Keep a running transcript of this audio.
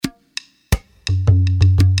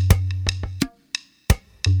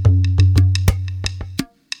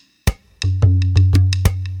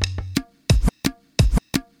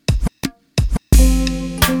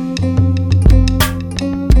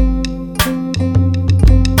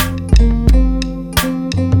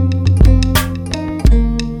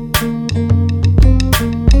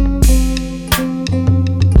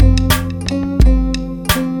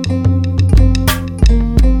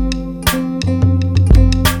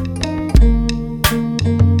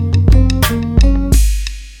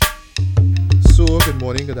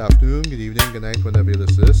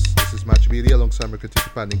alongside my critic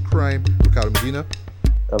partner in crime, Ricardo Medina,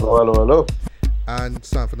 Hello, hello, hello. and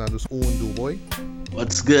San Fernando's own Doughboy.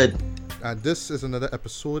 What's good? And this is another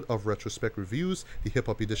episode of Retrospect Reviews, the hip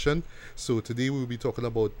hop edition. So today we will be talking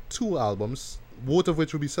about two albums, both of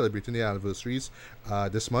which will be celebrating their anniversaries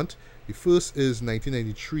this month. The first is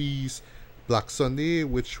 1993's Black Sunday,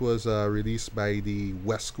 which was released by the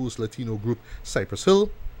West Coast Latino group Cypress Hill.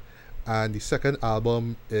 And the second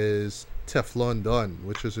album is Teflon Don,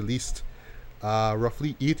 which was released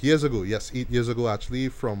roughly 8 years ago. Yes, 8 years ago actually,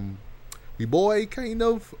 from the boy kind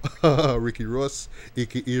of Ricky Ross,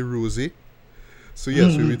 aka Rosie. So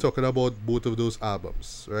yes, we'll be talking about both of those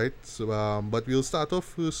albums, right? So but we'll start off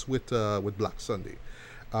first with Black Sunday.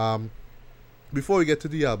 Before we get to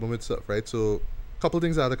the album itself, right? So a couple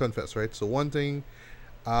things I had to confess, right? So one thing,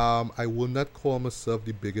 I will not call myself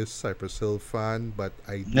the biggest Cypress Hill fan, but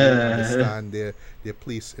I do understand their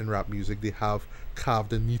place in rap music. They have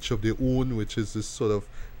carved a niche of their own, which is this sort of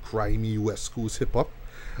grimy West Coast hip hop.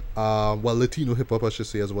 Well, Latino hip hop, I should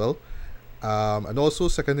say, as well. And also,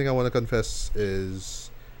 second thing I want to confess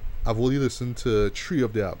is I've only listened to 3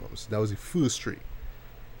 of their albums. That was the first 3.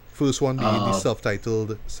 First one being the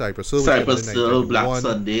self-titled Cypress Hill. Cypress Hill, Black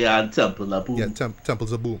Sunday, and Temple of Boom. Yeah,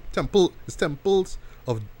 Temples of Boom. Temples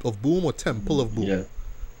of Boom or Temple of Boom? Yeah.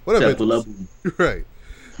 Whatever Temple it of is. Boom. Right.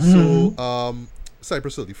 So,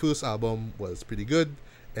 Cypress Hill, the first album was pretty good.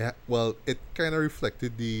 Well, it kind of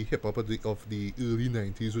reflected the hip hop of the early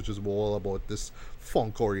 90s, which was more all about this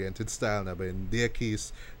funk-oriented style now. But in their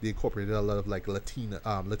case, they incorporated a lot of like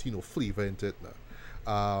Latino flavor into it now.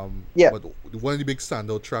 But one of the big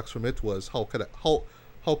standout tracks from it was How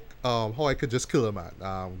I Could Just Kill a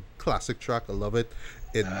Man. Classic track, I love it.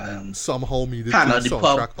 It somehow made it to the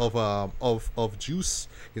soundtrack of Juice,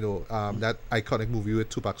 that iconic movie with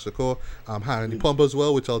Tupac Shakur. Hand on the Pump as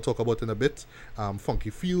well, which I'll talk about in a bit. Funky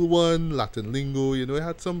Feel one, Latin Lingo, it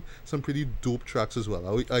had some pretty dope tracks as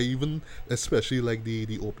well. I even especially like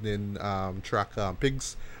the opening track,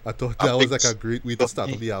 Pigs. I thought that was like a great way to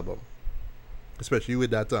start off the album, especially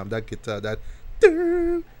with that guitar, that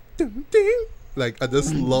ding, ding, ding. Like I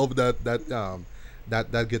just love that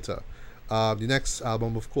guitar. The next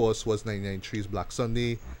album, of course, was 1993's Black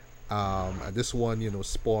Sunday. And this one,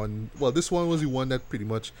 spawned... Well, this one was the one that pretty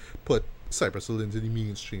much put Cypress Hill into the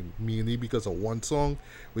mainstream, mainly because of one song,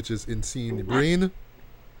 which is Insane in the Brain.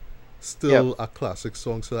 Still a classic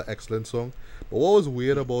song, still an excellent song. But what was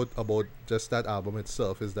weird about just that album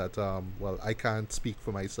itself is that, well, I can't speak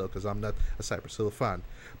for myself because I'm not a Cypress Hill fan.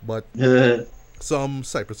 But some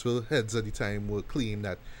Cypress Hill heads at the time will claim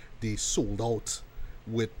that they sold out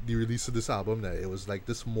with the release of this album. That it was like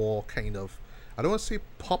this more kind of, I don't want to say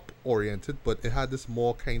pop oriented, but it had this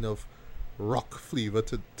more kind of rock flavor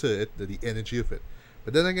to it, the energy of it.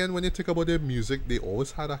 But then again, when you think about their music, they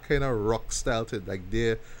always had a kind of rock style to it, like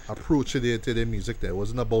their approach to their music. There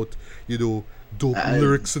wasn't about dope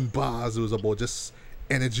lyrics and bars. It was about just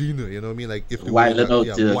energy, you know what I mean? Like if they wilding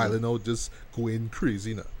out, just going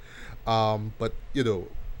crazy, but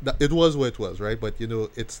it was what it was, right? But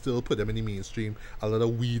it still put them in the mainstream. A lot of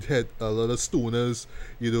a lot of stoners,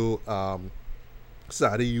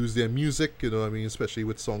 started to use their music, especially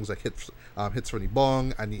with songs like Hits from the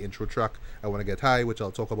Bong and the intro track I Wanna Get High, which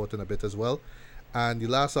I'll talk about in a bit as well. And the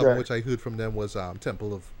last album which I heard from them was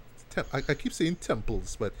Temple of I keep saying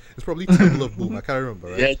Temples, but it's probably Temple of Boom. I can't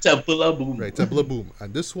remember, right? Yeah, Temple of Boom. Right, Temple of Boom.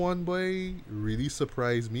 And this one, boy, really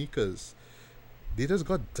surprised me because they just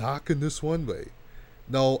got dark in this one, boy.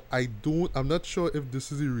 Now, I'm not sure if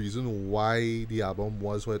this is the reason why the album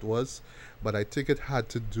was what it was, but I think it had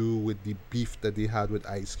to do with the beef that they had with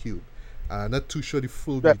Ice Cube. I'm not too sure the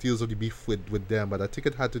full details of the beef with them, but I think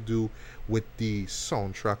it had to do with the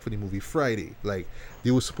soundtrack for the movie Friday. Like,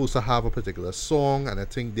 they were supposed to have a particular song, and I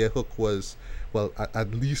think their hook was, well,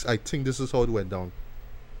 at least I think this is how it went down,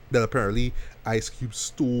 that apparently Ice Cube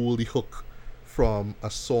stole the hook from a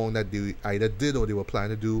song that they either did or they were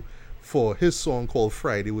planning to do for his song called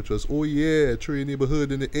Friday, which was, oh yeah, throw your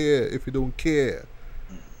neighborhood in the air if you don't care.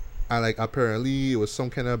 And like apparently it was some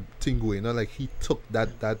kind of thing going on, like he took that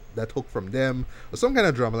hook from them or some kind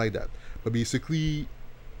of drama like that. But basically,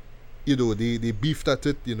 they beefed at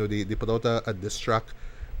it. They put out a diss track,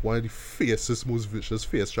 one of the fiercest, most vicious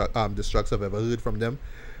diss tracks I've ever heard from them.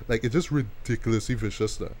 Like it's just ridiculously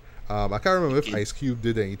vicious now. I can't remember if Ice Cube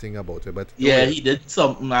did anything about it, but he did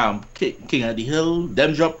some King of the Hill.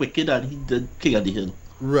 Them dropped Wicked, and he did King of the Hill.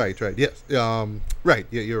 Right, yes. Right,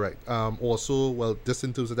 yeah, you're right. Also, well, just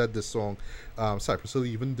in terms of this song, Cypress Hill,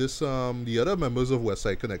 even the other members of West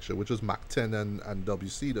Side Connection, which was Mac 10 and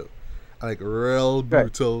WC though. like real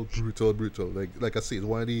brutal. Like I say, it's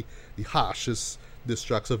one of the harshest diss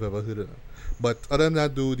tracks I've ever heard of. But other than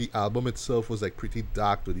that, though, the album itself was like pretty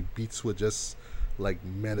dark. Though the beats were just like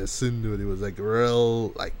menacing. Dude, it was like real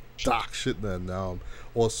like dark shit. And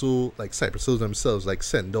also like Cypress Hill themselves, like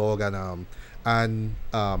Send Dog and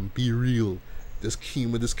Be Real, just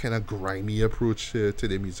came with this kind of grimy approach to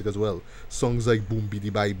their music as well. Songs like Boom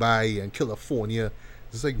Biddy Bye Bye and California,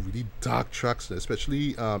 just like really dark tracks,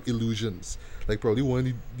 especially Illusions, like probably one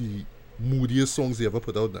of the moodiest songs they ever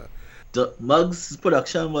put out there. The Muggs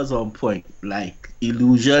production was on point. Like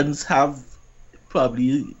Illusions have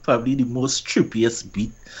probably the most trippiest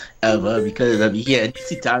beat ever because of the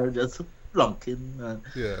sitar just flunking.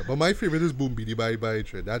 Yeah, but my favorite is Boom Biddy Bye Bye.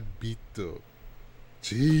 That beat though,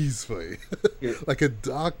 jeez, boy. Yeah. Like a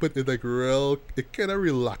dark, but it like real, it kind of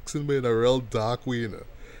relaxing, but in a real dark way,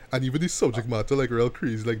 And even the subject matter, like real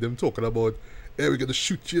crazy, like them talking about, hey, we're gonna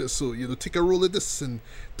shoot you, so take a roll of this and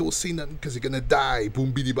don't say nothing because you're gonna die.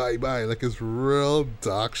 Boom, biddy, bye, bye. Like it's real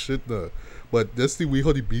dark shit, But that's the way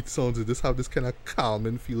how the beat sounds. It just have this kind of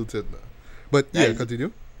calming feel to it, But yeah,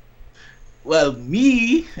 continue. Well,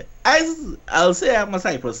 me, I'll say I'm a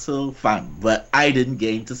Cypress Hill fan, but I didn't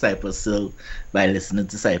get into Cypress Hill by listening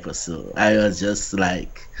to Cypress Hill. I was just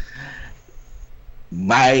like,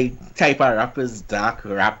 my type of rap is dark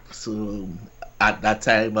rap, so at that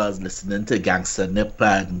time I was listening to Gangsta Nip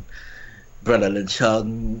and Brother Lynch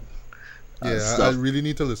Chung. Yeah, I really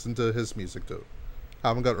need to listen to his music too. I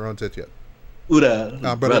haven't got around to it yet.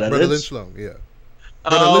 Brother Lynch Long, yeah.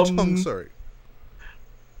 Brother Lynch Long, sorry.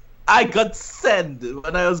 I got sent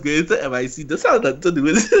when I was going to MIC. This had nothing to do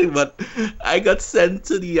with it, but I got sent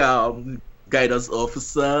to the guidance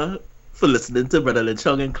officer for listening to Brother Lynch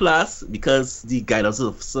Chung in class because the guidance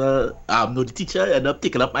officer, the teacher, ended up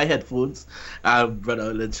picking up my headphones.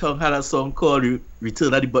 Brother Lynch Chung had a song called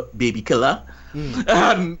Return of the Baby Killer.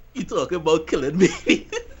 And he talking about killing babies.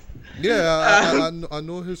 Yeah, I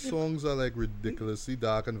know his songs are like ridiculously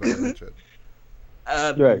dark and violent.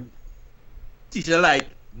 Right. Teacher like,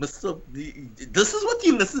 Mr. This is what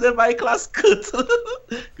you listen in my class. Go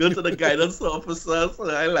to the guidance officer. So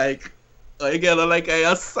I like, again, like I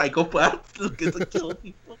a psychopath looking to kill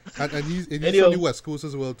people. And he's from the West Coast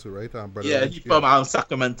as well too, right? Brother yeah, he's from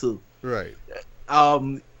Sacramento. Right.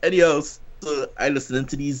 Anyhow, so I listening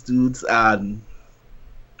to these dudes and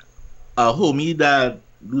a homie that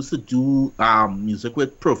used to do music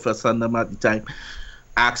with Professor and them at the time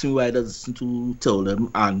asked me why I listen to Tell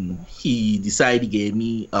Them, and he decided he gave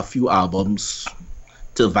me a few albums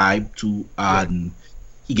to vibe to, and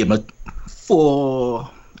he gave me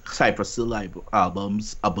 4 Cypress Hill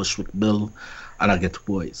albums, A Bushwick Bill, and A Ghetto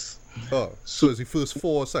Boys. Oh, so it's the first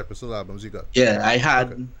 4 Cypress Hill albums you got? Yeah, I had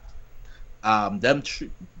them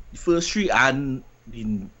the first 3, and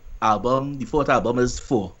the 4th album is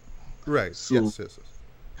 4. Right. So, yes.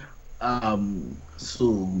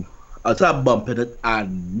 So I started bumping it,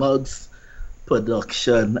 and Muggs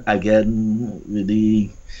production again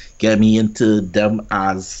really get me into them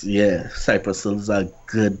as Cypress Hill's a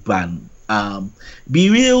good band. Be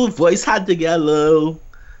Real voice had to get a little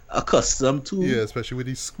accustomed to. Yeah, especially with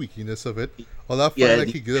the squeakiness of it. All I find like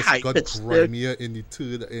he just got grimier in the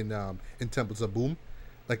third in Temples of Boom.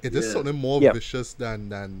 Like it just sounded more vicious than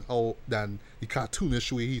the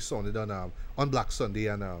cartoonish way he sounded on Black Sunday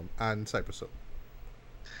and Cypress Hill.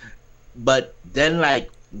 But then,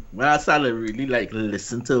 like, when I started really like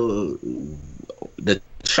listen to the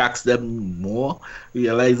tracks them more,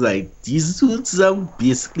 realize like these dudes are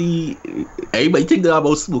basically, everybody think they're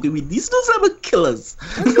about smoking weed. These dudes are killers.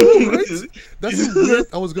 I know, right? That's weird.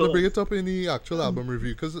 I was gonna bring it up in the actual album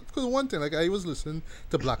review because one thing, like I was listening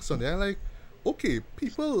to Black Sunday, I'm like, okay,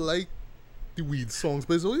 people like the weed songs,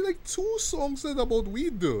 but it's only like 2 songs that are about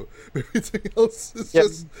weed though. Everything else is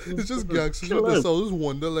just gangster. So I always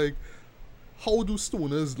wonder like, how do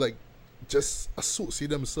stoners like just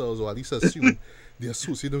associate themselves, or at least assume they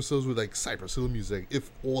associate themselves with like Cypress Hill music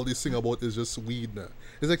if all they sing about is just weed now?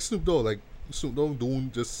 It's like Snoop Dogg, like Snoop Dogg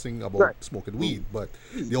don't just sing about smoking weed, but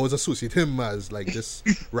they always associate him as like this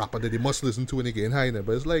rapper that they must listen to when they get high now.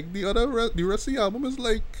 But it's like the rest of the album is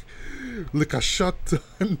like Liquor Shot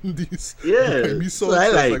and these songs. So I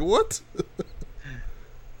like what?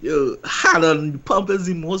 Yo, Hand on the Pump is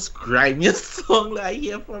the most grimiest song that I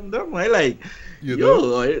hear from them. I like, are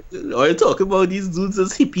you talking about these dudes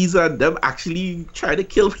as hippies and them actually trying to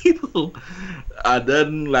kill people? And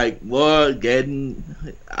then, like, more again,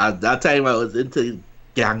 at that time I was into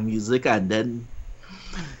gang music, and then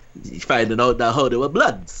finding out that how they were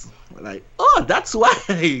Bloods. Like, oh, that's why.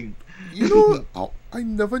 I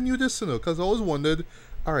never knew this, because I always wondered,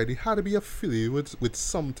 Alright, it had to be affiliated with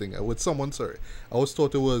something, with someone, sorry. I always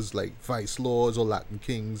thought it was like Vice Lords or Latin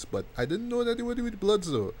Kings, but I didn't know that they were with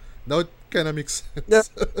Bloods though. Now it kind of makes sense. Yeah.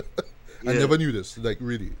 I Yeah. never knew this, like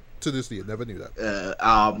really. To this day, I never knew that.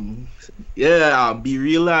 Be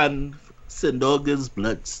Real and Sindog is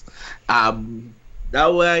Bloods.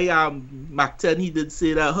 That way, Mac 10, he did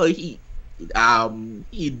say that how he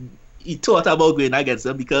thought about going against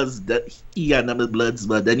them because that he and them is Bloods,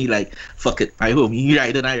 but then he like, fuck it, my home, you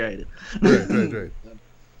ride it, I ride it. Right.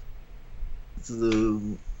 So,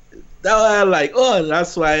 that was like, oh,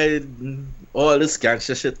 that's why all this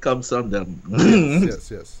gangster shit comes from them.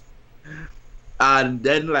 Yes. And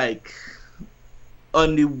then like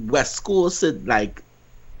on the West Coast, it like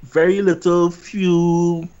very little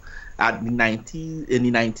few at the 90s, in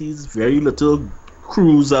the 90s, very little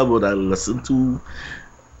crews I would have listened to.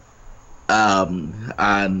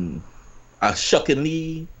 And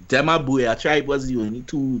shockingly, Dema Booyah Tribe was the only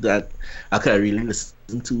two that I could really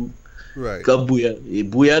listen to. Right. Because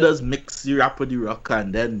Booyah does mix the rap with the rock,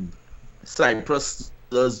 and then Cypress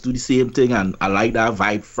does do the same thing, and I like that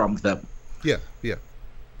vibe from them. Yeah.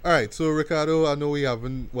 All right, so Ricardo, I know we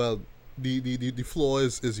haven't. Well, the floor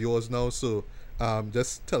is yours now. So,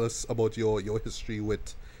 just tell us about your history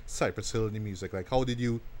with Cypress Hill and the music. Like, how did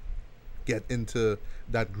you get into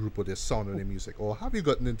that group or the sound of the music, or have you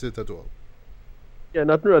gotten into it at all? Yeah,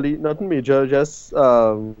 nothing major. Just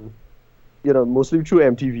mostly through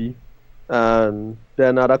MTV, and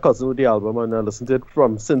then I had a cousin with the album, and I listened to it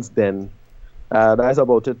from since then. That's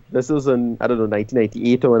about it. This was in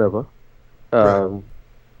 1998 or whatever. Right.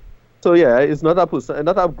 So yeah, it's not a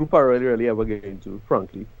group I really ever get into,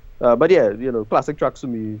 frankly. But yeah, classic tracks to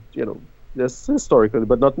me, just historically,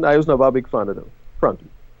 but not. I was never a big fan of them, frankly.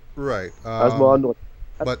 Right. I was more not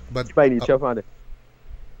but by nature fan.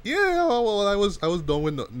 Yeah, well, I was done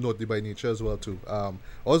with Naughty by Nature as well too. I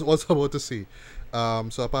was about to say.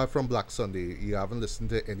 So apart from Black Sunday, you haven't listened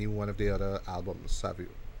to any one of the other albums, have you?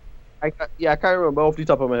 I can't remember off the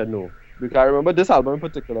top of my head, no. Because I remember this album in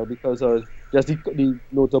particular because just the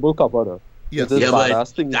notable cover. Though. Yes. This Yeah, but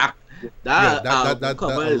badass thing. that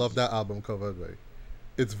I love that album cover. Right?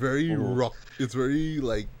 It's very rock. It's very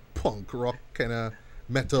like punk rock kind of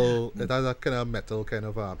metal. It has that kind of metal kind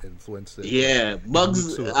of influence. Yeah,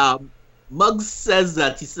 Muggs. So- Muggs says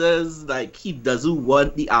that he says like he doesn't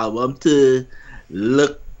want the album to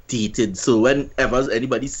look dated. So whenever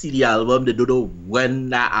anybody see the album, they don't know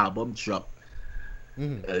when that album dropped.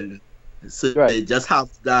 Mhm. So Right. they just have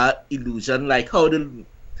that illusion, like how the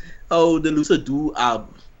Lucer do.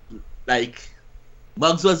 Like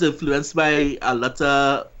Muggs was influenced by a lot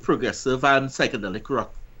of progressive and psychedelic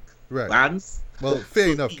rock Right. bands. Well, fair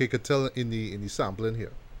So enough. You could tell in the sampling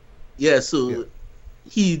here. Yeah, so Yeah.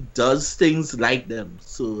 he does things like them.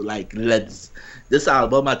 So like this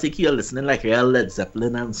album, I think you're listening like real Led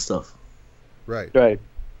Zeppelin and stuff. Right. Right.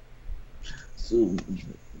 So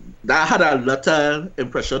that had a lot of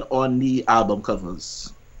impression on the album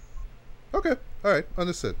covers. Okay. All right.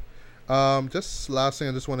 Understood. Just last thing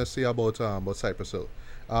I just want to say about Cypress Hill.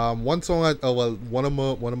 One song, one of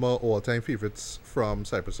my all-time favorites from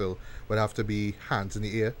Cypress Hill would have to be "Hands in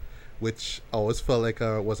the Air," which I always felt like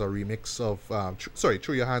was a remix of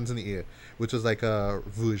 "Throw Your Hands in the Air," which was like a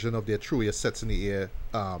version of their "Throw Your Sets in the Air"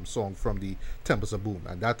 song from the Tempest of Boom.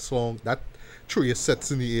 And that song, that "Throw Your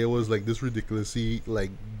Sets in the Air" was like this ridiculously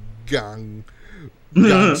like gang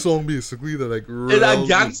song basically that like It's a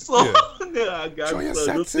gang song. Yeah. Yeah, a gang Throw your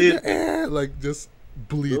song. sets in the air, like just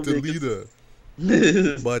blatantly there.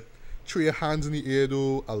 But throw your hands in the air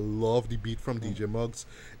though. I love the beat from DJ Muggs.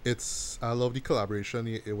 I love the collaboration.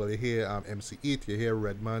 You hear MC8, you hear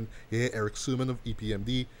Redman, you hear Eric Sermon of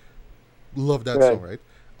EPMD. Love that Right. song, right?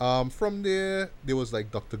 From there was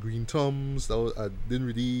like Dr. Green Thumbs. I didn't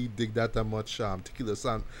really dig that much. Tequila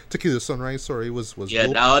Sunrise, sorry, was Yeah,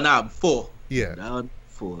 dope. that one I'm 4. Yeah. That one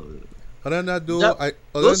 4. Other than that though, That-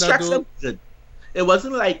 Those tracks are good. It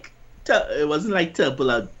wasn't like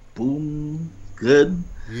Temple of Boom good,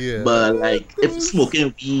 yeah, but like if you're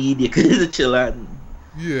smoking weed, you could chill out.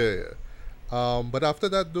 yeah. But after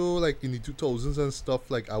that though, like in the 2000s and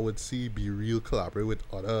stuff, like I would see Be Real collaborate with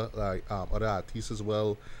other artists as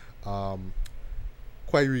well.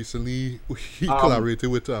 Quite recently, he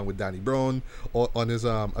collaborated with Danny Brown on his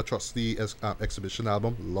Atrocity Exhibition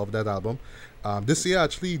album. Love that album. This year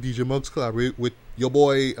actually, DJ Muggs collaborated with your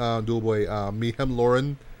boy, Doughboy, Mayhem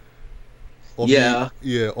Lauren. Of I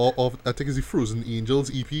think it's the Frozen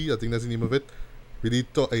Angels EP. I think that's the name of it. Really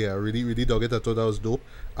dug it. I thought that was dope.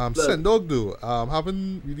 Sendog though,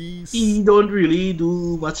 haven't really. He don't really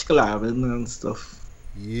do much collabing and stuff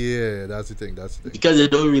Yeah, that's the thing. because you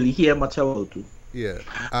don't really hear much about it. Yeah,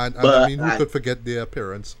 and I But mean, who could forget their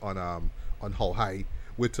appearance on How High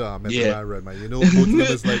with Method Yeah. Man Redman? You know, both of them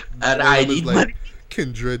is like And both of I them is need like money.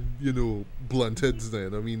 kindred, you know, bluntheads.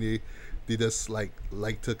 Then I mean, they just like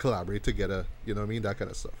to collaborate together. You know what I mean? That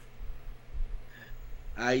kind of stuff.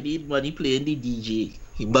 I need money playing the DJ.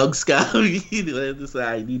 He bugs cow. You know, so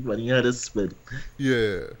I need money on the spin.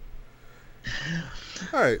 Yeah.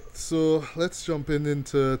 All right, so let's jump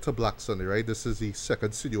into Black Sunday, right? This is the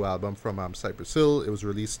second studio album from Cypress Hill. It was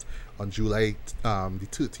released on July the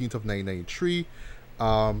 13th of 1993.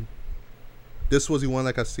 This was the one,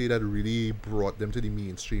 like I say, that really brought them to the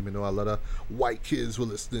mainstream. You know, a lot of white kids were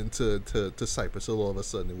listening to Cypress Hill all of a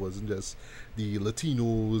sudden. It wasn't just the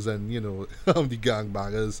Latinos and, you know, the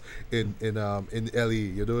gangbangers in LA.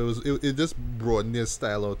 You know, it just broadened their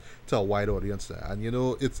style out to a wide audience there. And, you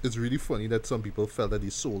know, it's really funny that some people felt that they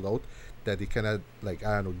sold out, that they kind of, like,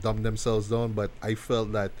 I don't know, dumbed themselves down. But I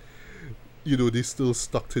felt that, you know, they still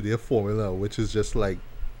stuck to their formula, which is just like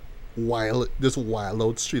wild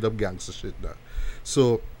out straight up gangster shit now.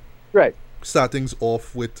 So Right. starting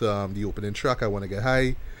off with the opening track, I Wanna Get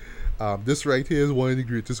High. This right here is one of the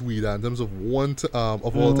greatest weed anthems of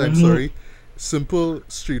all time. Sorry, simple,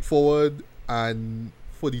 straightforward, and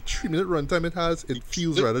for the 3-minute runtime it has, it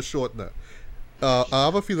feels rather short now. I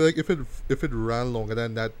have a feeling like if it ran longer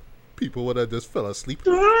than that, people would have just fell asleep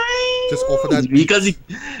just off of that beat. Because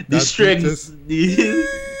the strings.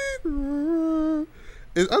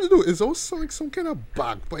 I don't know, it's almost like some kind of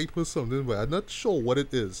bagpipe or something, but I'm not sure what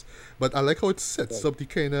it is. But I like how it sets up the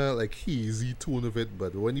kind of like hazy tone of it,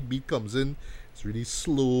 but when the beat comes in, it's really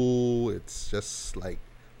slow, it's just like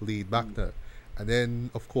laid back now. And then,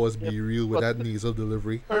 of course, Be Real with that nasal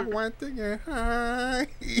delivery. I want to get high.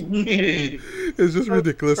 It's just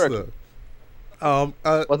ridiculous now.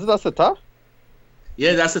 Was it a sitar?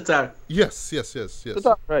 Yeah, that's the time. Yes.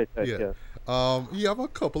 Sitar, right, Yeah. yeah. You have a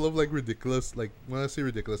couple of like ridiculous, like when I say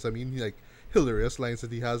ridiculous, I mean like hilarious lines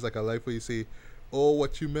that he has, like a life where you say, "Oh,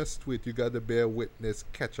 what you messed with, you got to bear witness,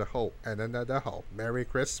 catch a hoe and another hoe. Merry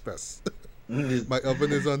Christmas." My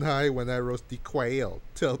oven is on high when I roast the quail.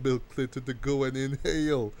 Tell Bill Clinton to go and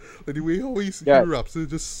inhale. Like the way how he raps is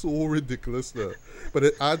just so ridiculous there. But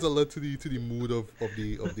it adds a lot to the mood of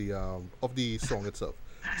the song itself.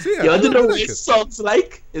 So yeah, You I don't know really what like it it. sounds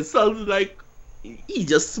like? It sounds like he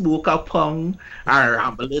just smoke a pong and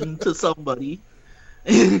rambling to somebody.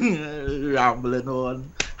 Rambling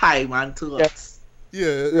on. Hi man to Yeah. us.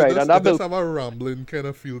 Yeah, Right, and that does Bill- have a rambling kind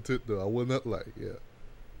of feel to it though. I will not lie. Yeah.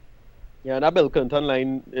 Yeah, and that Bill Clinton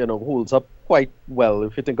line, you know, holds up quite well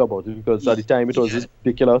if you think about it, because at the time it was Yeah. just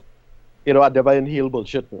ridiculous. You know, I never inhale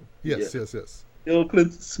bullshit. Man. Yes. Bill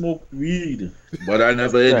Clinton smoked weed, but I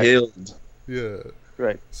never Right. inhaled. Yeah.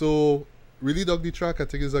 Right. So, really dug the track. I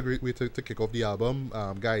think it's a great way to kick off the album.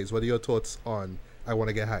 Guys, what are your thoughts on I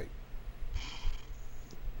Wanna Get High?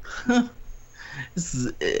 It's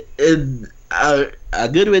a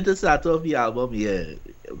good way to start off the album, yeah.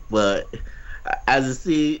 But as I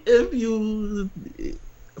say, if you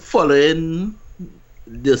following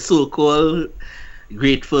the so-called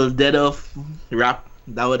Grateful Dead of rap,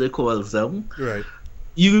 that what they call them, Right.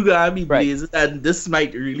 you gotta be Right. blazing, and this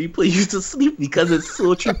might really put you to sleep because it's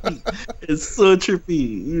so trippy. It's so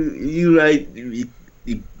trippy. You like the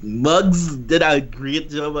Muggs did a great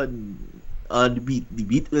job on the beat. The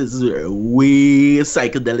beat was way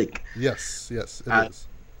psychedelic. Yes, it Uh,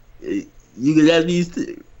 is. You could just be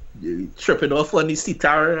tripping off on the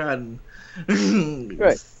sitar and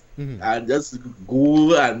Right. Mhm. and just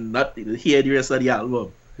go and not hear the rest of the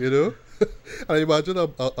album. You know? I imagine a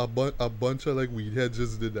bunch of like weed heads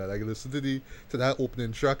just did that. Like listen to that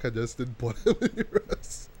opening track, I just didn't bother with the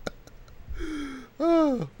rest.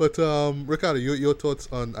 But Ricardo, your thoughts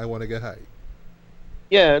on I Wanna Get High?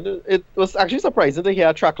 Yeah, it was actually surprising to hear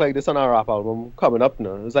a track like this on our rap album coming up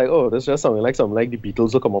now. It's like, oh, this just something like the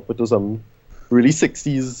Beatles will come up with some really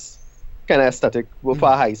 60s kind of aesthetic for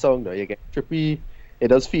a high song. Now you get trippy. It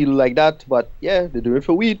does feel like that, but yeah, they do it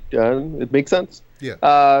for weed, and it makes sense. Yeah.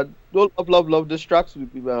 Love this track.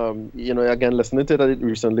 You know, again, listening to it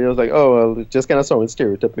recently, I was like, oh, well, it just kind of sounded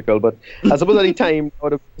stereotypical, but I suppose at the time,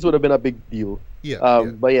 this would have been a big deal. Yeah.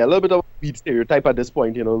 But yeah, a little bit of weed stereotype at this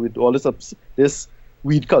point, you know, with all this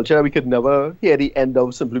weed culture that we could never hear the end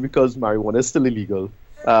of simply because marijuana is still illegal.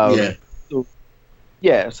 Yeah.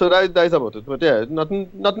 So that's about it. But yeah, not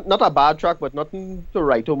a bad track, but nothing to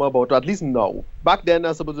write home about, at least now. Back then,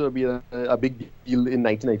 I suppose it would be a big deal in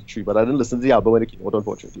 1993, but I didn't listen to the album when it came out,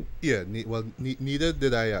 unfortunately. Yeah, neither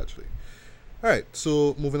did I actually. Alright,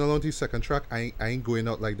 so moving along to the second track, I ain't going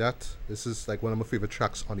out like that. This is like one of my favorite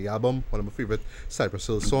tracks on the album, one of my favorite Cypress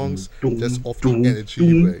Hill songs. Just off the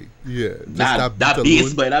energy way. Yeah. Just That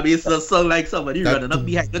bass, boy, that bass does sound like somebody running up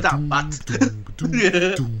behind the bat.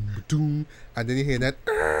 And then you hear that,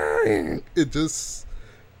 it just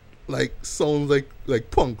like sounds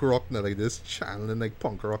like punk rock now, like this channeling like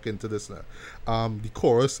punk rock into this now. The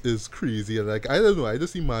chorus is crazy, and like I don't know, I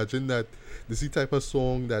just imagine that this is the type of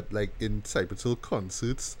song that like in Cypress Hill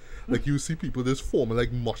concerts, like you see people just forming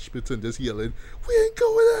like mosh pits and just yelling, "We ain't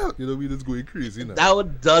going out!" You know, we just going crazy now. That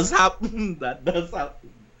one does happen. That does happen.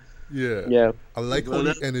 Yeah. Yeah. I like all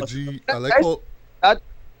the energy. I like That- all. that-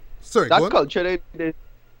 Sorry, That go on. culture,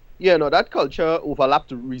 that culture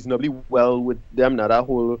overlapped reasonably well with them. Now that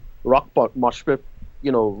whole rock mosh pit, I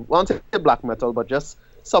won't say black metal, but just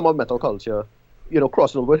some of metal culture,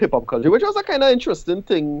 crossing over with hip hop culture, which was a kind of interesting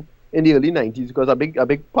thing in the early '90s because a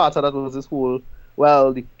big part of that was this whole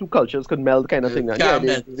the two cultures could meld kind of thing. And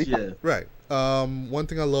Yeah. Right. One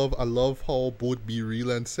thing I love how both Be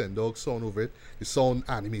Real and Sendog sound over it. They sound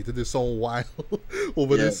animated, they sound wild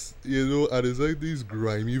over Yeah. this, and it's like these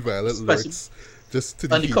grimy, violent Especially lyrics just to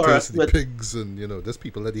the on the haters, chorus, the but- pigs, and there's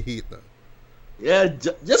people that they hate now. Yeah,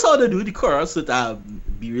 just how they do the chorus with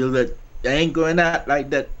Be Real that I ain't going out like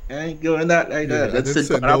that. I ain't going out like Yeah, that. and That's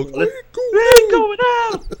then it. Sendog, We ain't going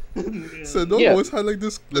out. Sendog Yeah. always had like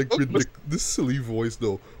this this silly voice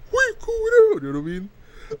though. We going out, you know what I mean?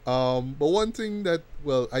 But one thing that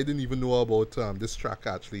I didn't even know about this track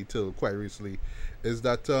actually till quite recently is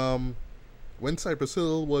that when Cypress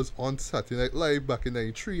Hill was on Saturday Night Live back in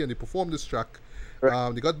 '93 and they performed this track,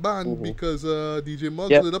 Right. they got banned Mhm. because DJ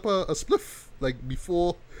Muggs Yep. lit up a spliff like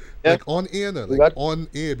before, Yeah. like on air now, We like got- on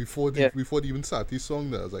air before Yeah. they even started the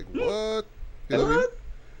song. Now I was like, what? You know what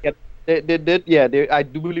I mean? They did, yeah. I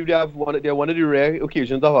do believe they're one of the rare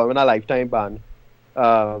occasions of having a lifetime ban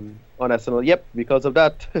on SNL. Yep, because of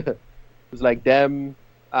that. It's like them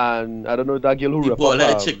and I don't know that girl who The rep ball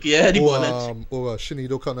up, chick, yeah, the ball chick.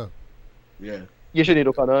 Sinead O'Connor. Yeah. Sinead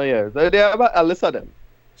O'Connor, yeah. They have a list of them.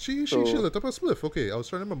 She So- lit up a spliff. Okay, I was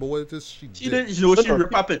trying to remember what it is she She did. did, she No,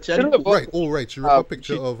 ripped up a picture. she did a- Right. Oh, right. She ripped a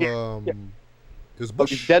picture she- of yeah. it was But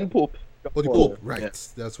Bush. Den Pope. Oh, the Pope. Right. Yeah.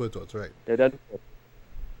 That's what it was. Right. Yeah, Den Pope.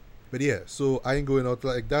 But yeah, so I ain't going out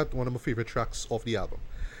like that. One of my favorite tracks off the album.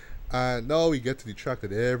 And now we get to the track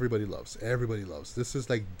that everybody loves. Everybody loves. This is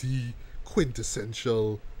like the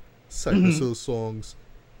quintessential Cypress Hill songs,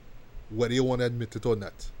 whether you want to admit it or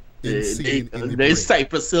not. Insane in the There's brain.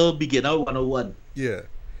 Cypress Hill Beginner 101. Yeah.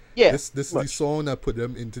 Yeah. This is the song that put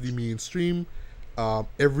them into the mainstream.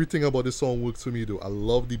 Everything about the song works for me though. I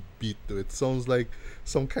love the beat though. It sounds like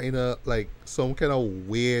some kind of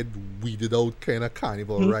weird, weeded out kind of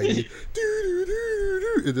carnival ride.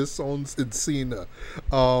 It just sounds insane.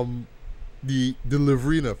 The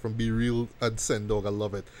delivery from Be Real and Sendog, I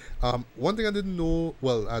love it. One thing I didn't know,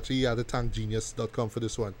 actually I had to thank Genius.com for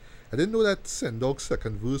this one. I didn't know that Sendog's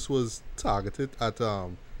second verse was targeted at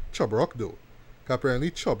Chub Rock though. 'Cause apparently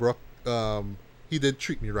Chub Rock, he did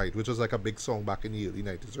Treat Me Right, which was like a big song back in the early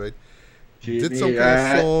 90s, right? He did some kind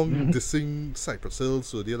of song dissing Cypress Hill,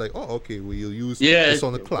 so they're like, oh, okay, we'll use this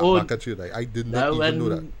on the clap back at you. Like, I did not even know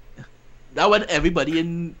that. That when everybody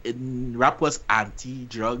in rap was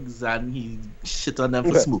anti-drugs and he shit on them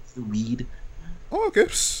for Okay. smoking weed. Oh, okay.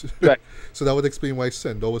 Right. So that would explain why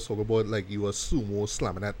Sendor was talking about like you were sumo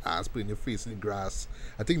slamming that ass, putting your face in the grass.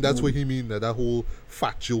 I think that's what he mean. That whole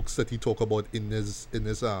fat jokes that he talk about in his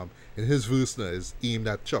verse now is aimed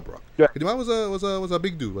at Chub Rock. Yeah. The man was a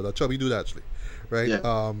big dude, was a chubby dude actually, right?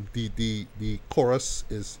 Yeah. The chorus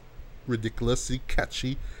is ridiculously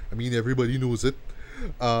catchy. I mean, everybody knows it.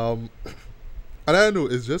 And I don't know,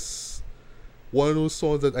 it's just one of those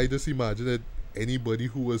songs that I just imagine that anybody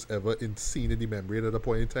who was ever insane in the membrane at a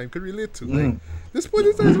point in time could relate to. Like, this point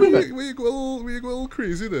in time where you go a little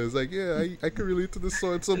crazy there. It's like, yeah, I can relate to this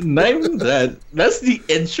song at some point. Not even that. That's the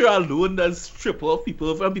intro alone that's strip off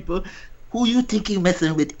people from people. Who you think you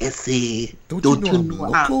messing with, essay? Don't you know I'm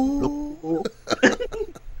loco?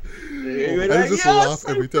 I just laugh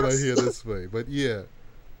every time I hear this way. But yeah,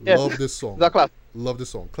 Yeah. love this song. It's a classic. Love this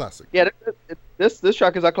song. Classic. Yeah, this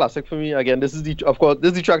track is a classic for me. Again, this is the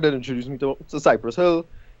track that introduced me to Cypress Hill.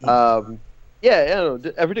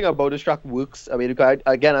 Everything about this track works. I mean,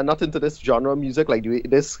 again, I'm not into this genre of music, like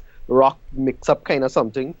this rock mix-up kind of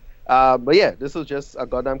something. But yeah, this is just a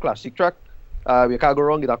goddamn classic track. You can't go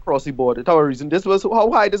wrong with across the board. It's our reason. This was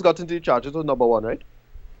how high this got into the charts. It was number one, right?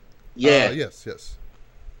 Yeah. Yes.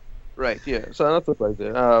 Right. Yeah. So I'm not surprised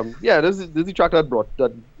there. This is the track that brought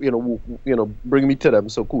that bring me to them.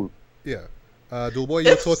 So cool. Yeah. Doughboy,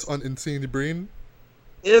 your thoughts on Insane the Brain?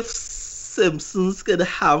 If Simpsons could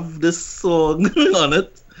have this song on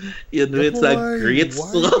it. You know, it's a great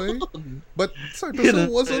song. But Cypress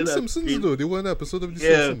Hill was on Simpsons though. They were an episode of the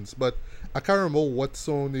Simpsons, but I can't remember what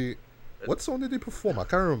song did they perform. I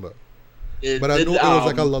can't remember. But I know it was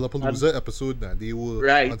like a Lollapalooza episode now. They were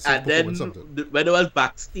right, and then when it was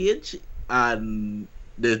backstage and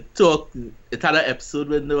they talked, it had an episode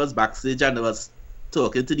when they was backstage and they was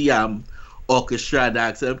talking to the orchestra and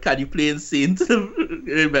asked them, "Can you play in Saint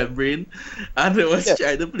Remembering?" And they was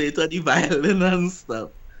trying to play it on the violin and stuff.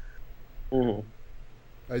 Mm-hmm.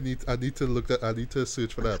 I need to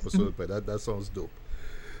search for that episode, but that sounds dope.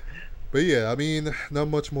 But yeah, I mean, not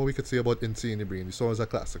much more we could say about Insane in the Brain. The song is a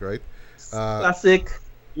classic, right? Classic,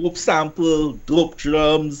 dope sample, dope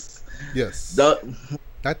drums. Yes. That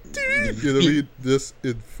you know, this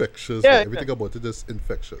infectious. Yeah, everything about it is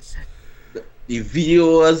infectious. The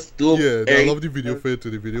video was dope. Yeah, I love the video for it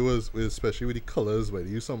too. The video was especially with the colors, where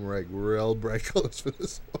they use some like real bright colors for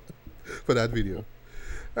this one, for that video.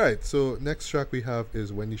 Alright, so next track we have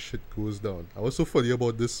is When the Shit Goes Down. What's so funny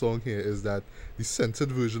about this song here is that the censored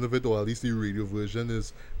version of it, or at least the radio version,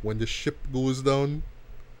 is When the Ship Goes Down.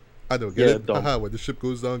 I don't get it. When the ship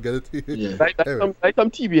goes down, get it? Yeah. Like some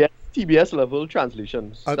TBS level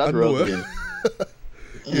translations. I know.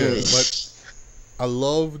 Yeah, but I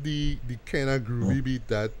love the kind of groovy beat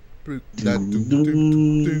that doom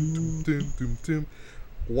doom doom.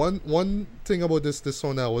 One thing about this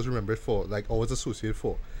song that I was remembered for, like I was associated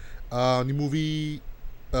for, the movie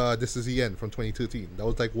This Is the End from 2013. That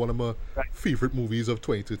was like one of my favorite movies of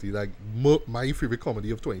 2013, like my favorite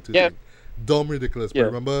comedy of 2013. Yeah. Dumb ridiculous. But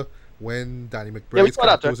remember when Danny McBride's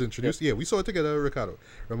character was introduced? Yeah, we saw it together, Ricardo.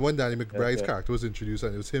 Remember when Danny McBride's character was introduced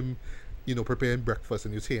and it was him, you know, preparing breakfast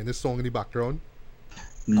and he was hearing this song in the background?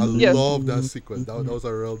 I love that sequence. That was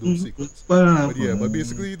a real dope sequence. But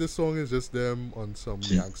basically the song is just them on some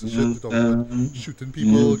gangster shit. They talk about shooting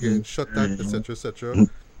people, getting shot at, etc., etc.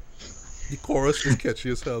 The chorus is catchy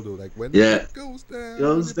as hell though. Like when the shit goes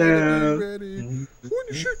down, ready. When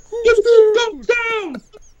the shit goes down.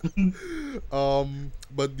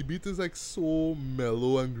 But the beat is like so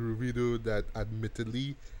mellow and groovy though that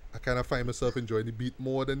admittedly I kind of find myself enjoying the beat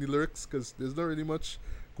more than the lyrics because there's not really much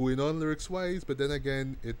going on lyrics wise. But then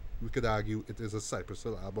again, we could argue it is a Cypress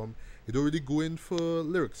Hill album. You don't really go in for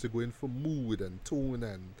lyrics. You go in for mood and tone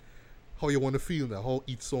and how you want to feel now. How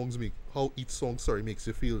each song makes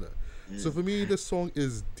you feel now. So for me, this song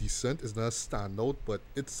is decent. It's not a standout, but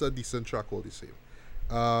it's a decent track all the same.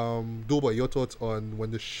 Doba, your thoughts on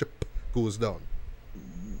When the Ship Goes Down?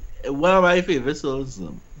 One of my favorite songs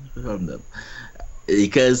from them,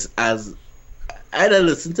 because as I don't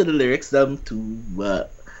listen to the lyrics them too,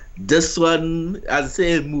 but this one, as I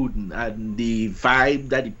say, mood and the vibe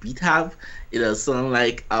that the beat have, it does sound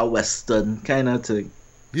like a western kind of thing.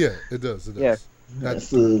 Yeah, it does. Yeah.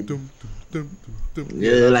 That's like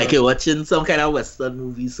you're watching some kind of western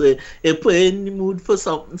movie, so it put in the mood for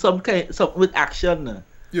something with action.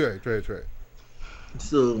 Yeah, right.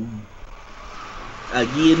 So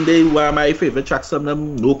again, they were my favorite tracks from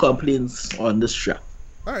them. No complaints on this track.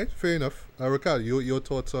 All right, fair enough. Ricardo, your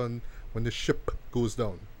thoughts on When the Ship Goes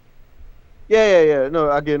Down? Yeah.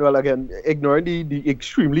 No, again, ignoring the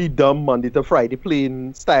extremely dumb Monday to Friday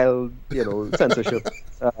plane style, censorship.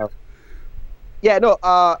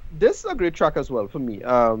 This is a great track as well for me.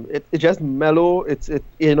 It's just mellow.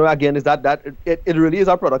 Again, is that it really is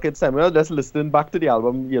a product. It's time. Just listening back to the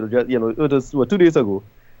album, it was 2 days ago,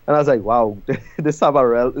 and I was like, wow, this have a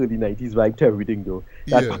real early 90s vibe to everything though.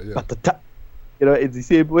 It's the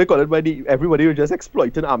same way call it by everybody was just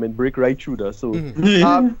exploiting Armin Break right through there. So,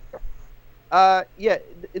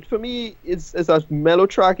 for me, it's a mellow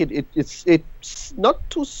track. It's not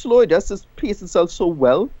too slow. It just paces itself so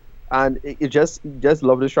well, and it just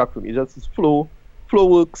love this track for me. Its flow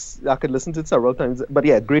works. I could listen to it several times. But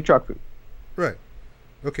yeah, great track for me. Right.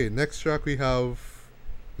 Okay. Next track we have.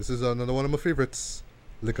 This is another one of my favorites.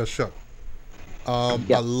 Liquor Shot.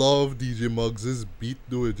 I love DJ Muggs' beat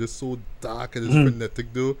though. It's just so dark and it's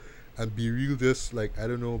frenetic though. And Be Real just like, I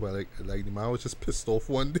don't know, but like the man was just pissed off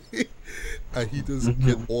one day and he just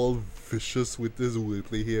get all vicious with his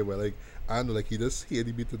wordplay here, where like I don't know, like he just heard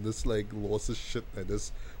the beat and just like lost his shit and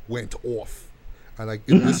just went off. And like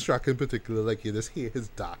in this track in particular, like you just hear his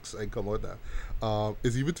dark side come out now.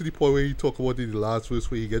 It's even to the point where he talk about in the last verse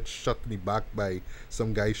where he gets shot in the back by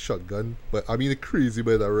some guy's shotgun. But I mean, it's crazy,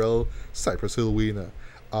 but a real Cypress Hill way now.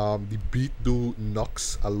 The beat do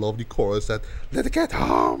knocks. I love the chorus that let it get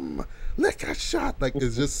home, let it shot. Like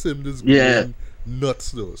it's just him just going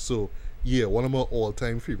nuts though. So yeah, one of my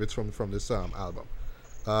all-time favorites from this album.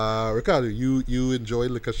 Ricardo, you enjoy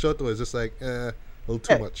Liquor Shot, or is just like a little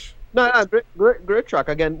too much? No, great track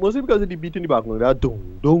again. Mostly because of the beat in the background. That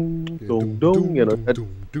dong, dong, Yeah, dong, dong. You know, that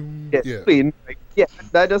yeah, yeah. playing. Like, yeah,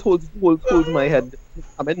 that just holds my head.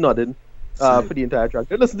 I'm nodding. For the entire track.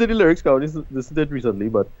 I listened to the lyrics, I listened to it recently,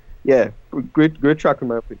 but yeah, great track in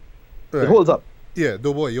my opinion. Right. It holds up. Yeah,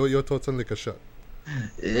 Doughboy, your thoughts on Liquor Shot?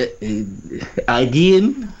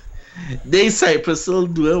 Again, they Cypress Hill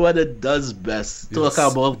doing what it does best. Yes.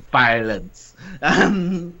 Talk about violence.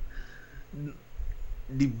 And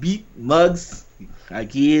the beat mugs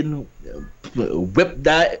again whip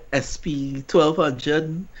that SP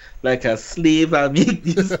 1200 like a slave and make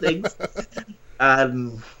these things.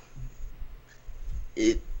 And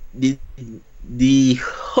the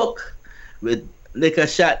hook with Liquor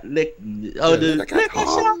Shot, Liquor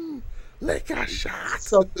Shot.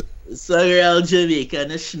 some real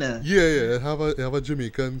Jamaican-ish now. Yeah, have a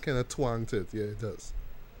Jamaican kind of twang to it. Yeah, it does.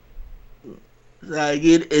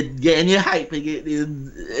 Again, it getting you hype.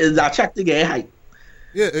 It's a track to get hype.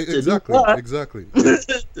 Yeah, exactly, what? exactly.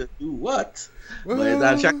 To do what? But it's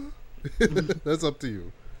a track. That's up to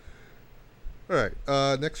you. All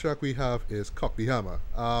right. Next track we have is Cock the Hammer.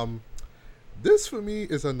 This for me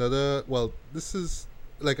is another. Well, this is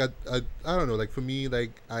like I don't know. Like for me,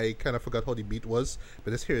 like I kind of forgot how the beat was,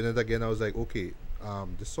 but just hearing it again, I was like, okay,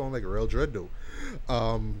 this song like Real Dread though.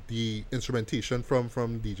 The instrumentation from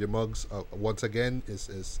DJ Muggs once again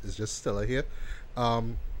is just stellar here.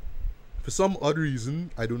 For some odd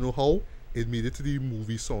reason, I don't know how, it made it to the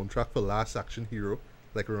movie soundtrack for Last Action Hero.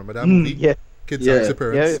 Like remember that movie? Yeah. Kids Yeah. Ask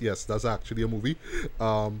Parents. Yeah. Yes, that's actually a movie.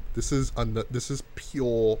 This is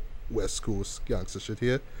pure West Coast gangster shit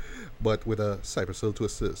here, but with a Cypress Hill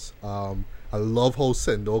twist. I love how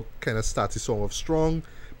Sendog kind of starts his song off strong.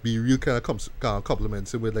 Be Real kind of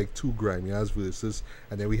compliments him with like two grimy ass verses,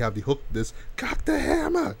 and then we have the hook. This Cock the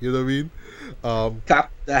Hammer. You know what I mean?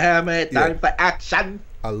 Cock the hammer, time Yeah. for action.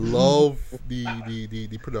 I love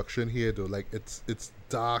the production here though. Like it's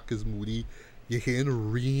dark, it's moody. You're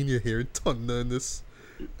hearing rain, you're hearing thunder in this.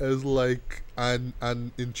 As like and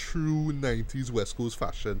in true 90s West Coast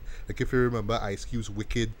fashion. Like if you remember Ice Cube's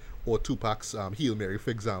Wicked or Tupac's Hail Mary,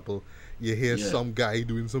 for example, you hear Yeah. some guy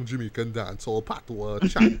doing some Jamaican dance or patois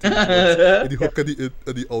chanting and the hook at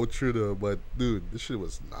the outro though. But dude, this shit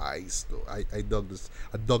was nice though. I dug this.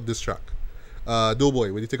 I dug this track.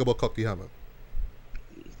 Doughboy, what do you think about Cock the Hammer?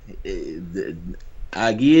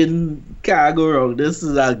 Again, can't go wrong. This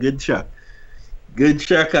is a good track. Good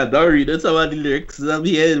track. I don't read some of the lyrics. I'm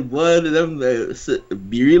hearing one of them.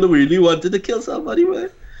 Be really wanted to kill somebody, man.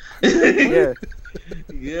 Yeah.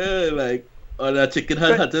 Yeah, like on a chicken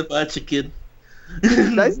hunt, hunting for a chicken.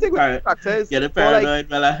 Nice thing with Alright, the track says Getting more like, paranoid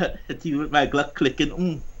while I hit you with my Glock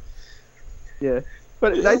clicking. yeah.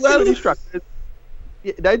 But nice thing with these tracks is,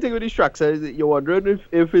 nice thing with these tracks is that you're wondering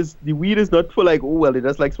if it's the weed is not for like, oh well, they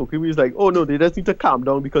just like smoking weed. It's like, oh no, they just need to calm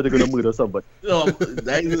down because they're gonna murder somebody.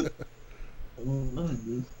 That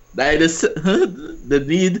is the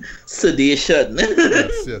need sedation.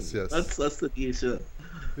 Yes. That's a sedation.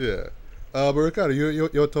 Yeah. But Ricardo,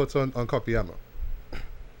 your thoughts on Cock the Hammer?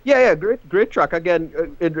 Yeah, great track. Again,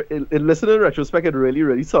 in listening in retrospect, it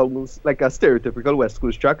really sounds like a stereotypical West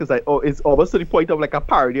Coast track. It's like, it's almost to the point of like a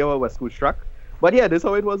parody of a West Coast track. But yeah, this is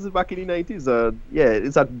how it was back in the 90s. Yeah,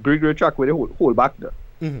 it's a great track with the whole back there.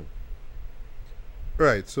 Mm-hmm.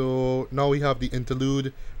 Right, so now we have the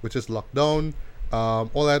interlude, which is Lockdown.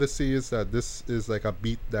 All I have to say is that this is like a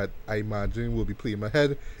beat that I imagine will be playing in my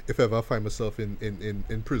head if ever I find myself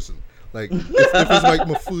in prison. Like, if it's like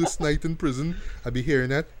my first night in prison, I'd be hearing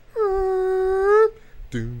that.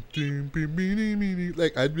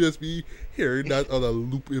 Like, I'd just be hearing that on a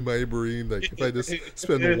loop in my brain. Like, if I just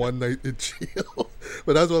spend one night in jail.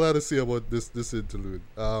 But that's all I have to say about this interlude.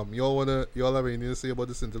 Y'all have anything to say about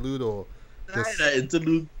this interlude or? Just,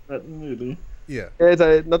 Interlude, nothing really. yeah.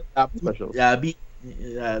 It's not that special. Beat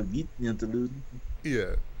interlude.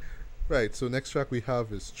 Yeah. Right, so next track we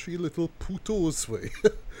have is Three Little Putos way.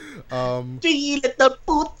 3 little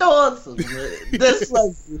putos. This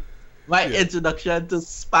was my introduction to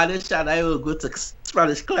Spanish, and I will go to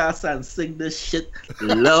Spanish class and sing this shit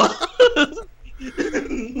low. Oh,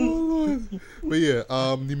 Lord. But yeah,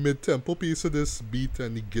 the mid-tempo piece of this beat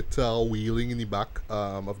and the guitar wailing in the back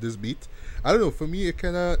of this beat, I don't know, for me it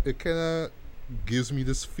kinda gives me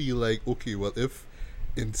this feel like, okay, well, if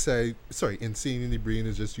Insane in the Brain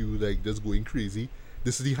is just you like just going crazy,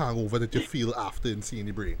 this is the hangover that you feel after Insane in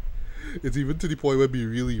the Brain. It's even to the point where Be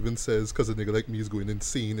Real even says, cause a nigga like me is going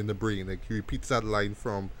insane in the brain. Like he repeats that line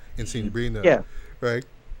from Insane in the Brain now. Yeah. Right?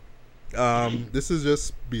 This is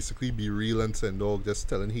just basically Be Real and Sendog just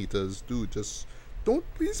telling haters, dude, just don't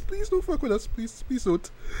please don't fuck with us, please don't.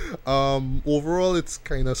 Overall it's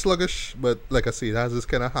kind of sluggish, but like I say, it has this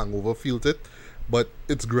kind of hangover feel to it, but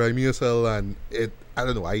it's grimy as hell, and I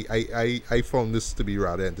don't know, I found this to be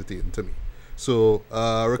rather entertaining to me. So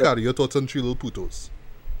Ricardo, your thoughts on Three Little Putos?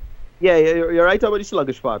 Yeah, you're right about the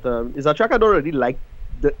sluggish part. It's a track I don't really like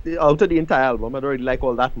out of the entire album. I don't really like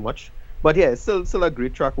all that much, but yeah, it's still a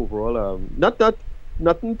great track overall.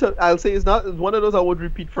 Nothing to, I'll say it's one of those I would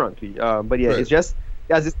repeat frankly. But yeah, Right. it's just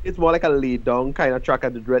it's more like a laid down kind of track.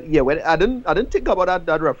 When I didn't think about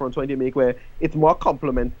that reference when they make where it's more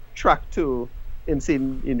compliment track to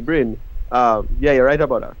Insane in the Brain. Yeah, you're right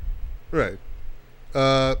about that. Right.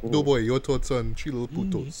 Doughboy, your thoughts on Three Little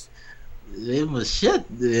Putos? Shit.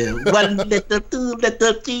 1 letter, 2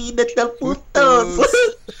 letter, 3 letter putos.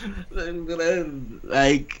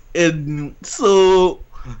 Like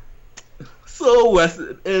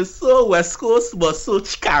West Coast, but so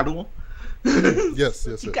Chicano. Yes.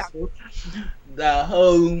 Chicano. The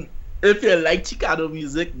whole, if you like Chicano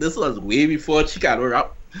music, this was way before Chicano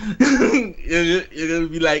rap. You're gonna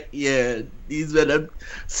be like, yeah, these were them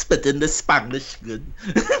spitting the Spanglish good.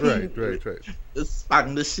 Right. The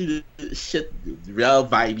Spanglish shit, real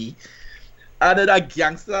vibey. And then a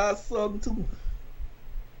gangster song too.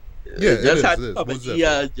 Yeah, Just it is, had most comedy,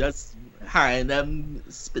 definitely. just high them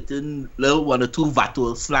spitting little 1 or 2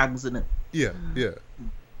 Vato slangs in it. Yeah.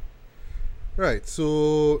 Right,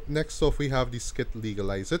 so next off we have the skit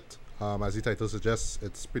Legalize It. As the title suggests,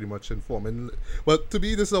 it's pretty much informing. Well, to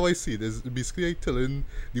me, this is how I see it. It's basically like telling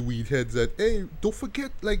the weed heads that, hey, don't forget,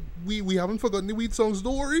 like, we haven't forgotten the weed songs,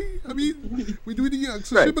 don't worry. I mean, we do the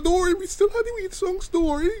gangster Right. shit, but don't worry, we still have the weed songs, don't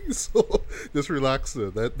worry. So, just relax.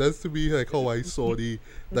 That's to me, like, how I saw this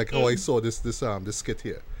skit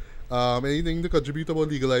here. Anything to contribute about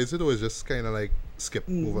Legalize It, or is just kind of like skip,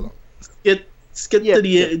 move along? Skip Yeah.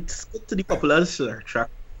 to the popular track.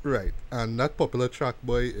 Right, and that popular track,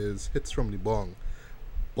 boy, is Hits from the Bong.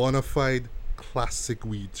 Bonafide classic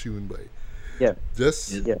weed tune, boy. Yeah.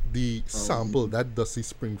 Just Yeah. the sample, that Dusty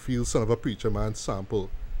Springfield, Son of a Preacher Man sample.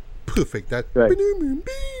 Perfect. That Right. bing,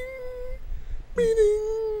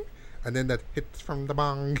 bing, and then that Hits from the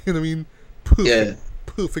Bong, you know what I mean? Perfect. Yeah.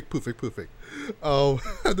 Perfect. I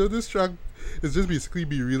know this track is just basically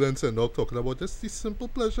Be Real and Sendog talking about just the simple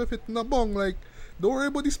pleasure of hitting a bong. Like, don't worry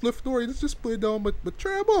about the spliff, don't worry, let's just put it down, but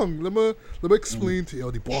try a bong. Let me explain to you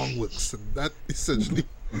how the bong works. And that essentially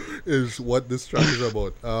is what this track is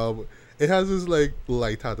about. It has this like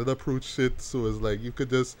light-hearted approach to it, so it's like you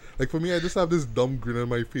could just, like, for me, I just have this dumb grin on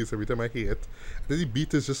my face every time I hear it. And then the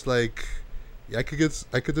beat is just like, yeah, I could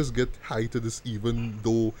just get high to this, even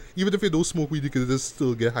if you don't smoke weed, you could just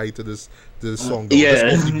still get high to this song. Though. Yeah.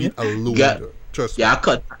 Just off the beat alone. Yeah. Though. Trust me. Yeah, I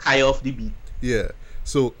cut high off the beat. Yeah.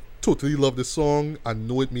 So totally love this song. I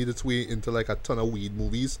know it made its way into like a ton of weed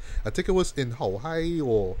movies. I think it was in How High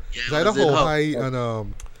or Yeah, it's it either was in How How- High and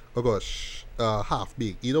Half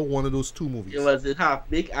Baked. Either one of those two movies. It was in half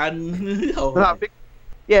big and Half baked.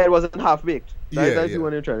 Yeah, it wasn't half baked. That's Yeah. the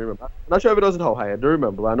one you're trying to remember. I'm not sure if it was in How High. I don't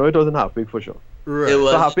remember, but I know it wasn't half baked for sure. Right. It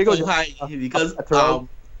was So half big or so just- high because around-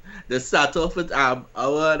 they start off with I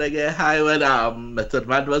wanna get high when Method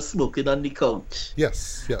Man was smoking on the couch.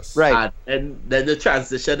 Yes. Right. And then the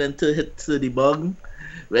transition into Hit to the Bong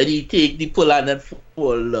when he take the pull and then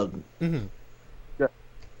fall long. Mm-hmm. Yeah.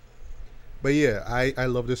 But yeah, I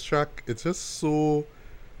love this track. It's just so.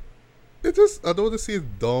 It just, I don't want to say it's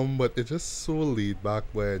dumb, but it's just so laid back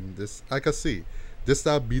when this, like I say, just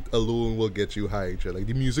that beat alone will get you high. Like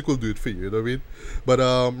the music will do it for you, you know what I mean? But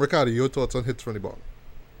Ricardo, your thoughts on Hits from the Bong?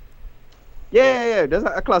 Yeah. There's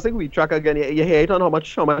a classic weed track again. You hear it on how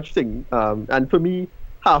much thing. And for me,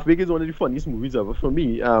 Half Baked is one of the funniest movies ever. For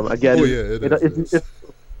me, again, Oh, yeah, it is.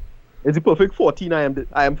 it's the perfect 14.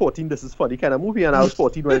 I am 14. This is funny kind of movie, and I was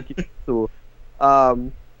 14 when it came. So,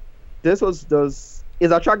 this is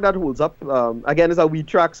a track that holds up. Again, it's a weed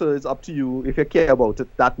track, so it's up to you if you care about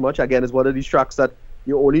it that much. Again, it's one of these tracks that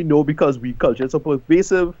you only know because weed culture is so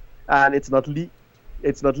pervasive, and it's not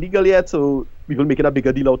legal yet, so people making a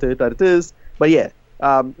bigger deal out of it than it is. But yeah,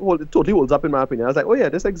 it totally holds up in my opinion. I was like, oh yeah,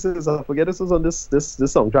 this exists. I forget this was on this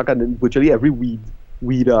soundtrack, and then virtually every weed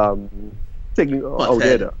thing out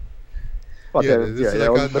there. Yeah, Pothead, this is yeah,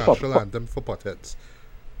 like a the national anthem for potheads.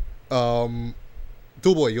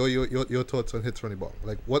 Doughboy, your thoughts on Hits from the Bong?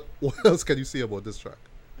 Like, what else can you say about this track?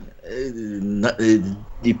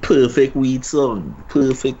 The perfect weed song.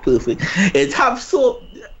 Perfect. It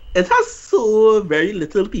has so very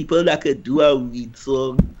little people that could do a weed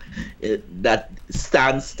song that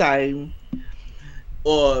stands time,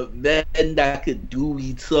 or men that could do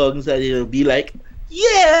weed songs and it'll be like,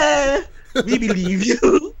 yeah, we believe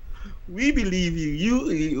you. We believe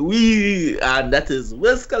you. We, and that is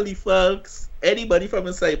Wiz Khalifa, anybody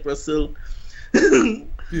from Cypress Hill,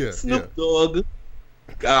 Yeah, Snoop Dogg,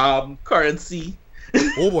 Currency,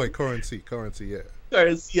 Oh boy, currency, yeah.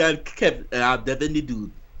 Currency, and Devin the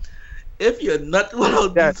Dude. If you're not one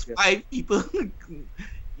of these five people,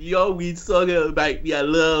 your weed song might be a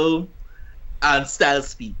little and style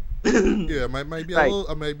speed. Yeah, might be a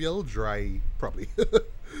little dry, probably.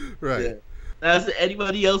 Right. Yeah. As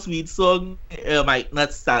anybody else weed song might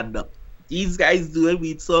not stand up. These guys doing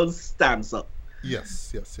weed songs stands up.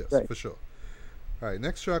 Yes, Right. for sure. All right,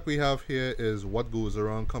 next track we have here is "What Goes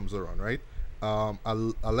Around Comes Around." Right. I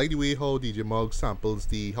like the way how DJ Mugg samples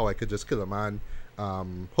the "How I Could Just Kill a Man"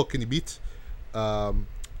 hook in the beat. I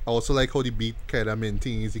also like how the beat kind of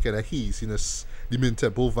maintains the kind of haziness, the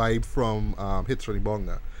mid-tempo vibe from Hits from the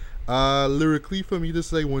Bonga. Lyrically, for me, this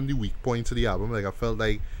is like one of the weak points of the album. Like I felt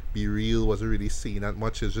like Be Real wasn't really saying that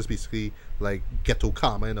much. It's just basically like ghetto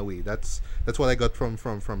karma in a way. That's what I got from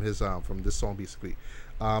his from this song basically.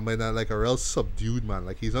 And like a real subdued man.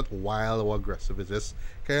 Like he's not wild or aggressive. It's just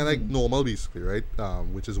kind of like normal basically, right?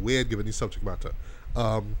 Which is weird given the subject matter.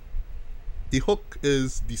 The hook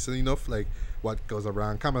is decent enough. Like what goes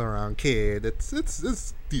around, coming around, kid.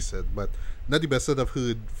 It's decent, but not the best that I've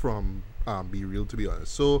heard from Be Real, to be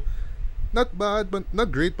honest. So not bad, but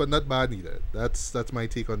not great, but not bad neither. That's my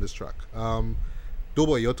take on this track.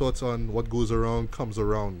 Doughboy, your thoughts on What Goes Around Comes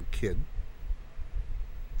Around, kid?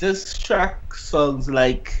 This track sounds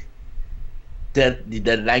like the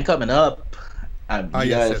deadline coming up. And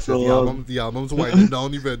Yes. The album's winding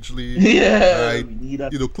down eventually. Yeah, Right. we need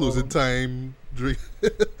that Closing song. time, drink,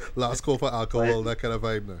 last call for alcohol, that kind of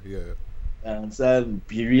vibe now. Yeah. And so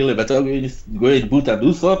Be Real, you better go in the booth and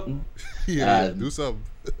do something. Yeah, And do something.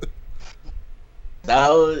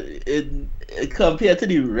 now, compared to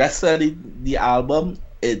the rest of the album,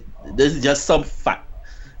 there's just some fat.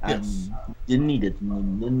 And Yes. didn't need it.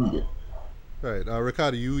 Didn't need it. Right.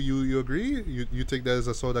 Ricardo, you agree? You think there's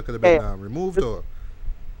a song that could have been removed or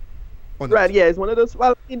not? Right, yeah, it's one of those.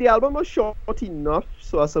 Well, the album was short enough,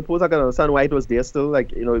 so I suppose I can understand why it was there still.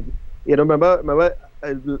 Like, remember,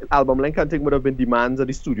 album length and thing would have been demands of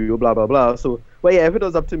the studio, blah blah blah. So, well, yeah, if it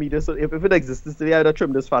was up to me, if it existed today, I'd have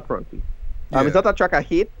trimmed this fat frankly. Yeah. It's not a track I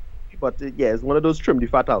hate, but yeah, it's one of those trim the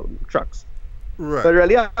fat album tracks. Right. But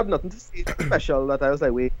really, I have nothing to say special that I was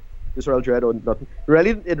like, wait, this real dread or nothing.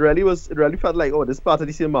 It really felt like, oh, this part of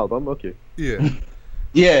the same album, okay. Yeah.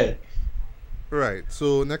 Yeah. Right.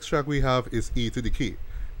 So next track we have is A to the K.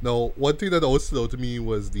 Now, one thing that always stood out to me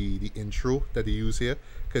was the intro that they use here.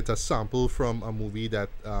 'Cause it's a sample from a movie that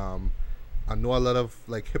I know a lot of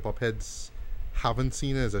like hip hop heads haven't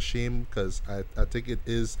seen it. It's a shame because I think it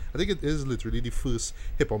is literally the first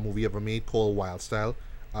hip hop movie ever made called Wild Style.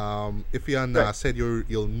 If you're an said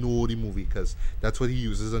you'll know the movie because that's what he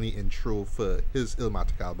uses on the intro for his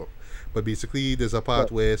Illmatic album. But basically, there's a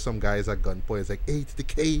part where some guys at gunpoint is like A to the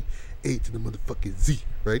K, A to the motherfucking Z,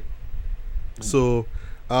 right? So,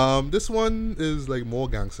 this one is like more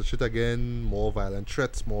gangster shit again, more violent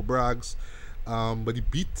threats, more brags. But the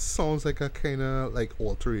beat sounds like a kind of like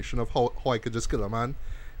alteration of how I Could Just Kill a Man,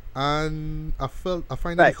 and I find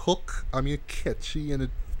that the hook, catchy, and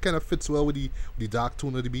it kind of fits well with the dark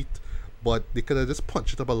tone of the beat. But they could have just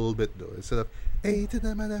punched it up a little bit though, instead of "Hey to the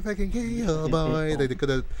motherfucking gay boy." Like they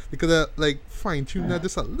could have like fine tuned that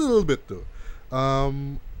just a little bit though.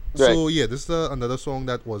 So yeah, this is another song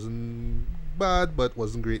that wasn't bad but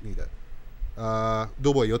wasn't great neither.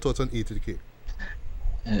 Doughboy, your thoughts on A to the K?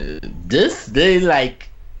 They like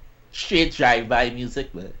straight drive-by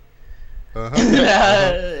music, man.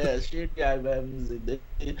 Yeah, straight drive-by music.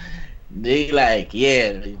 They like,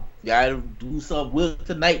 yeah, you gotta do some work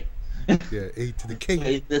tonight. Yeah, A to the K.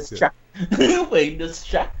 Play this track. Play this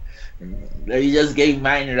track. They just gave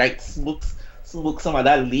mine right. Smoke some of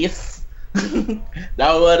that lace.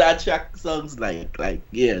 That's what that track sounds like. Like,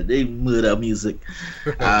 yeah, they murder music.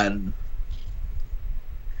 And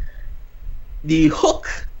the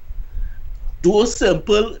hook, though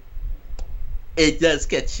simple, it does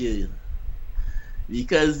catch you.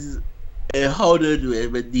 Because how they do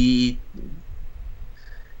it with the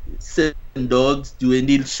dogs doing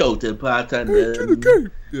the shouting part and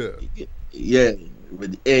then, yeah,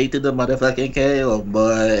 with A to the motherfucking K, oh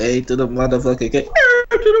boy, A to the motherfucking K, A to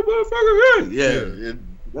the motherfucking K, yeah,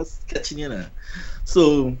 that's catching you now.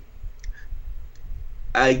 So,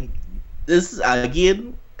 this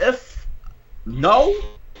again, if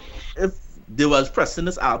they was pressing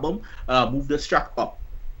this album, move this track up.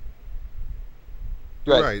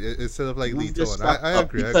 Right, instead of like lead on. I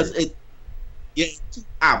agree. Because it's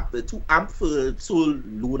too amp for so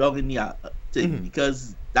low down in the thing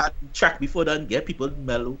because that track before that get people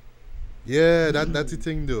mellow. Yeah, that's the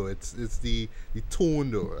thing though. It's the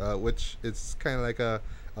tone though, which is kind of like a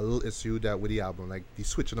little issue that with the album, like the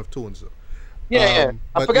switching of tones though. Yeah.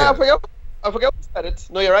 I but forget yeah. who said it.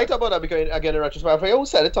 No, you're right about that because again in retrospect, I forget who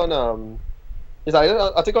said it on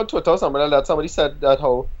I think on Twitter or somewhere like that somebody said that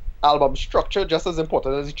how album structure just as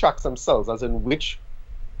important as the tracks themselves, as in which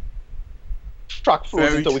track flows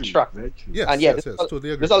Very into true. which track. Very true. Yes, And yeah, yes,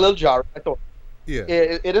 totally agree. there's a little jar. I thought Yeah.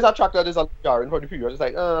 it is a track that is a little jarring for the period. It's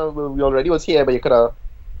like, well, we already was here, but you could have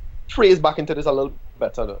phrased back into this a little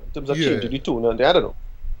better in terms of Yeah. changing the tune. And I don't know.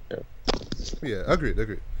 Yeah,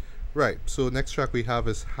 agreed. Right, so next track we have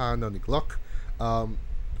is Hand on the Clock.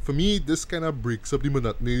 For me, this kind of breaks up the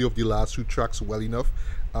monotony of the last two tracks well enough.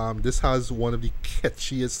 This has one of the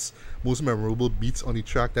catchiest, most memorable beats on the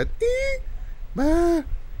track that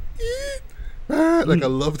like I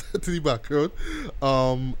love that to the background.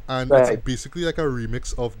 And Right. it's basically like a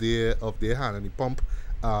remix of their Hand on the Pump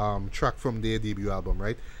track from their debut album,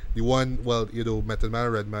 right? The one, well, Method Man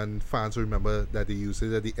and Redman fans remember that they used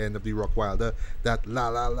it at the end of the Rock Wilder, that la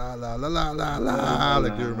la la la la la la la,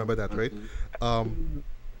 like they remember that, right?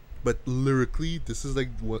 But lyrically, this is like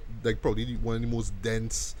probably one of the most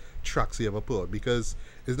dense tracks he ever put out, because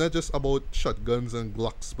it's not just about shotguns and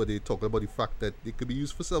Glocks, but they talk about the fact that they could be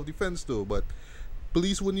used for self-defense too. But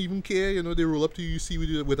police wouldn't even care, they roll up to you, see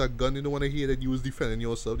with a gun, they don't want to hear that you was defending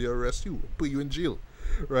yourself, they arrest you, put you in jail,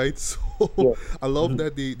 right? So Yeah. I love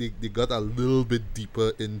that they got a little bit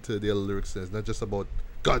deeper into their lyrics. It's not just about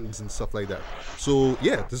guns and stuff like that. So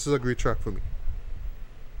yeah, this is a great track for me.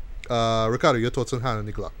 Ricardo, your thoughts on Hand on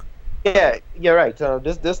the Clock? Yeah, you're right.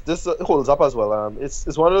 This holds up as well.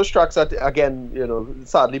 It's one of those tracks that, again,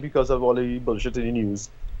 sadly because of all the bullshit in the news,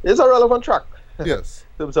 is a relevant track. Yes.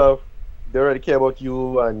 In terms of they already care about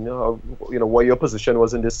you and what your position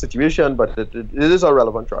was in this situation, but it is a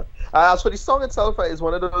relevant track. As for the song itself, it's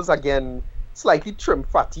one of those, again, slightly trim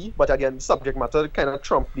fatty, but again, subject matter kind of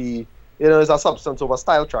trump the it's a substance over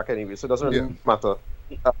style track anyway, so it doesn't really matter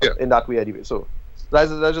in that way anyway. So that's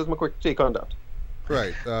just my quick take on that.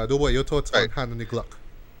 Right. Doughboy, your thoughts on Hand on the Clock?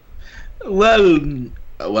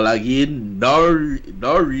 Well, again, now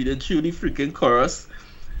reading through the freaking chorus,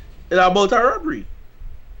 it's about a robbery.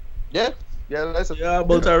 Yeah, that's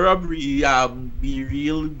About a robbery. Be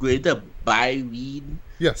real going to buy weed.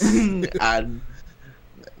 Yes. And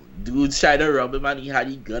dude tried to rob him and he had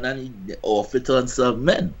a gun and he off it on some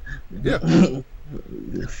men. Yeah.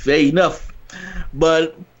 Fair enough.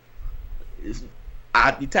 But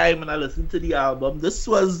at the time when I listened to the album, it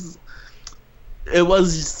was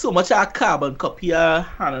so much a carbon copy of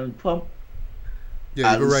Hand on the Pump.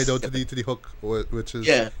 Yeah, you go right out to the hook, which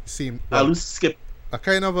is seemed I will skip. a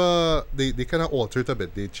kind of they kind of altered a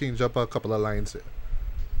bit. They changed up a couple of lines here.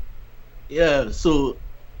 Yeah, so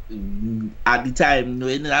at the time,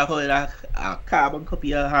 knowing that I heard a carbon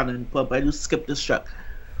copy of Hand on the Pump, I just skipped this track.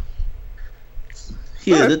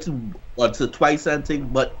 Heard it once or twice and thing,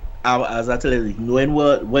 but as I tell you, knowing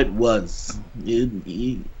what it was,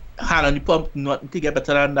 Hand on the Pump, nothing to get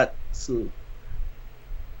better than that. So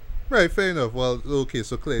Right, fair enough. Well, okay,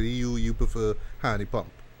 so clearly you prefer Hand on the Pump.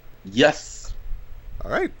 yes. All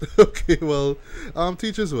right. Okay. Well,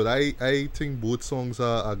 teachers would. I think both songs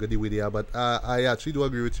are good the way they are, but I actually do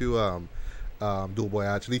agree with you, Doughboy.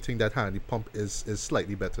 I actually think that Hand on the Pump is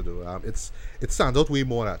slightly better though. It stands out way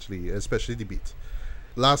more actually, especially the beat.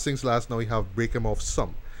 Last things last. Now we have Break 'Em Off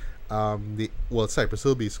Some. Cypress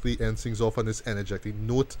Hill basically ends things off on this energetic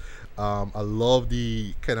note. I love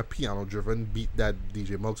the kind of piano-driven beat that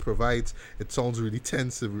DJ Muggs provides. It sounds really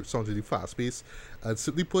tense. It sounds really fast-paced. And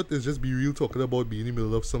simply put, it's just Be Real talking about being in the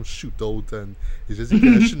middle of some shootout, and it's just the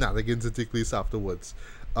kind of shenanigans that take place afterwards.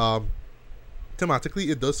 Thematically,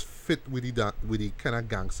 it does fit with the kind of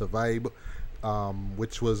gangster vibe,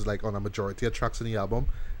 which was like on a majority of tracks in the album.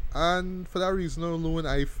 And for that reason alone,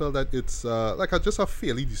 I felt that it's just a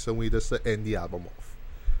fairly decent way just to end the album off.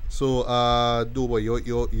 So, Doughboy, you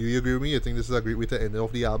agree with me? You think this is a great way to end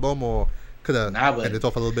off the album, or could have end it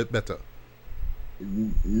off a little bit better?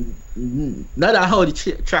 Not that how the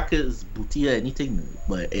track is booty or anything,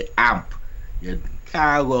 but it amp. You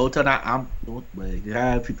can't go out on an amp note, but you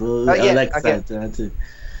have people all excited.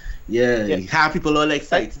 You have people all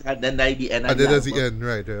excited, and then at the end. And then at the end,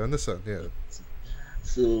 right? I understand. Yeah.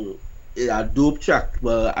 So it's a dope track,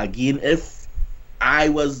 but again, if I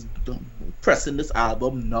was pressing this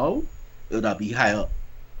album now, it would be higher.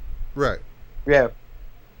 Right. Yeah,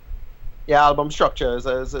 album structure is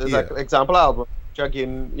an example album.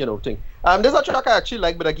 Again, thing. There's a track I actually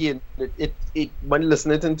like, but again, it when you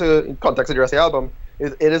listen it in context of the rest of the album,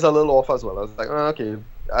 it is a little off as well. I was like, okay,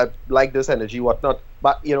 I like this energy, whatnot.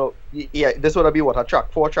 But yeah, this would be what a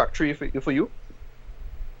track 4, track 3 for you.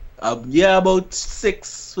 Yeah, about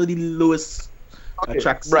 6 for the lowest. Okay.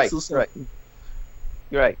 Track 6 Right, or so. right.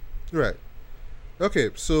 Right. Right.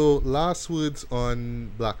 Okay, so last words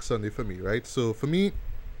on Black Sunday for me, right? So for me,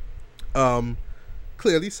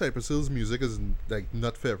 clearly Cypress Hill's music is like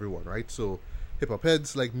not for everyone, right? So hip hop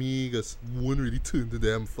heads like me just won't really turn to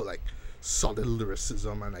them for like solid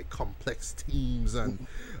lyricism and like complex themes, and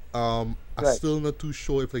I'm Right. still not too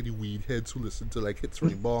sure if like the weed heads who listen to like Hits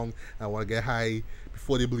Ring Bong and want to get high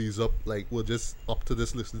before they blaze up, like we're just up to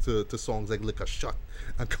this listening to songs like Lick a Shot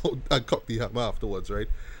and Cock the Hammer afterwards, right?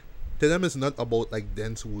 To them it's not about like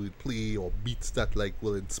dense wordplay or beats that like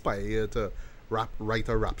will inspire you to write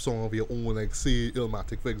a rap song of your own, like say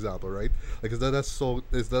Illmatic for example, right? Like is that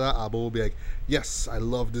an album will be like, yes, I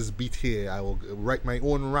love this beat here, I will write my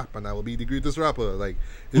own rap and I will be the greatest rapper. Like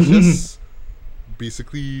it's just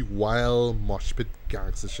basically wild mosh pit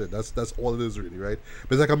gangster shit. That's all it is really, right?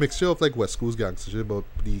 But it's like a mixture of like West Coast gangster shit, but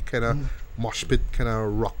the kind of mosh pit kind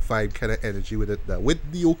of rock vibe kind of energy with it, that with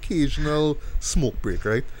the occasional smoke break,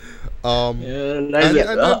 right? Yeah, like,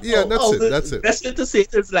 That's it. Best way to say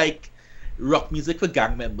it is like rock music for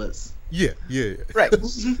gang members. Yeah. Right.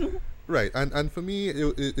 Right, and for me,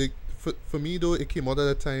 for me though, it came out at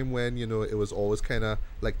a time when it was always kind of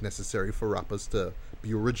like necessary for rappers to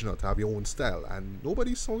be original, to have your own style, and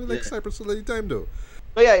nobody sounded like Yeah. Cypress Hill at the time though.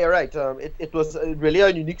 Oh yeah, you're right. It was really a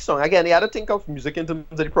unique song. Again, you had to think of music in terms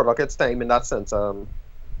of the product at its time in that sense.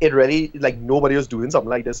 It really, like, nobody was doing something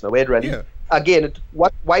like this now. It really, Yeah. again, why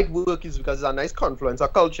it work is because it's a nice confluence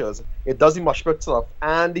of cultures. It does the mosh pit stuff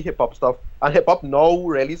and the hip hop stuff, and hip hop now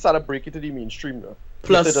really started breaking to the mainstream now.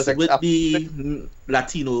 Plus It does with the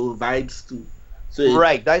Latino vibes too. So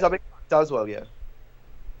right, that is a big factor as well. Yeah.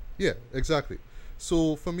 Yeah, exactly.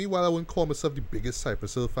 So for me, while I wouldn't call myself the biggest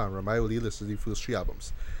Cypress Hill fan, I only listened to the first 3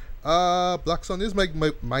 albums. Black Sun is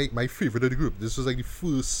my favorite of the group. This was like the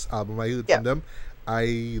first album I heard from them.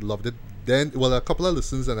 I loved it. Then, well, a couple of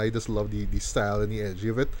listens, and I just love the style and the energy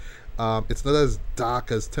of it. It's not as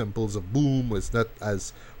dark as Temples of Boom. It's not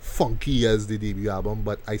as funky as the debut album,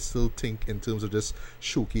 but I still think in terms of just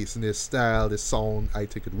showcasing their style, their sound, I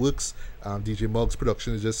think it works. DJ Muggs'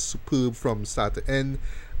 production is just superb from start to end.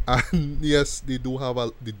 And yes, they don't have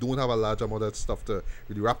a large amount of stuff to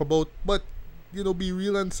really rap about, but Be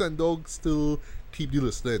Real and Sendog still keep the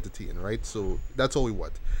listener entertained, right? So that's all we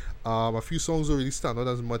want. A few songs don't really stand out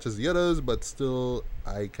as much as the others, but still,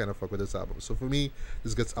 I kind of fuck with this album. So for me,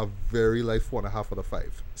 this gets a very light 4.5 out of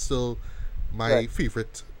 5. Still, my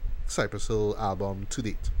favorite Cypress Hill album to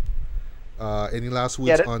date. Any last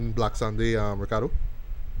words on Black Sunday, Ricardo?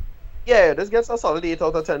 Yeah, this gets a solid 8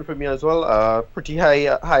 out of 10 for me as well. Pretty high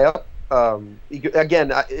up.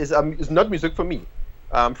 Again, it's not music for me.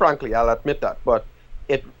 Frankly, I'll admit that. But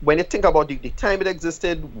when you think about the time it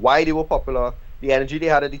existed, why they were popular, the energy they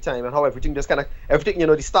had at the time, and how everything,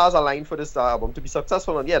 the stars aligned for this album to be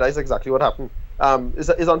successful. And yeah, that's exactly what happened. It's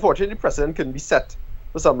unfortunately precedent couldn't be set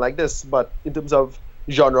for something like this, but in terms of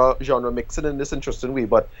genre mixing in this interesting way.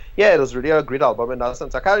 But yeah, it was really a great album in that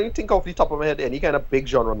sense. I can't even think off the top of my head any kind of big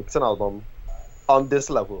genre mixing album on this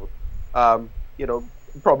level.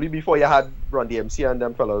 Probably before you had Run DMC and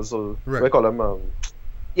them fellas, so we call them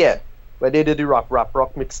where they did the rap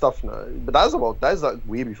rock mix stuff now. But that's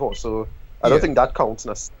way before, so I don't think that counts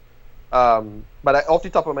necessarily. But off the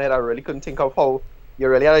top of my head, I really couldn't think of how you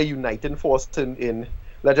really had a uniting force in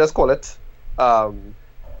let's just call it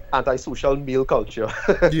antisocial male culture.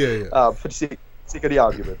 For the sake of the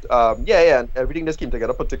argument. And everything just came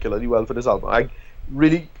together particularly well for this album.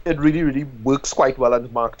 It really works quite well, and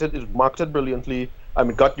it's marketed brilliantly.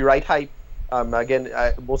 It got the right hype. Again,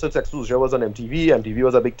 most of its exposure was on MTV. MTV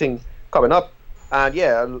was a big thing coming up, and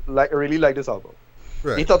I really like this album.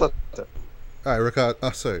 Right. All right, Rickard.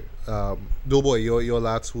 Doughboy, your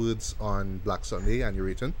last words on Black Sunday and your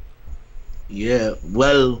rating? Yeah,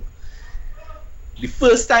 well, the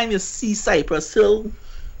first time you see Cypress Hill,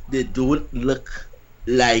 they don't look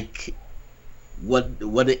like what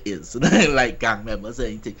it is, like gang members or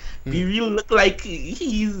anything. Be Real look like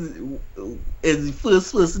he's the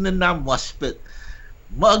first person in that mosh pit.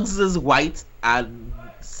 Muggs is white, and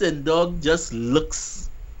Sendog just looks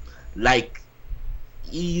like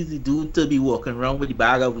he's the dude to be walking around with a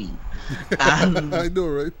bag of weed. And I know,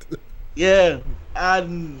 right? Yeah,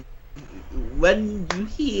 and when you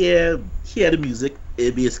hear the music,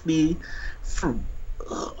 it basically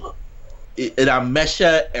it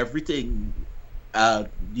measure everything.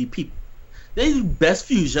 The people, there's the best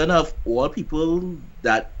fusion of all people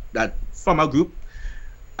that from a group.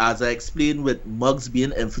 as I explained, with Muggs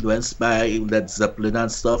being influenced by Led Zeppelin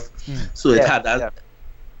and stuff, so it had that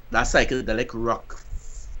psychedelic rock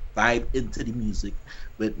vibe into the music,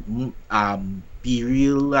 with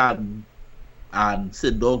Burial and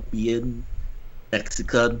Sindog being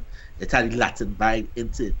Mexican. It had a Latin vibe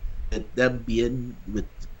into it. With them being, with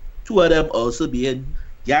two of them also being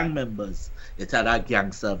gang members, it had a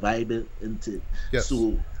gangster vibe into it. Yes.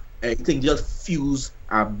 So everything just fused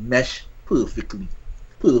and meshed perfectly.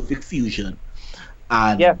 Perfect fusion.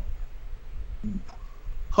 And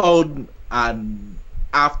how, and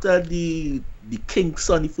after the Kinks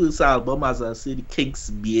on the first album, as I say, the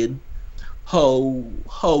Kinks being how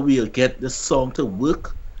we'll get the song to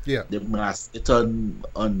work. Yeah. They mask it on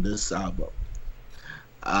this album.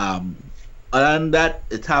 Other than that,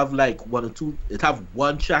 it have like one or two. It have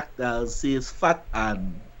one track that says fat,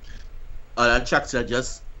 and other tracks are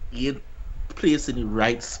just ain't placed in the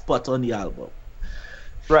right spot on the album.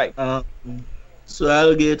 Right. So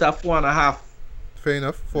I'll give it a 4.5. Fair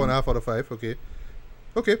enough. 4.5 out of 5. Okay.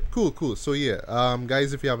 Okay. Cool. So yeah,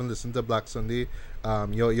 guys, if you haven't listened to Black Sunday,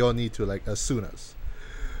 you'll need to, like, as soon as.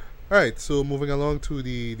 All right. So moving along to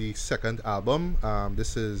the second album.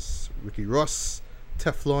 This is Ricky Ross,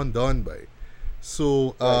 Teflon Don by.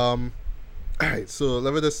 So all right. So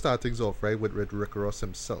let me just start things off, right, with Rick Ross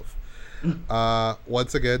himself.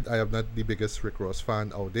 Once again, I am not the biggest Rick Ross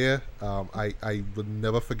fan out there. I would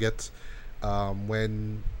never forget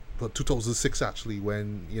when 2006 actually,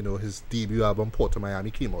 when his debut album Port of Miami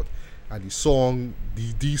came out, and the song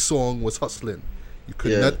was Hustlin'. You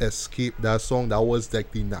could not escape that song. That was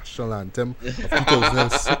like the national anthem of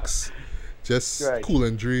 2006. Just Cool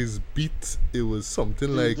and Dre's beat. It was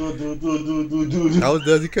something like that's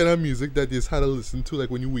the kind of music that you just had to listen to, like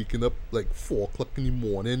when you're waking up like 4 o'clock in the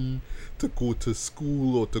morning to go to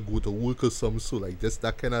school or to go to work or something. So like just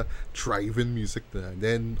that kind of driving music there. And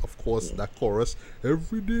then of course that chorus,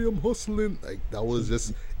 every day I'm hustling, like that was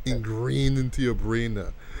just ingrained into your brain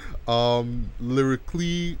there.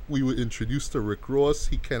 Lyrically, we were introduced to Rick Ross.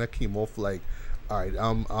 He kind of came off like, all right,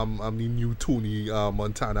 I'm the new Tony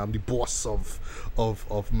Montana. I'm the boss of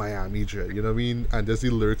Miami, you know what I mean? And just the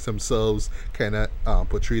lyrics themselves kind of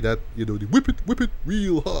portray that, the whip it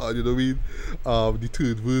real hard, you know what I mean? The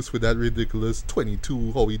third verse with that ridiculous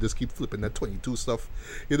 22, how he just keep flipping that 22 stuff,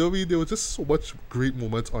 you know what I mean? There was just so much great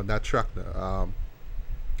moments on that track now.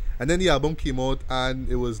 And then the album came out and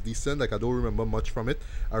it was decent. Like, I don't remember much from it.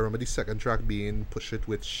 I remember the second track being Push It,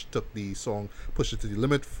 which took the song Push It to the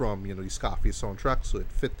Limit from, the Scarface soundtrack. So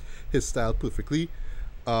it fit his style perfectly.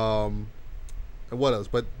 And what else?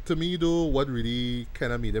 But to me, though, what really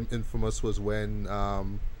kind of made him infamous was when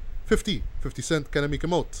 50 Cent kind of make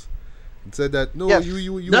him out. And said that,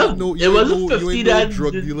 you ain't no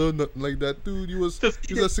drug dealer, nothing like that, dude. You was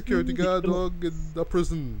a security guard, dog, in a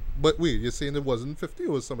prison. But wait, you're saying it wasn't 50,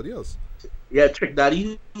 it was somebody else? Yeah, Trick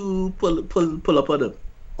Daddy to pull up on him.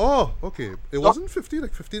 Oh, okay. It wasn't 50,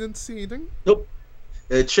 like 50 didn't see anything? Nope.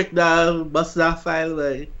 Trick Daddy bust that file,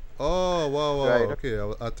 like. Oh, wow. Right. Okay,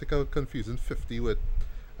 I think I'm confusing 50 with,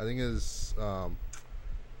 I think it's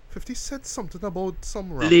 50 said something about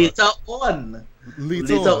some rapper. Later on.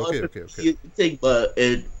 Okay. Thing, but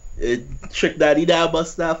it Trick Daddy that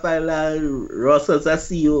bust that file, Ross as a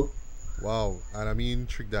CEO. Wow, and I mean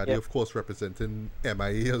Trick Daddy, of course, representing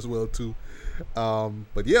MIA as well too.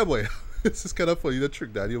 But yeah, boy, this is kind of funny that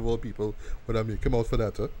Trick Daddy of all people would I make him out for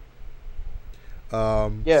that, huh?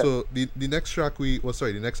 So the next track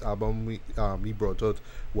the next album we brought out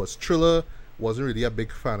was Thriller. Wasn't really a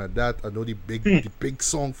big fan of that. I know the big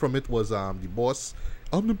song from it was The Boss.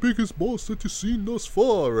 I'm the biggest boss that you've seen thus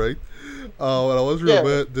far, right? And I always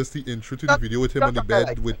remember just the intro to the video with him on the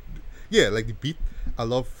bed with like the beat. I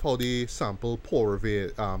love how they sample Paul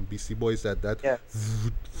Revere, Beastie Boys that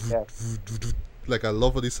like I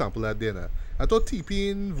love how they sample that there. I thought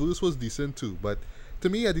T-Pain verse was decent too, but to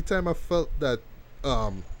me at the time I felt that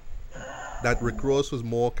that Rick Ross was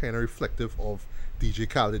more kind of reflective of DJ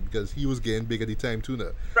Khaled because he was getting big at the time too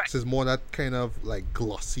now. Right. So it's more that kind of like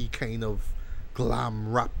glossy kind of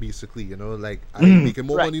glam rap basically, like I making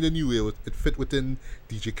more money than you. It fit within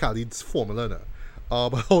DJ Khaled's formula now.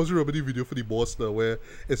 But I always remember the video for The Boss now where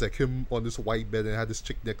it's like him on this white bed and had this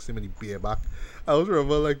chick next to him and he bareback. I always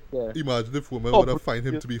remember like imagine if women would have find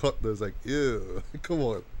him to be hot. It's like, ew, come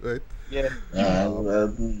on, right? Yeah.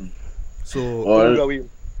 So Beluga Whale.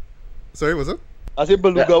 Sorry, what's that? I said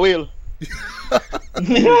Beluga Whale.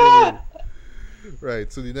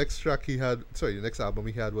 Right, so the next album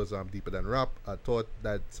he had was Deeper Than Rap. I thought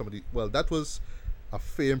that that was a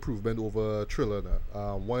fair improvement over Thriller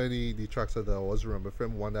now. One of the tracks that I always remember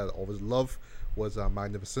from him, one that I always loved was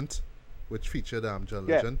Magnificent. which featured John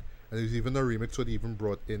Yeah. Legend, and there's even a remix where he even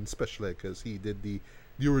brought in Special Ed because he did the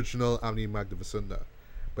original Omni Magnificent there.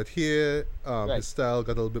 But here, Right. his style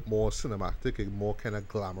got a little bit more cinematic, it more kind of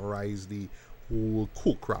glamorized the whole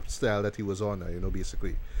cool craft style that he was on there,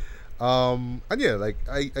 basically. And yeah, like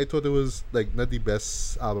I thought it was like not the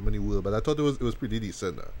best album in the world, but I thought it was pretty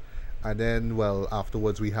decent. And then, well,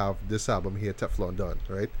 afterwards we have this album here, Teflon Don,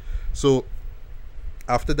 right? So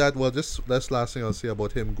after that, well, just that's last thing I'll say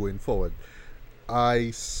about him going forward. I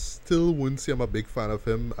still wouldn't say I'm a big fan of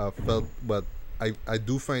him. But I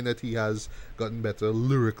do find that he has gotten better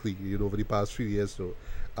lyrically, over the past few years, though.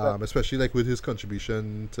 Especially like with his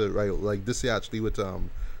contribution to like this year actually with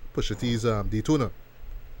Pusha T's Daytona.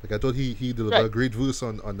 Like I thought he delivered a great verse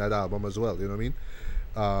on that album as well. You know what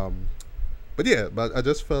I mean? But yeah, but I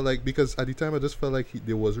just felt like because at the time I just felt like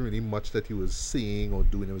there wasn't really much that he was saying or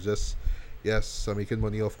doing. It was just yes, I'm making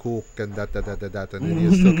money off coke and that, and then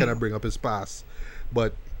he still kind of bring up his past.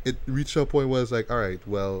 But it reached a point where it's like, all right,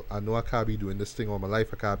 well, I know I can't be doing this thing all my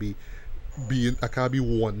life. I can't be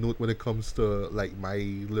one note when it comes to like my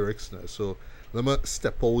lyrics now. So let me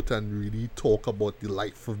step out and really talk about the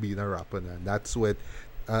life of being a rapper, and that's what.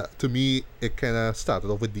 To me, it kind of started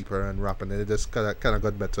off with Deeper and Rap, and then it just kind of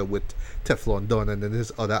got better with Teflon Don, and then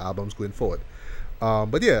his other albums going forward.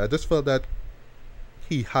 But yeah, I just felt that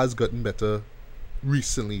he has gotten better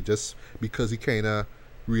recently, just because he kind of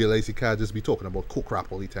realized he can't just be talking about coke rap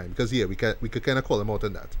all the time. Because yeah, we could kind of call him out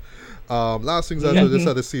on that. Last things I just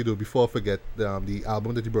had to say though, before I forget, the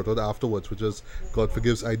album that he brought out afterwards, which was God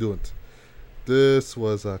Forgives I Don't. This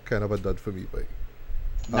was a kind of a dud for me, boy.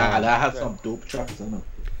 Nah, that has some dope tracks in it.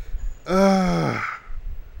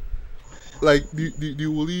 Like the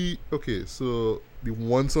only so the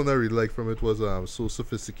one song I really liked from it was So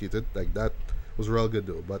Sophisticated. Like that was real good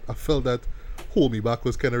though, but I felt that Hold Me Back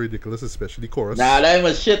was kind of ridiculous, especially the chorus. Nah, that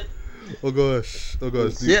was shit. Oh gosh.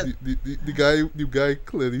 The guy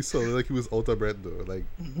clearly sounded like he was out of breath though. Like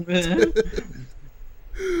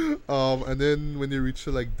and then when they reached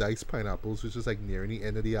like Diced Pineapples, which is like nearing the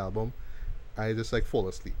end of the album, I just like fall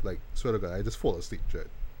asleep. Like swear to God, I just fall asleep, Jed.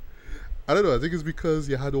 I don't know, I think it's because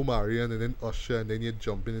you had Omarion and then Usher and then you're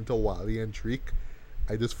jumping into Wally and Drake.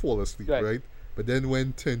 I just fall asleep, right? But then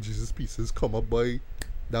when 10 Jesus Pieces come up, boy,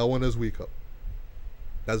 that one is Wake Up.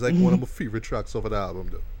 That's like one of my favorite tracks off of the album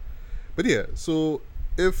though. But yeah, so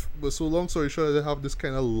long story short, I have this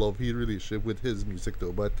kind of love-hate relationship with his music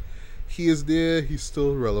though, but he is there, he's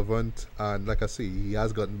still relevant, and like I say, he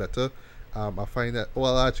has gotten better. I find that,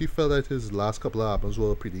 well, I actually felt that his last couple of albums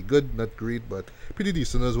were pretty good, not great, but pretty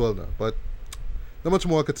decent as well now. But not much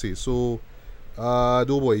more I could say. So,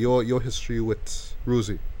 Doughboy, your history with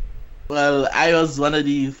Rosie. Well, I was one of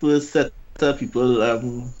the first set of people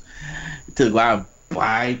to go and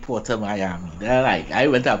buy Porter Miami. Then, like, I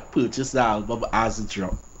went and purchased the album as it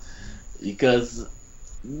dropped because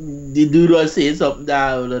the dude was saying something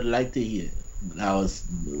that I would like to hear. That was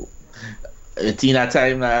 18 at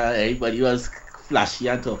time, everybody was flashy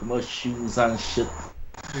and talking about shoes and shit.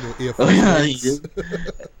 Air Force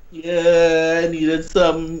I needed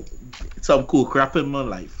some cool crap in my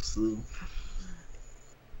life. So,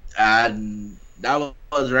 and that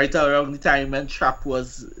was right around the time when trap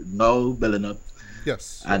was now building up.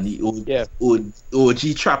 Yes. And the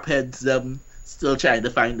OG trap heads still trying to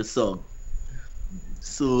find the song.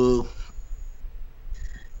 So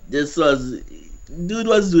this was dude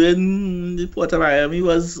was doing the Port of Miami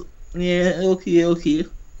was okay.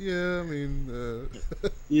 Yeah, I mean,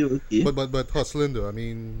 okay. But hustling though. I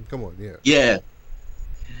mean, come on, yeah. Yeah.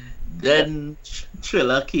 Then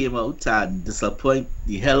Thriller came out and disappointed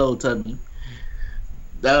the hell out of me.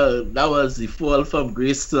 That was the fall from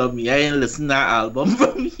grace to me. I ain't listened to that album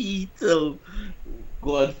from he till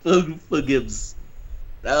God Forgives.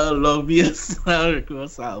 That was longest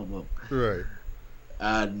request album. Right.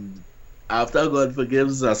 And after God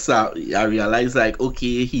Forgives, I realized like,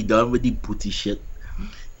 okay, he done with the booty shit.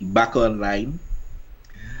 He back online.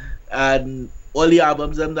 And all the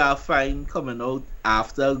albums that I find coming out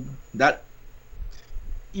after that,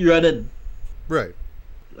 he running. Right.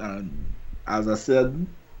 And as I said,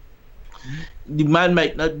 the man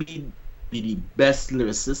might not be the best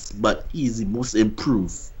lyricist, but he's the most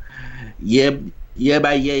improved. Year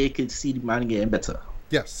by year, you can see the man getting better.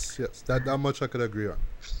 Yes. That much I could agree on.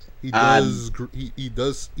 He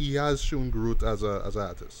has shown growth as an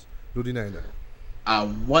artist. No denying that.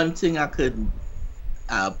 One thing I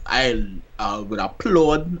would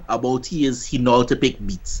applaud about he know how to pick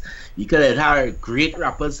beats. You could have great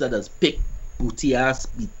rappers that has picked booty ass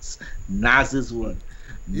beats. Nas is one.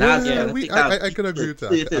 I could agree with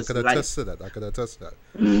that. I could attest to that.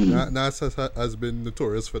 Nas has been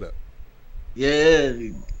notorious for that. Yeah,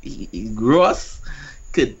 Ross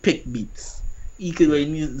could pick beats. He could go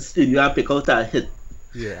in the studio and pick out a hit.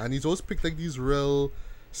 Yeah, and he's always picked like these real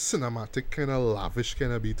cinematic kind of lavish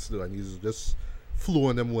kind of beats though, and he's just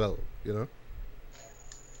flowing them well, you know.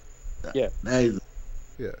 Yeah. Nice.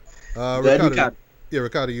 Yeah. Then we Ricardo. can. Yeah,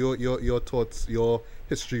 Ricardo, your thoughts, your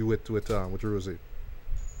history with Rosie.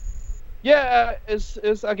 Yeah, is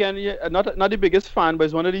again, yeah, not the biggest fan, but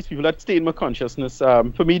it's one of these people that stay in my consciousness.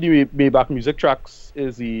 For me, the Maybach music tracks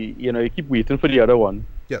is the, you keep waiting for the other one.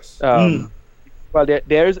 Yes. Well,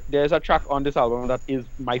 there's a track on this album that is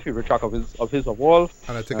my favorite track of his of all.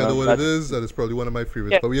 And I think I know what it is, and it's probably one of my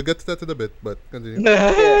favorites. Yeah. But we'll get to that in a bit. But continue.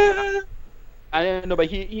 I know, but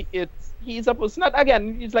he's a person that,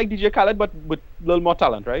 again, he's like DJ Khaled, but with a little more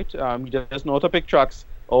talent, right? He just knows how to pick tracks.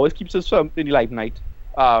 Always keeps his film in the limelight.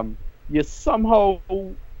 You somehow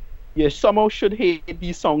should hate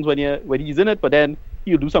these songs when he's in it, but then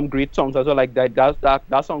he'll do some great songs as well, like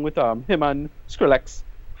that song with him and Skrillex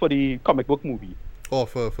for the comic book movie. Oh,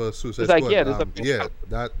 for Suicide It's like, Squad. yeah,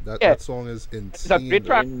 That song is insane. It's a great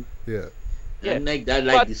track. Yeah. Yeah. And like that,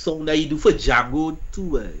 But- the song that you do for Django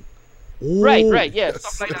too. Oh, Right, yeah, yes,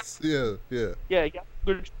 stuff like yes, yeah. Yeah.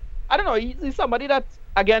 Good. I don't know. He's somebody that,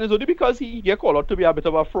 again, is only because he get called out to be a bit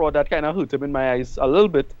of a fraud that kind of hurt him in my eyes a little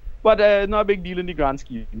bit, but not a big deal in the grand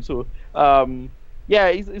scheme. So,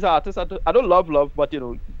 yeah, he's an artist. I don't love, but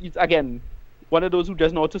he's, again, one of those who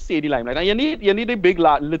just know how to stay the limelight. And you need a big,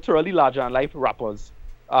 literally larger than life rappers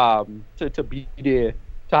to be there,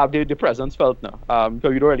 to have the presence felt now.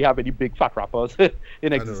 Because you don't really have any big fat rappers in I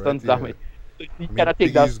know, existence right? that Yeah. way. So you I mean, cannot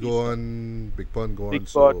take that. Biggie's gone, Big Pun gone, Big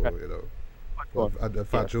so, Pun, Well, and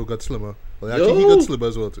Fat Yeah. Joe got slimmer. Well, actually, he got slimmer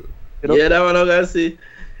as well, too. Yeah, that one I'm gonna say.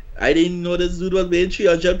 I didn't know this dude was weighing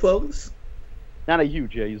 300 pounds. Not a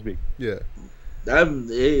huge, yeah, he's big. Yeah. That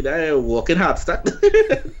a walking heart start.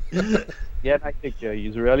 Mm-hmm. Yeah, I think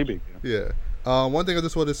he's really big. Yeah. Yeah. One thing I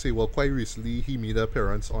just want to say, well, quite recently he made an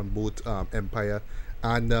appearance on both Empire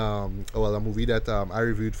and a movie that I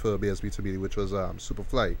reviewed for BSB to which was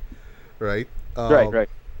Superfly, right? Right.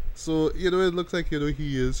 So it looks like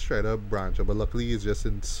he is trying to branch out, but luckily he's just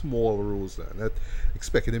in small roles now. Not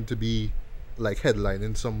expecting him to be like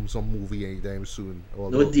headlining some movie anytime soon. No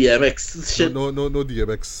Although- DMX shit. no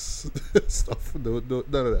DMX stuff. No,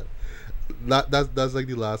 none of that. That's like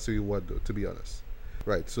the last we want, though, to be honest.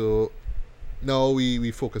 Right. So now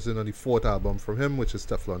we focusing on the fourth album from him, which is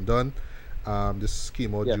Teflon Don. This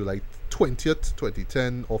came out Yeah. July 20th,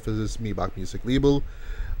 2010, off his Maybach music label.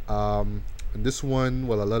 And this one,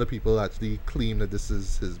 well, a lot of people actually claim that this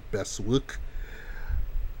is his best work.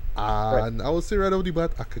 And I would say right off the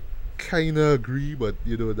bat, I could kind of agree, but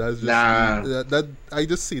that's just Nah. me. That I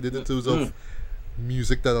just see it in terms of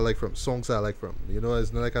music that I like from songs I like from.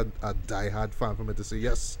 It's not like a die-hard fan for me to say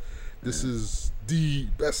yes, this is the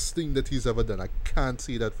best thing that he's ever done. I can't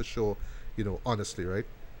say that for sure, honestly, right?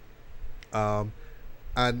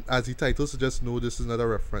 And as the title suggests, no, this is not a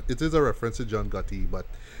reference. It is a reference to John Gotti, but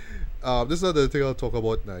this is another thing I'll talk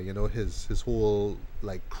about now. His whole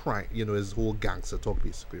like crime, his whole gangster talk,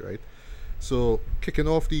 basically, right? So kicking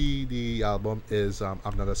off the album is I'm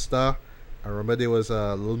Not a Star. I remember there was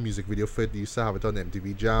a little music video for it. They used to have it on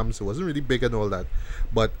MTV Jams. It wasn't really big and all that,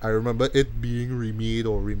 but I remember it being remade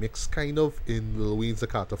or remixed kind of in Lil Wayne's The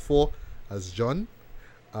Carter 4 as John.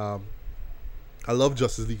 I love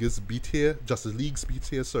Justice League's beat here.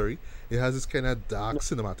 Sorry, it has this kind of dark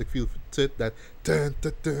cinematic feel to it. That dun,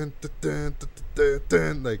 dun, dun, dun, dun, dun, dun,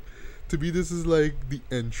 dun. Like, to me, this is like the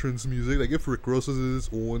entrance music. Like if Rick Ross was in his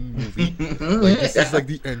own movie, like this is like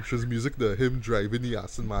the entrance music. Him driving the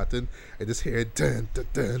Aston Martin and just hear dun, dun,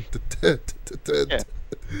 dun, dun, dun, dun, dun, dun.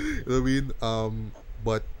 You know what I mean?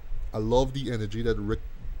 But I love the energy that Rick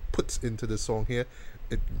puts into the song here.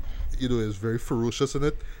 It is very ferocious in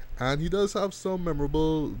it. And he does have some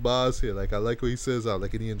memorable bars here. Like I like what he says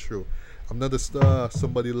like in the intro. I'm not a star,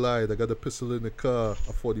 somebody lied. I got a pistol in the car,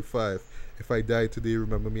 a 45. If I die today,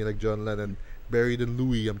 remember me like John Lennon. Buried in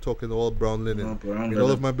Louis, I'm talking all brown linen. And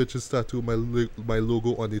all of my bitches tattoo my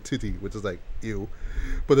logo on the titty, which is like, ew.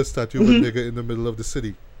 Put a statue of a nigga in the middle of the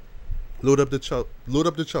city. Load up the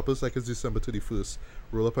choppers like it's December 31st.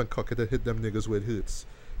 Roll up and cock it and hit them niggas where it hurts.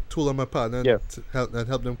 Told on my partner to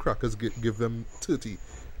help them crackers give them 30.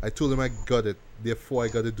 I told him I got it, therefore I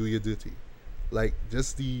gotta do you dirty. Like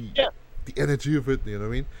just the energy of it, you know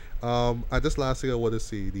what I mean? And just last thing I want to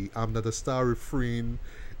say, the I'm Not a Star refrain,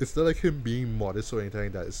 it's not like him being modest or anything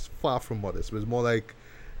like that. It's far from modest, but it's more like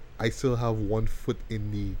I still have one foot in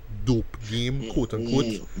the dope game, quote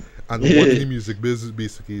unquote, and one in the music business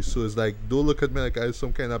basically. So it's like, don't look at me like I'm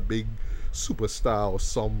some kind of big superstar or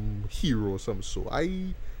some hero or some. So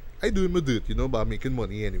I I do my dirt, by making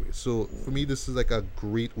money anyway. So for me, this is like a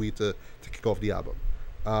great way to kick off the album.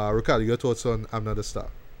 Ricardo, your thoughts on I'm Not a Star?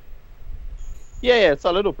 Yeah,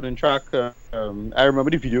 solid opening track. I remember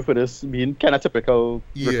the video for this being kind of typical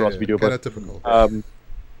Rick Ross video, kind but of typical.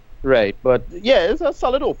 right. But yeah, it's a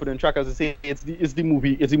solid opening track. As I say, it's the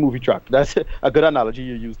movie track. That's a good analogy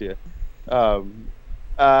you used there.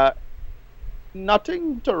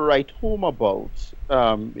 Nothing to write home about,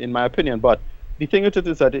 in my opinion. But the thing with it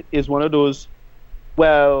is that it is one of those.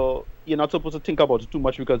 Well, you're not supposed to think about it too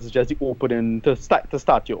much because it's just the opening to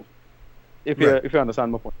start you off. If you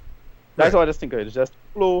understand my point. That's how I just think of it. It's just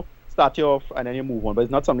flow, start you off, and then you move on. But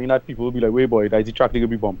it's not something that people will be like, wait, boy, that's the track they're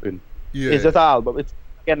going to be bumping. Yeah. It's just an album. It's,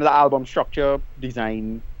 again, the album structure,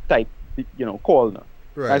 design type, call now.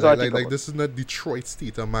 Right, like this is not Detroit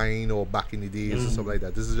State of Mind or back in the days or something like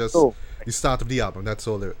that. This is just the start of the album. That's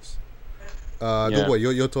all there is. No,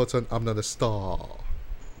 your thoughts on I'm Not a Star?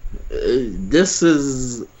 This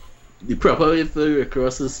is the proper way for Rick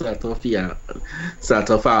Ross to start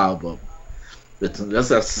off album. But just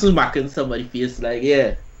a smacking somebody's face like,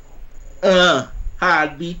 yeah,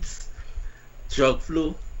 hard beats, drug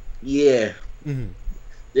flow, yeah. Mm-hmm.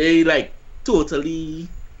 They like totally,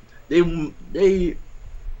 they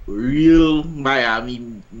real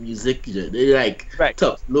Miami music. They like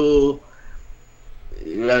top low,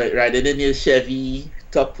 like riding in your Chevy,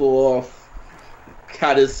 top off,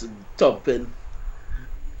 caddies topping,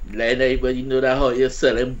 letting everybody know that how you're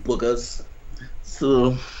selling boogers.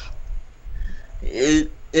 So it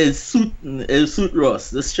suit Ross.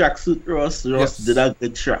 This track suit Ross. Ross did a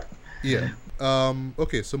good track. Yeah.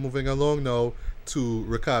 Okay, so moving along now to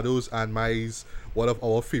Ricardo's and my's one of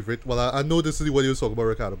our favorite. Well, I know this is what you were talking about,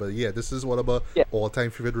 Ricardo, but yeah, this is one of our all-time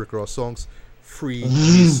favorite Rick Ross songs,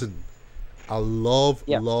 Freemason. I love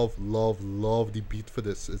the beat for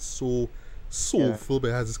this. It's so soulful, but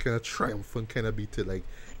it has this kind of triumphant kind of beat to like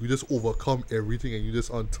you just overcome everything and you just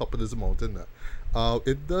on top of this mountain now.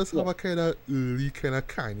 It does have a kind of early kind of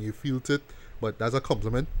Kanye feel to it, but that's a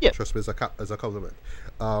compliment. Trust me, as a compliment.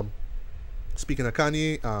 Speaking of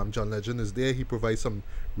Kanye, John Legend is there. He provides some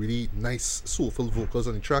really nice soulful vocals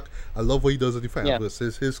on the track. I love what he does on the final verse.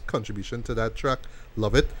 His contribution to that track,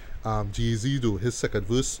 love it. Jay-Z do his second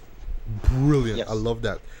verse, brilliant. I love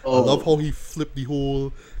that. I love how he flipped the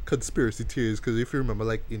whole conspiracy theories, because if you remember,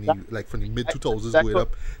 like in the from the mid 2000s going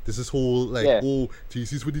up, this is whole like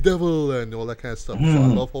Jay-Z's with the devil and all that kind of stuff. So I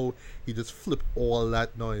love how he just flipped all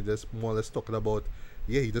that now and just more or less talking about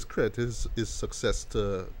he just credited his success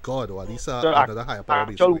to God, or at least another higher power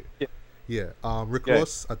basically. Rick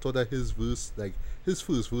Ross, I thought that his verse, like his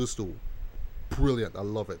first verse though, brilliant. I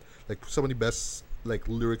love it. Like some of the best like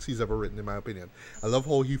lyrics he's ever written in my opinion. I love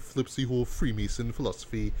how he flips the whole Freemason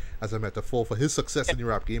philosophy as a metaphor for his success in the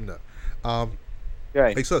rap game now.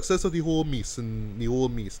 Like success of the whole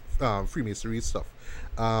Freemasonry stuff.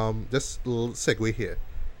 Just a little segue here.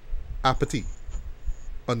 Apathy,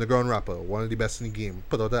 underground rapper, one of the best in the game,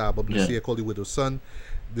 put out an album this year called The Widow's Son.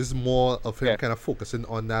 This is more of him kind of focusing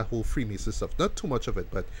on that whole Freemason stuff. Not too much of it,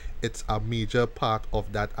 but it's a major part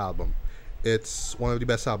of that album. It's one of the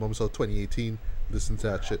best albums of 2018. Listen to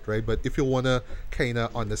that shit, right? But if you want to kind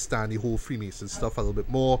of understand the whole Freemason stuff a little bit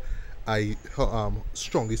more, I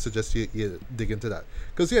strongly suggest you dig into that.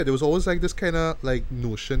 Because there was always like this kind of like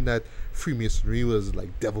notion that Freemasonry was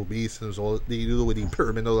like devil based and it was all with the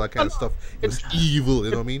pyramid and all that kind of stuff. It was evil,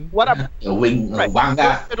 you know what I mean?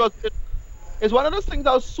 It's one of those things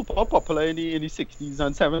that was super popular in the 60s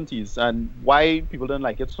and 70s, and why people didn't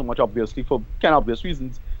like it so much, obviously for kind of obvious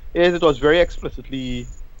reasons, is it was very explicitly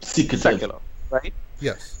secular, right?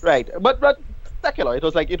 Yes. Right, but secular. It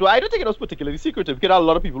was like I don't think it was particularly secretive. Because a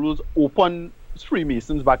lot of people who was open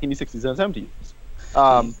Freemasons back in the 60s and 70s.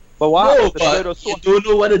 But what? You don't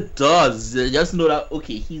know what it does. You just know that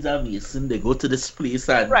he's a Mason. They go to this place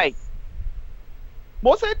and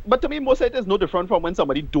But to me, most of it is no different from when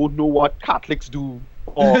somebody don't know what Catholics do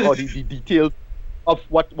or the details of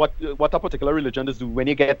what a particular religion does do when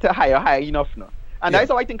you get to higher enough now. And that's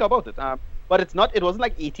how I think about it. But it wasn't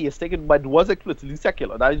like atheistic, but it was explicitly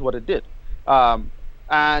secular. That is what it did.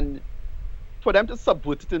 And for them to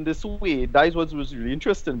subvert it in this way, that is what was really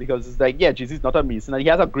interesting, because it's like, Jay-Z's not a Mason, and he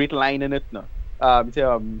has a great line in it now.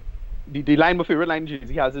 The line, my favorite line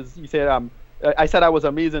Jay-Z has is, he said, I said I was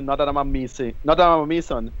amazing, not that I'm a Mason. Not that I'm a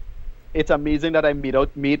Mason. It's amazing that I made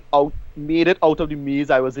it out of the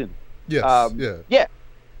maze I was in. Yes. Yeah.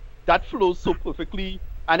 That flows so perfectly.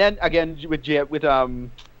 And then again with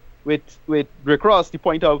Rick Ross, the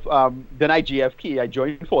point of then I JFK, I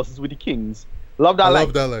joined forces with the Kings. Love that line. I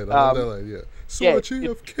love that line. Yeah. So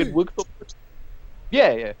JFK. It works so much.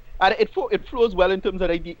 Yeah. And it flows well in terms of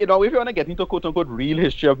like if you want to get into quote unquote real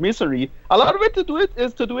history of masonry, a lot of it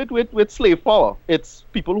is to do it with slave power. It's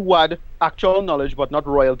people who had actual knowledge but not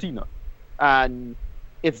royalty, no? And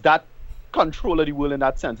it's that control of the world in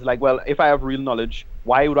that sense. Like, well, if I have real knowledge,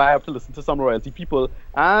 why would I have to listen to some royalty people?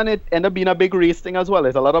 And it ended up being a big race thing as well.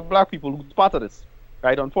 There's a lot of black people who's part of this,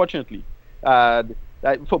 right? Unfortunately, that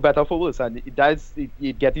for better or for worse, and it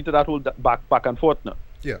gets into that whole back and forth now.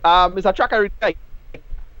 Yeah. It's a track I really like.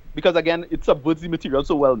 Because again, it subverts the material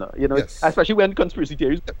so well now, Yes. especially when conspiracy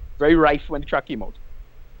theories were very rife when the track came out.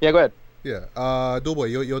 Yeah, go ahead. Yeah. Doughboy,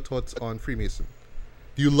 your thoughts on Freemason?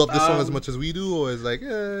 Do you love the song as much as we do, or is like,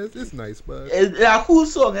 yeah, it's nice, but It's a cool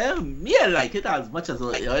song, eh? Me, I like it as much as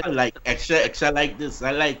I like extra like this.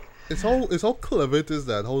 I like it's how clever it is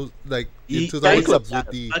that how like He- into that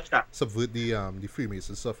that is subvert the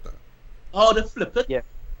Freemason stuff now. how they flip it. Yeah.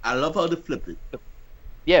 I love how they flip it.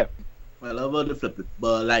 Yeah, I love how they flip it.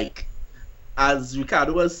 But like, as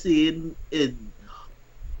Ricardo was saying,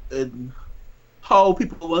 in how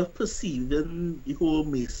people were perceiving the whole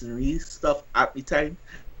masonry stuff at the time,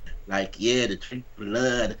 like they drink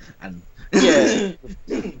blood and Yeah.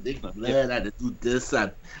 they drink blood and they do this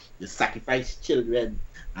and they sacrifice children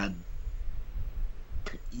and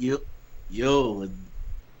yo,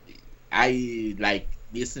 I like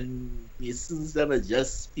Masons. Them are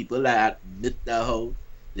just people that admit that how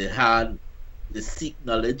they had they seek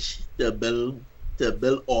knowledge to build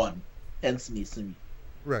on. Hence Masonry.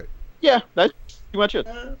 Right. yeah, that's pretty much it.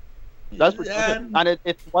 That's pretty much it. And- And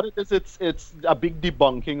it's what it is. It's a big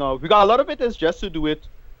debunking of because a lot of it is just to do with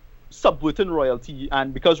subverting royalty,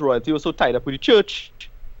 and because royalty was so tied up with the church,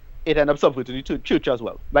 it ended up subverting the church as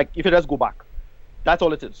well. Like if you just go back, that's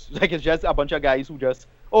all it is. Like it's just a bunch of guys who just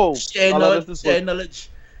share a lot of knowledge, this is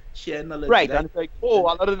share knowledge. right, Like, and it's like, a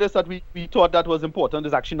lot of this that we thought that was important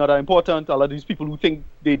is actually not that important. A lot of these people who think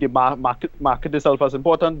they market themselves as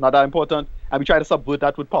important, not that important, and we try to subvert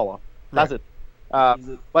that with power. That's it.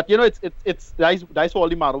 But it's that's all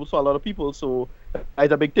the matters for a lot of people, so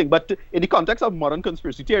it's a big thing. But in the context of modern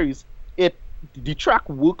conspiracy theories, the track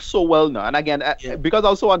works so well now. And again, because I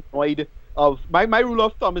was so annoyed of my rule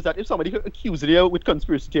of thumb is that if somebody accuses you with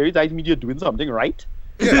conspiracy theories, that means you're doing something right.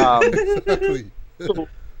 Yeah. Exactly. So,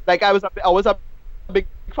 like, I was a big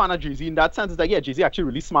fan of Jay-Z in that sense. It's like, yeah, Jay-Z actually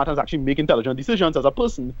really smart and actually make intelligent decisions as a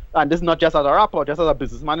person, and this is not just as a rapper, just as a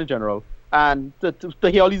businessman in general. And to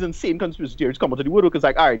hear all these insane conspiracy theories come out of the woodwork is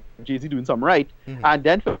like, all right, Jay-Z doing something right. Mhm. And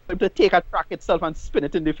then for him to take a track itself and spin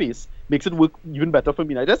it in the face makes it work even better for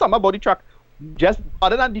me. Now, there's something about the track, just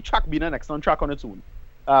other than the track being an excellent track on its own.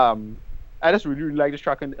 I just really, really like this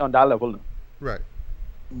track on that level now. Right.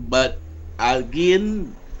 but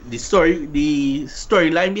again, the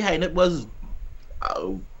storyline behind it was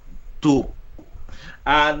dope,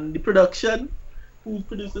 and the production. Who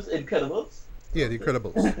produced this? Incredibles. Yeah, The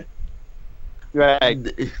Incredibles.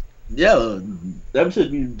 Right. Yeah, them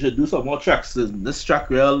should do some more tracks. This track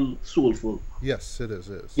real soulful. Yes, it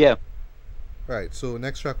is. Yeah. Right, so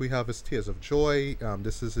next track we have is Tears of Joy.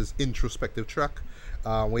 This is his introspective track,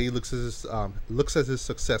 where he looks at his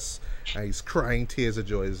success and he's crying tears of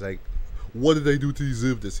joy. He's like, what did I do to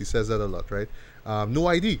deserve this? He says that a lot, right? No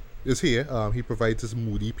ID is here. He provides this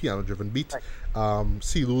moody piano-driven beat.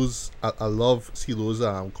 CeeLo's, I love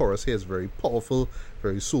CeeLo's chorus here. It's very powerful,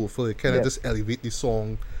 very soulful. It kind of just elevate the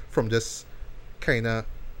song from this kind of,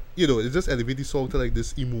 it just elevates the song to like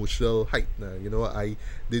this emotional height now. I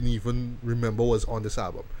didn't even remember was on this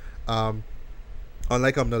album.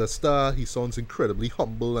 Unlike I'm Not a Star, he sounds incredibly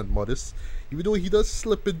humble and modest, even though he does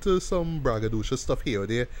slip into some braggadocious stuff here or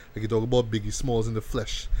there. Like he talk about Biggie Smalls in the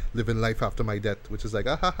flesh, living life after my death, which is like,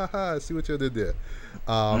 I see what you did there.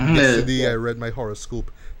 Yesterday I read my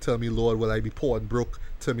horoscope. Tell me, Lord, will I be poor and broke?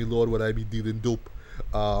 Tell me, Lord, will I be dealing dope?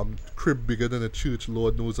 Crib bigger than a church,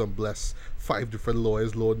 Lord knows I'm blessed. 5 different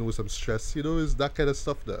lawyers, Lord knows I'm stressed. It's that kind of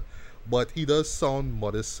stuff there. But he does sound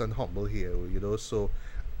modest and humble here, so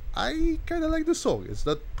I kind of like the song. It's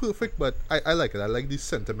not perfect, but I like it. I like the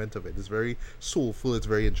sentiment of it. It's very soulful, it's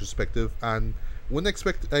very introspective, and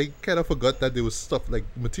I kind of forgot that there was stuff like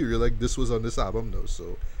material like this was on this album though.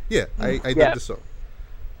 So yeah, I dig the song.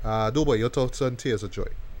 Doughboy, your thoughts on Tears of Joy?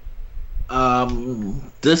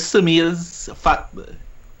 This to me is fat.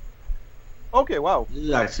 Okay, wow. This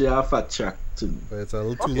is actually a fat track to me. But it's a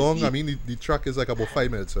little too long. I mean, the track is like about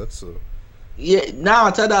 5 minutes, so. Yeah, now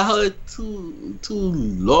I thought I heard too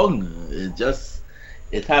long.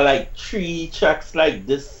 It had like 3 tracks like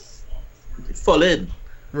this fall in.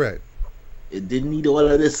 Right. It didn't need all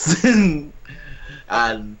of this.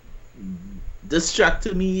 And this track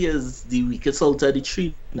to me is the weakest out of the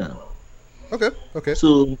 3 now. Okay.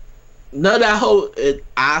 So not that how it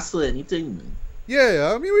asks or anything. Man.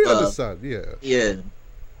 Yeah, I mean we understand. Yeah, Yeah.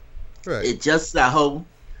 right. It just that how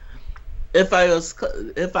if I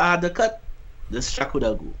had to cut, this track would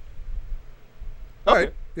have go. All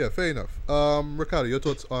right. Yeah, fair enough. Ricardo, your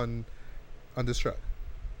thoughts on this track?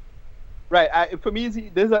 Right. For me,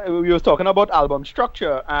 we was talking about album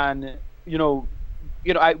structure, and when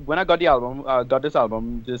I got the album, got this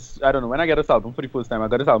album. I don't know when I got this album for the first time. I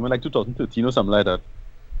got this album in like 2013 or something like that.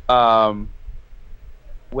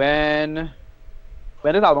 When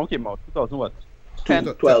this album came out, 2000 what? 10,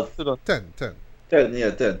 12. 10. 10,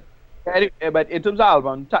 yeah, 10. But in terms of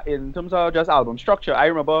in terms of just album structure, I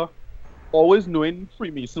remember always knowing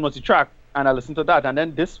Freemason was the track, and I listened to that, and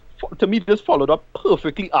then this followed up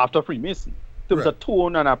perfectly after Freemason. There was a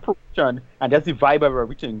tone and approach, and that's the vibe of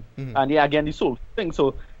everything, and yeah, again the soul thing.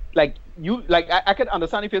 So, I can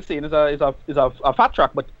understand if you're saying it's a fat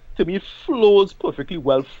track, but to me it flows perfectly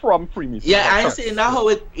well from Freemason. Yeah, I'm saying now how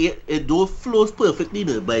it don't flows perfectly,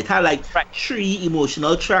 though, but it had like 3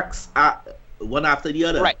 emotional tracks, one after the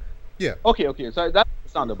other. Right. Yeah. Okay. So that's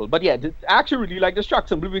understandable. But yeah, I actually really like this track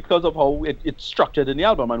simply because of how it's structured in the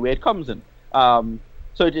album and where it comes in.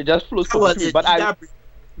 So it just flows perfectly. But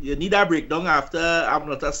you need that breakdown after I'm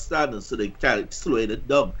Not a Standard, so they can slow it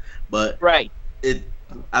down. But it,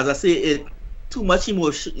 as I say, it too much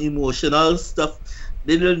emotional stuff.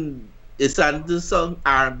 It's under some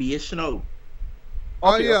R&B-ish now.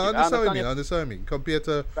 Yeah, I understand what you mean. Compared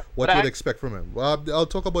to what you'd expect from him. Well, I'll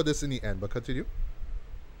talk about this in the end, but continue.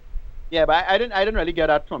 Yeah, but I didn't really get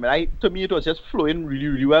that from it. To me, it was just flowing really,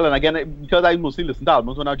 really well. And again, because I mostly listen to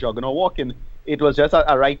albums when I'm jogging or walking, it was just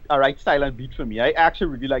a right style and beat for me. I actually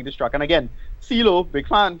really like this track. And again, CeeLo, big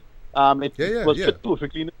fan. It was fit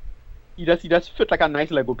perfectly. He just fit like a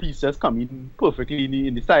nice Lego piece, just coming perfectly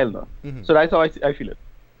in the style now. So that's how I feel it.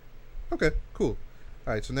 Okay, cool.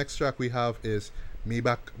 All right, so next track we have is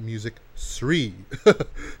Maybach Music 3,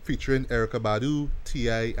 featuring Erykah Badu,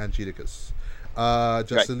 T.I., and Jadakiss.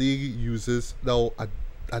 Justin League uses now.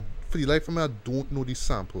 For the life of me, I don't know the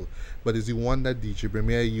sample, but it's the one that DJ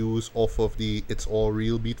Premier used off of the "It's All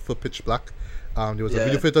Real" beat for Pitch Black. There was a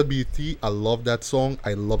video for it on BT. I love that song.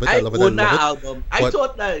 I love it. I love it. Album. I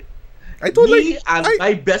thought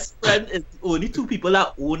my best friend is the only 2 people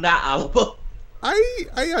that own that album.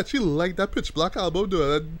 I actually like that Pitch Black album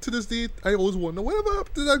though. And to this day, I always wonder whatever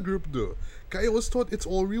happened to that group though. I always thought It's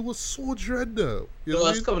All Real was so dread though. It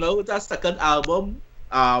was coming out with that second album.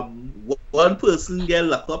 One person get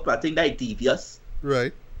locked up, I think that Devious.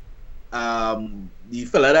 Right. The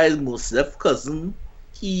fella that is Mos Def cousin,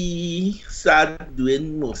 he started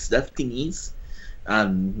doing Mos Def thingies,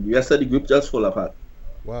 and the rest of the group just fall apart.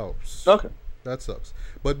 Wow. Okay. That sucks.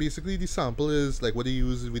 But basically the sample is like what they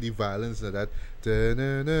use with the violins and that.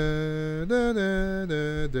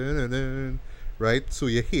 Right? So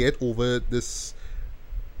you hear it over this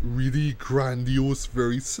really grandiose,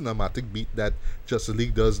 very cinematic beat that Justin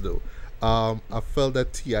League does though. I felt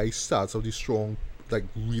that T.I. starts off the strong, like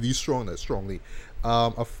really strongly.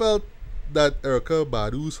 I felt that Erykah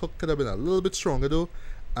Badu's hook could have been a little bit stronger though.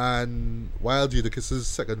 And while Jadakiss's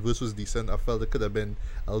second verse was decent, I felt it could have been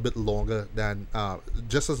a little bit longer than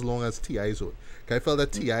just as long as T.I.'s one. I felt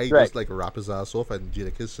that T.I. just like rap his ass off, and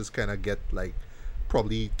Jadakiss just kind of get like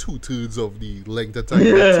probably 2/3 of the length of time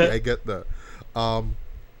that T.I. get there. And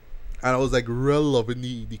I was like real loving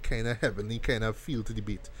the kind of heavenly kind of feel to the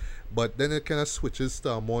beat. But then it kind of switches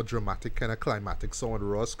to a more dramatic kind of climatic song when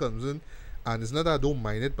Ross comes in. And it's not that I don't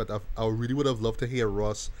mind it, but I really would have loved to hear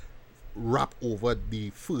Ross rap over the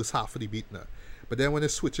first half of the beat now. But then when it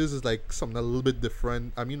switches, it's like something a little bit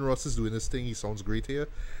different. I mean, Ross is doing his thing. He sounds great here.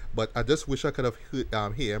 But I just wish I could have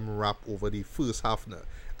hear him rap over the first half now.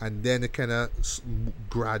 And then it kind of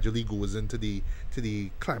gradually goes into the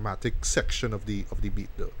climatic section of the beat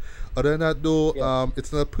though. Other than that though,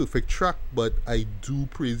 it's not a perfect track, but I do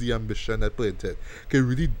praise the ambition that put into it. It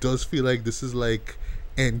really does feel like this is like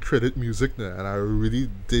end credit music now, and I really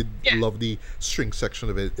did love the string section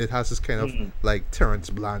of it. It has this kind of like Terrence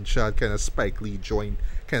Blanchard kind of Spike Lee joint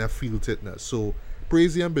kind of feel to it now. So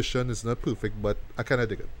praise the ambition. It's not perfect, but I kind of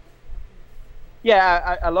dig it.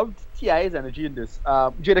 Yeah, I loved T.I.'s energy in this.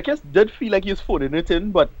 Jadakiss did feel like he was phoning it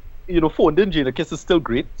in, but phoned in Jadakiss is still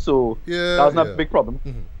great, so that was not a big problem.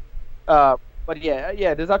 But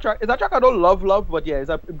there's that track. It's a track I don't love, but yeah,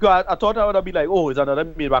 I thought I would be like, oh, it's another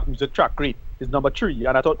Maybach Music track, great. It's number 3,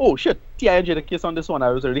 and I thought, oh shit, T.I. and Jadakiss on this one. I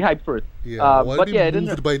was really hyped for it. Yeah, but I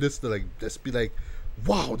moved by this to like just be like,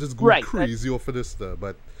 wow, just go crazy off of this stuff.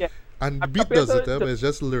 But and the beat does it, but it's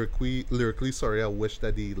just lyrically. Sorry, I wish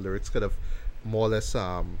that the lyrics could have more or less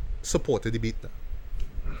supported the beat.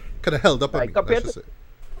 Could have held up. I should say.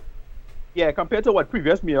 yeah, compared to what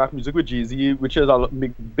previous Maybach music with Jay-Z, which is a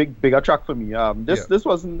bigger track for me. This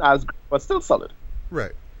wasn't as good, but still solid.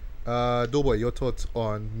 Right. Doughboy, your thoughts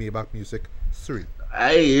on Maybach Music 3?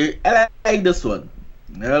 I like this one.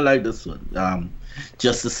 I like this one.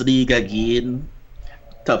 Justice League again,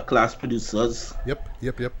 top class producers. Yep.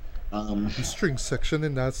 The string section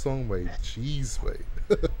in that song, wait, jeez, wait.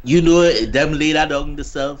 You know them later down the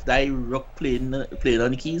self that rock playing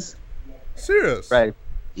on the keys. Serious? Right.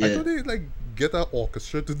 Yeah. I thought they like get an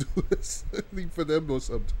orchestra to do this. I think for them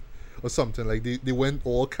or something like they went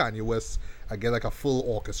all Kanye West and get like a full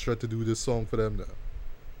orchestra to do this song for them now.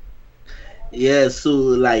 Yeah, so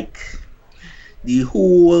like the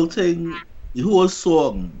whole thing, the whole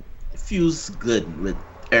song feels good with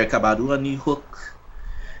Erykah Badu on the hook.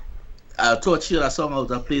 I thought she had a song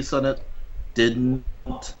out of place on it. Didn't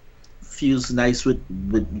feels nice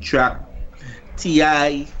with track.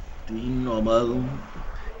 T.I. doing normal.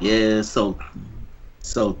 Yeah, so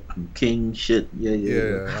King shit.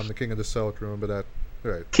 Yeah. I'm the king of the South. Remember that,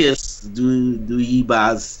 right? Kiss do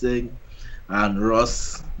E-Bars thing, and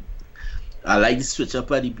Ross. I like the switch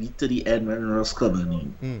up at the beat to the end when Ross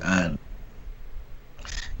coming in, and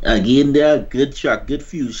again they're good track, good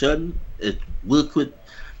fusion. It work with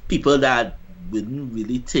people that wouldn't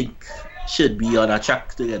really think should be on a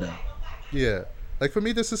track together. Yeah. Like for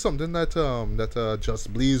me, this is something that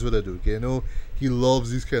Just Blaze would do. You know, he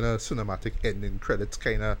loves these kind of cinematic ending credits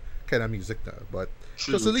kind of music now. But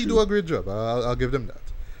Just Lee do a great job. I'll give them that.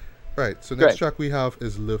 Right. So next track we have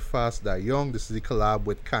is "Live Fast, Die Young." This is the collab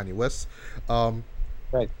with Kanye West.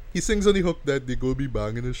 Right. He sings on the hook that they go be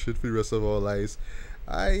banging his shit for the rest of our lives.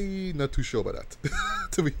 I not too sure about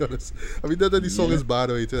that, to be honest. I mean, not that the song is bad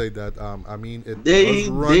or anything like that. I mean, they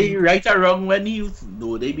right or wrong when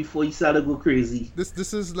they before he started to go crazy.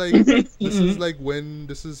 This is like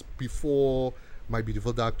this is before My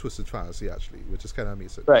Beautiful Dark Twisted Fantasy actually, which is kind of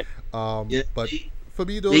amazing. Right. But for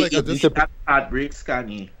me though, like I just heartbreaks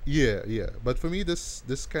Kanye. Yeah. But for me,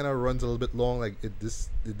 this kind of runs a little bit long. Like it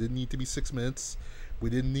didn't need to be 6 minutes. We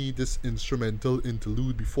didn't need this instrumental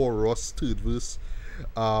interlude before Ross' third verse.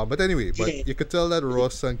 But anyway, you could tell that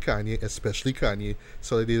Ross and Kanye, especially Kanye,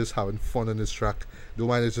 so that they're just having fun on this track. Don't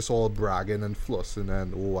mind, it's just all bragging and flossing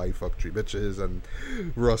and oh, I fuck 3 bitches, and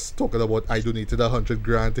Ross talking about I donated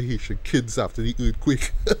 $100,000 to Haitian kids after the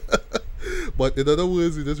earthquake. But in other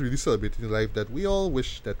words, we're just really celebrating the life that we all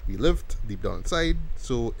wish that we lived deep down inside.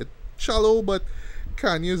 So it's shallow, but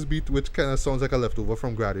Kanye's beat, which kind of sounds like a leftover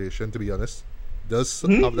from Graduation, to be honest, does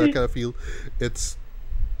have that kind of feel. It's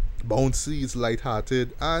bouncy, it's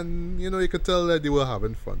light-hearted, and you could tell that they were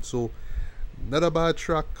having fun. So not a bad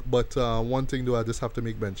track, but one thing though I just have to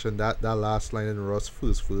make mention, that last line in Ross'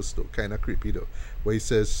 first verse though, kind of creepy though, where he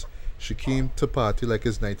says she came to party like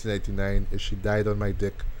it's 1999. If she died on my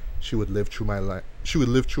dick, she would live through my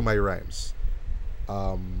rhymes.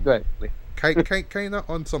 Right. Kind of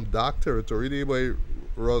on some dark territory there by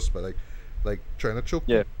Ross, but like trying to choke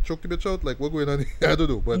the bitch out, like what going on here? I don't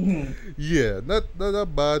know, but yeah, not a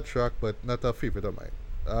bad track, but not a favorite of mine.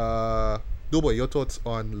 Doughboy, your thoughts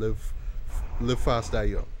on Live Fast, Die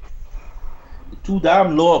Young? Too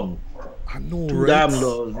damn long. I know, Too right? damn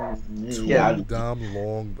long. Too damn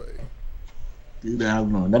long, boy. Too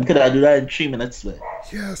damn long. Them could I do that in 3 minutes, boy.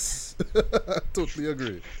 Yes, totally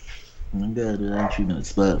agree. I'm gonna do that in 3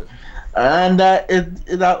 minutes, but and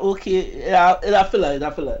it's okay.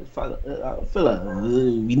 It's filler.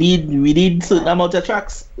 We need certain amount of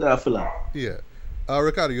tracks. Filler. Yeah.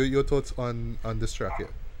 Ricardo, your thoughts on this track here?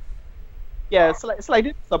 Yeah,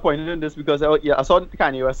 slightly disappointed in this because I saw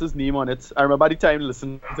Kanye West's name on it. I remember the time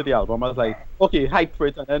listening to the album, I was like, okay, hyped for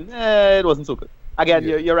it, and then it wasn't so good. Again,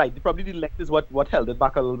 you're right. Probably the length is what held it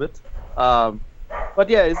back a little bit. But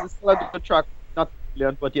yeah, it's still a good track. Not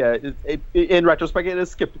brilliant, but yeah, in retrospect, it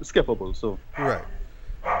is skippable. So right.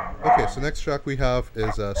 Okay, so next track we have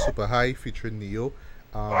is Super High featuring Neo.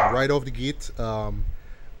 Right off the gate,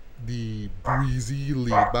 the breezy,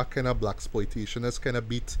 laid-back kind of blaxploitationist kind of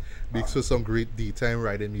beat makes for some great daytime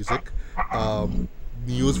riding music.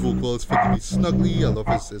 Neo's vocals fit the beat snugly. I love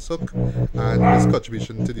his hook and his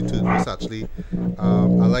contribution to the third verse actually.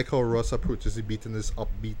 I like how Ross approaches the beat in this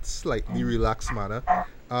upbeat, slightly relaxed manner.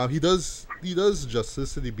 He does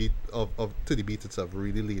justice to the beat to the beat itself,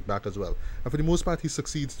 really laid back as well. And for the most part, he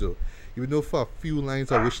succeeds though. Even though for a few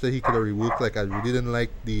lines I wish that he could have reworked. Like I really didn't like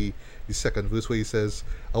the second verse where he says,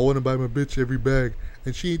 "I want to buy my bitch every bag,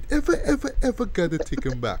 and she ain't ever gotta take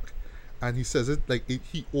him back." And he says it like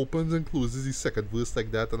he opens and closes the second verse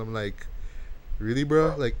like that, and I'm like, really,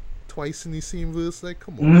 bro? Like twice in the same verse. Like,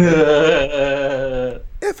 come on, man.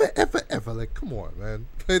 Ever. Like, come on, man.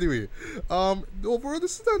 Anyway, overall,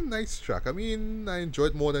 this is a nice track. I mean, I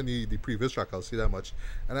enjoyed more than the previous track, I'll say that much.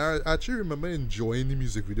 And I actually remember enjoying the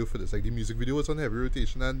music video for this. Like, the music video was on heavy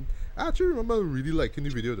rotation, and I actually remember really liking the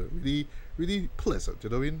video, though. Really, really pleasant, you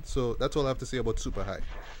know what I mean? So, that's all I have to say about Super High.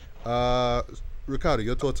 Ricardo,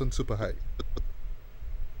 your thoughts on Super High?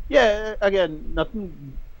 Yeah, again,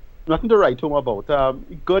 nothing to write home about.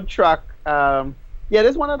 Good track. Yeah,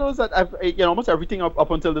 there's one of those that almost everything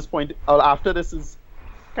up until this point, or after this, is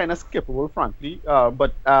kind of skippable, frankly.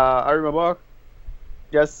 But I remember,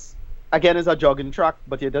 just again, it's a jogging track,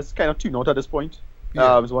 but you just kind of tune out at this point.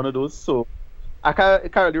 Yeah. It's one of those. So I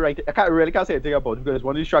can't really write. I really can't say anything about it because it's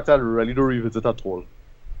one of these tracks I really don't revisit at all.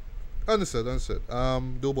 Understood.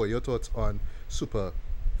 Doughboy, your thoughts on Super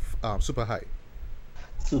High?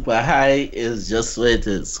 Super High is just what it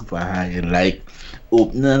is. Super High, and like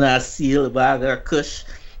opening a seal bag of kush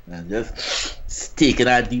and just taking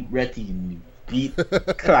a deep breath in. Beat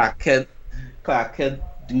Clark Kent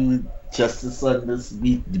do justice on this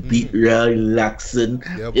beat. The beat real relaxing.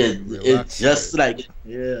 Yep, It's just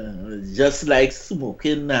like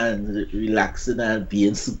smoking and relaxing and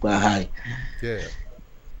being super high. Yeah.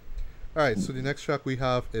 Alright, so the next track we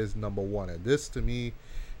have is number 1, and this to me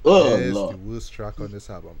Oh is Lord. the worst track on this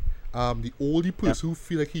album. The only person who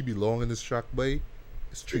feel like he belong in this track by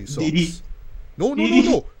is Trey Diddy. Songz. No.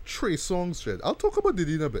 Trey Songz, Jed. I'll talk about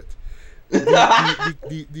Diddy in a bit.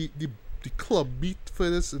 The club beat for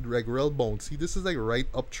this is like real bouncy. This is like right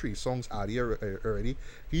up Trey Songz alley already.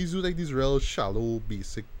 He's doing like these real shallow,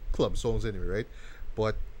 basic club songs anyway, right?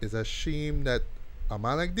 But it's a shame that a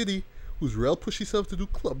man like Diddy, who's real push himself to do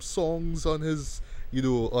club songs on his,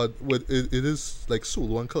 with it is like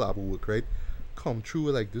solo and collabo work, right? Come through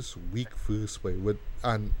with like this weak verse way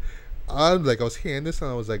and I was hearing this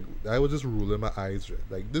and I was like, I was just rolling my eyes, right?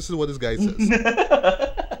 Like, this is what this guy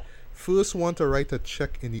says. First one to write a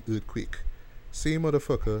check in the earthquake. Same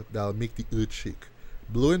motherfucker that'll make the earth shake.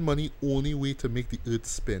 Blowing money only way to make the earth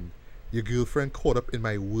spin. Your girlfriend caught up in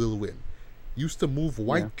my whirlwind. Used to move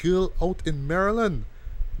white girl out in Maryland.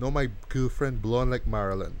 Now my girlfriend blonde like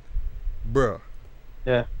Marilyn. Bruh.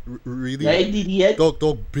 Yeah. Really? Yeah, Diddy. Dog,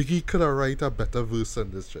 Biggie could have write a better verse than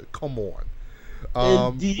this shit. Come on.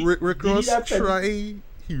 Rick Ross try.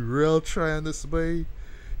 He real try on this way.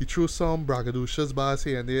 He threw some braggadocious bars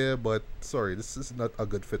here and there, but sorry, this is not a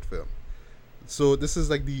good fit for him. So this is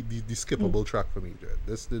like the skippable track for me, Jed.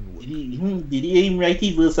 This didn't work. Did he even write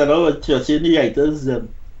the verse at all? Trusting the writers.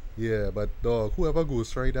 Yeah, but dog, whoever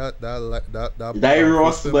goes right that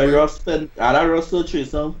Ross pen. That Ross so Trey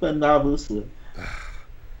Songz pen that verse.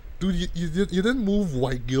 Dude, you didn't move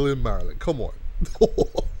white girl in Maryland. Come on.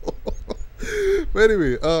 But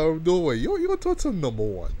anyway, don't worry. Your thoughts on number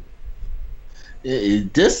 1?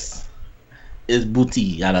 This is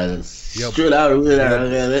booty. Straight out.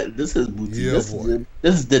 This is booty.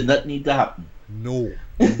 This did not need to happen. No.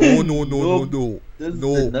 This did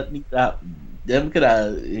not need to happen.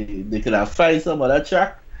 They could have find some other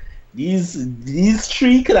track. These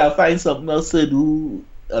three could have find something else to do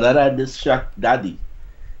other than this track, Daddy.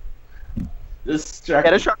 This track.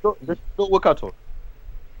 Yeah, this track don't work at all.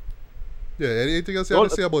 Yeah, anything else you have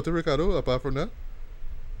to say about it, Ricardo, apart from that?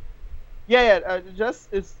 Yeah.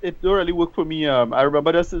 It don't really work for me. I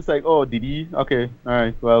remember this is like, oh, Diddy. Okay, all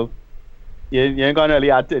right. Well, you ain't gonna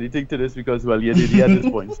really add anything to this because, well, you're Diddy at this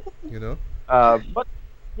point. You know. But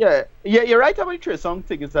yeah, you're right about the Trey Songz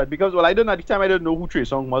thing. Is that because, well, at the time I didn't know who Trey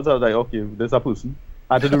Songz was. I was like, okay, there's a person.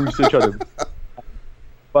 I had to do research on him.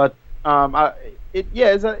 But I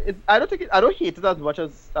don't hate it as much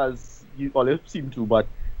as you all seem to, but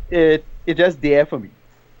it's just there for me.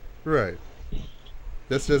 Right.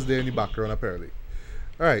 That's just there in the background, apparently.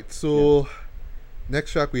 Alright, so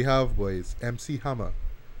next track we have, boys, MC Hammer.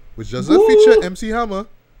 Which does not feature MC Hammer,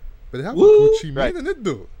 but it has a Gucci Mane in it,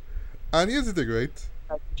 though. And here's the thing, right?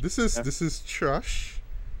 This is trash,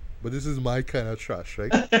 but this is my kind of trash,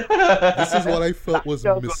 right? This is what I felt was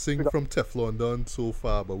missing from Teflon Don so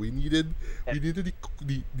far, but we needed the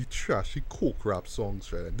trashy coke rap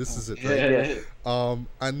songs, right? And this is it, right?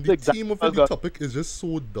 And the theme of the topic is just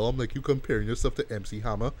so dumb, like you comparing yourself to MC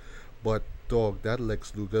Hammer, but dog, that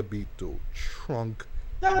Lex Luger beat though, trunk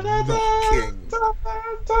knocking,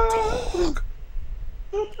 dog.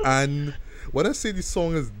 And when I say the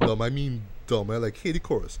song is dumb, I mean dumb. I like, hey, the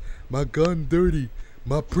chorus. My gun dirty,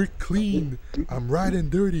 my brick clean. I'm riding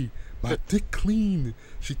dirty, my dick clean.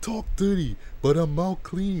 She talk dirty, but I'm mouth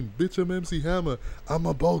clean. Bitch, I'm MC Hammer. I'm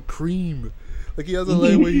about cream. Like, he has a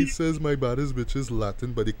line where he says, my baddest bitch is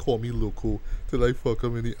Latin, but they call me loco till I fuck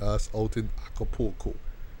him in the ass out in Acapulco.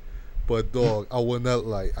 But dog, I will not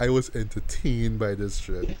lie, I was entertained by this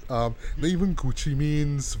shit. Not even Gucci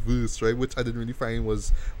Mane's verse, right, which I didn't really find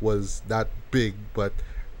was that big, but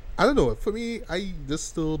I don't know. For me, I just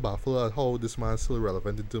still baffle at how this man's still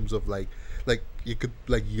relevant in terms of like you could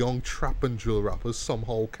like young trap and drill rappers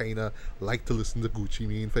somehow kind of like to listen to Gucci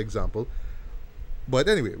Mane, for example. But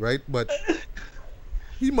anyway, right? But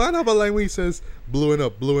he might have a line where he says, "Blowing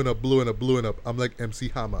up, blowing up, blowing up, blowing up. I'm like MC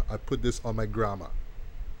Hammer. I put this on my grammar."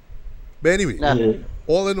 But anyway,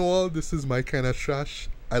 all in all, this is my kind of trash.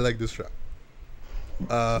 I like this track.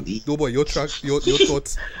 Doughboy, your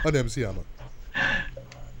thoughts on MC Hammer?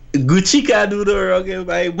 Gucci can do the wrong in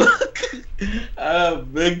my book.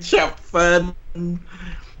 Big Trap fan.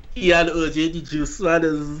 He and OJ the Juice Man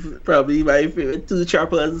is probably my favorite two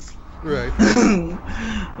trappers. Right.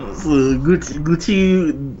 So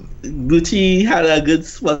Gucci had a good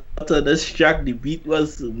spot on this track. The beat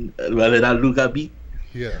was well in a Luga beat.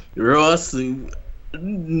 Yeah. Ross,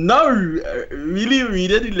 not really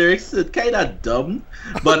reading the lyrics, it's kind of dumb,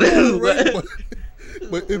 but Right,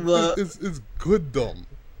 but it's good dumb.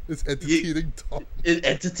 It's entertaining dumb. It's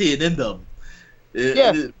entertaining dumb.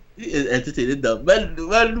 Yeah. It's entertaining dumb.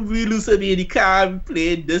 When we listen in the car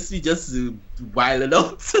playing this, we just wilding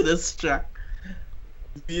out to this track.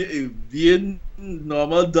 Being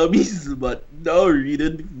normal dummies, but now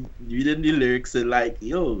reading the lyrics and like,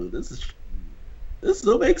 yo, this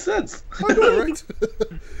don't make sense. I know, right?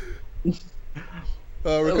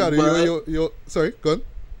 Ricardo, you sorry, go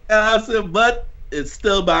on. But it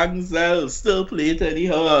still bangs. I'll still play it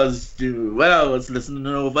anyhow. When I was listening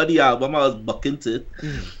over the album, I was bucking to it.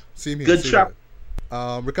 Same here. Good trap.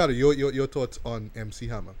 Ricardo, your thoughts on MC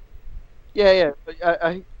Hammer? Yeah.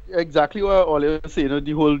 I exactly what all you're saying.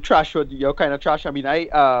 The whole trash or your kind of trash. I mean,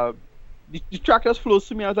 the track just flows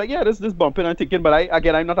to me. I was like, yeah, this bumping and thinking. But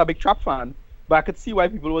I'm not a big trap fan. But I could see why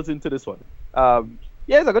people was into this one.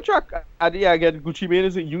 Yeah, it's a good track. Yeah, again, Gucci Mane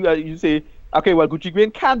is you say, okay, well, Gucci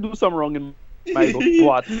Mane can do some wrong in my book,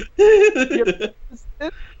 but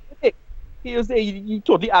he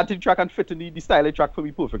totally added the track and fit in the style of the track for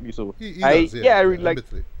me perfectly. So he does, I really like.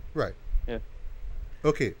 Right. Yeah.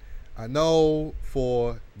 Okay, and now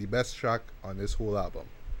for the best track on this whole album.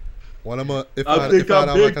 If I had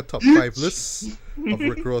like a top 5 list of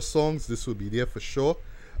Rick Ross songs, this would be there for sure.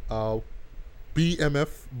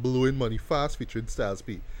 BMF, Blowing Money Fast, featuring Styles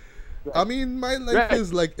P. Right. I mean, my life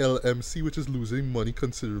is like LMC, which is losing money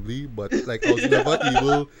considerably, but like I was never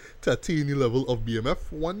able to attain the level of BMF.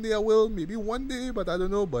 One day I will, maybe one day, but I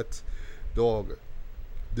don't know. But dog,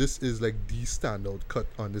 this is like the standout cut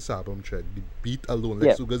on this album thread. The beat alone,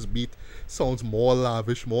 like Suga's beat, sounds more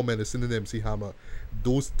lavish, more menacing than MC Hammer.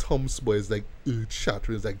 Those thumbs, boys, like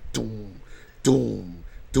shattering, it's like doom, doom,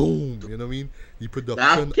 doom. You know what I mean? The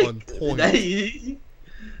production on point.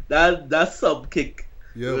 That sub kick.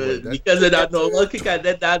 Yeah, because of that normal kick and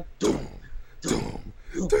then that doom.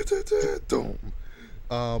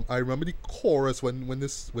 I remember the chorus when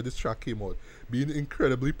this track came out being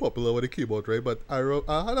incredibly popular when it came out, right? But I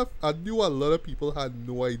knew a lot of people had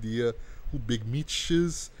no idea who Big Meech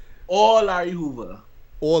is. Or Larry Hoover,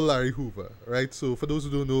 right? So for those who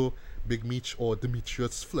don't know, Big Meech or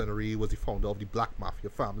Demetrius Flannery was the founder of the Black Mafia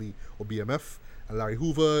family or BMF, and Larry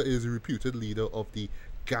Hoover is a reputed leader of the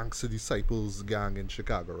Gangster Disciples gang in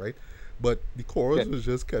Chicago, right? But the chorus was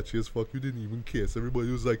just catchy as fuck. You didn't even care. So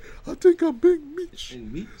everybody was like, I think I'm Big Meech.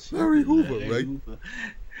 Larry Hoover, right?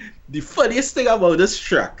 The funniest thing about this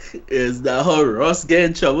track is that how Ross get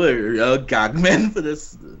in trouble with gangmen for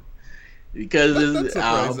this. Because that's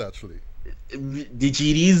surprised, actually. The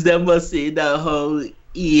GDs them was saying that how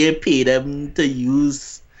EA paid them to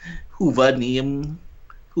use Hoover name,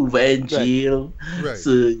 Hoover in jail. Right.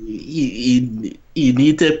 So he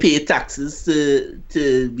need to pay taxes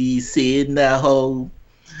to be saying that how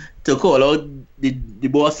to call out the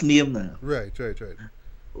boss name now. Right.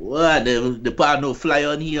 What the part no fly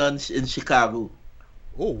on here in Chicago.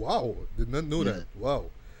 Oh wow. Did not know that. Wow.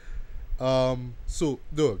 So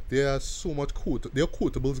look, there are so much there are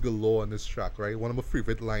quotables galore on this track, right? One of my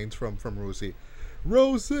favorite lines from Rosie.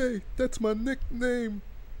 Rosie, that's my nickname.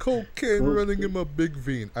 Cocaine running in my big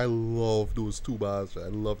vein. I love those two bars. I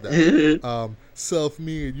love that.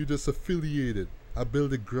 Self-made, you just affiliated. I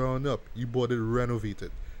built it ground up. You bought it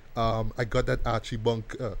renovated. I got that Archie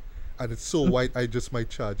bunker, and it's so white I just might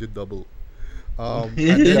charge it double. And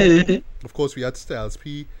then, of course, we had Styles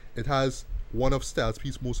P. It has one of Styles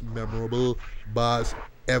P's most memorable bars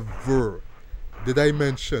ever. Did I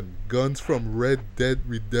mention guns from Red Dead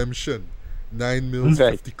Redemption? 9mm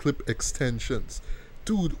 50 clip extensions.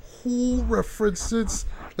 Dude, who references,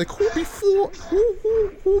 like who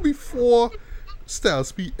before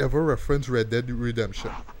Styles P ever reference Red Dead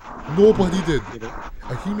Redemption. Nobody did.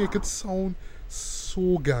 And he make it sound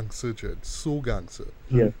so gangster, Jed. So gangster.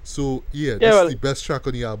 Yeah. So, yeah, Yeah, this well- is the best track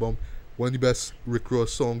on the album. One of the best Rick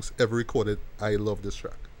Ross songs ever recorded. I love this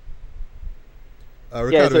track.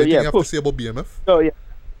 Ricardo, so, anything yeah, you have to say about BMF? So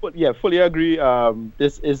yeah, fully agree.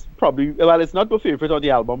 This is probably, well, it's not my favorite on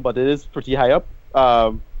the album, but it is pretty high up.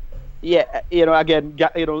 Yeah, again,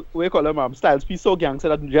 we call him Styles P so gangster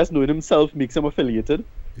that just knowing himself makes him affiliated.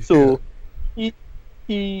 So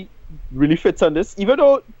he really fits on this, even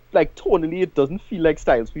though like tonally it doesn't feel like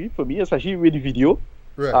Styles P for me, especially with the video.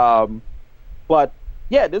 Right. But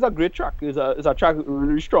yeah, this is a great track. It's a track,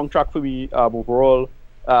 really strong track for me overall.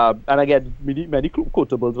 And again, many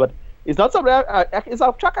quotables, but it's not something. It's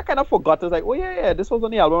a track I kind of forgot. It's like, oh yeah, this was on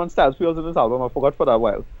the album, and Styles P was in this album. I forgot for that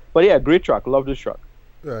while. But yeah, great track. Love this track.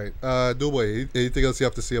 Right. Doughboy, anything else you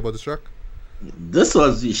have to say about this track? This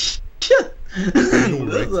was the shit.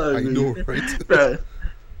 I know, right? Bruh.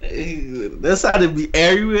 This had to be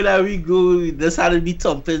everywhere that we go. This had to be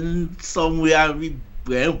thumping somewhere and we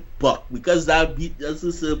went buck because that beat just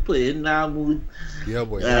is playing now mood. Yeah,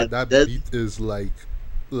 boy. Yeah, that that- beat is like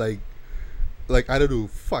I don't know,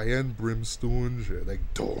 fire and brimstone, shit. Like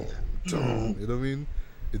dong. You know what I mean?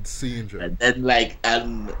 Insane, shit. And then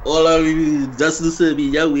and all of you just listen to me,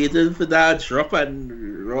 you're waiting for that drop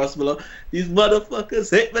and Ross below. These motherfuckers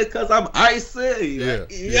hate me because I'm icy. Yeah, Like,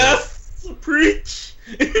 yes, preach.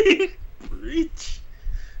 Preach.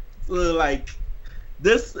 So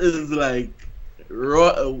this is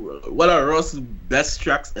one of Ross's best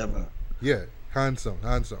tracks ever. Yeah, hands down.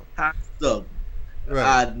 Hands down.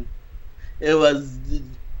 Right. And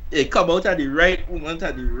it come out at the right moment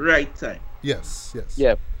at the right time. Yes.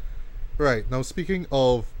 Yeah. Right, now speaking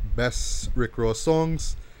of best Rick Ross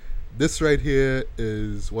songs, this right here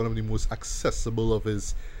is one of the most accessible of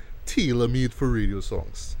his tailor-made for radio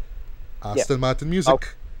songs. Aston Martin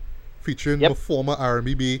Music, featuring my former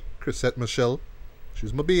R&B Chrisette Michelle. She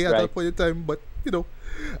was my bae at that point in time, but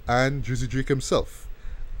and Drizzy Drake himself.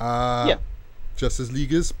 Justice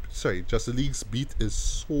League's beat is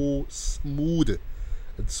so smooth.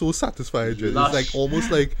 It's so satisfying. It's like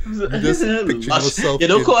almost like you just picture yourself. You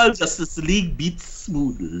don't call Justice League beats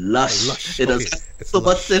smooth. Lush. It okay. has It's so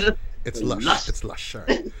lush. much in it. It's lush. It's lush.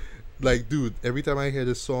 Right? Like, dude, every time I hear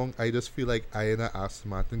this song, I just feel like I in a Aston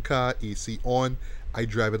Martin car, AC on. I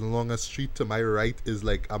driving along a street. To my right is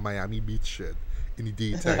like a Miami Beach shit in the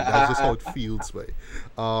daytime. That's just how it feels, way.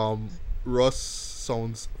 Ross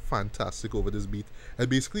sounds fantastic over this beat. And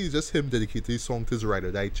basically, it's just him dedicated his song to his Ride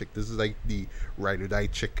or Die chick. This is like the Ride or Die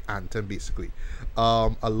chick anthem, basically.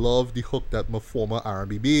 I love the hook that my former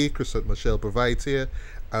R&B Chrisette Michelle provides here.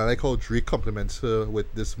 I like how Drake compliments her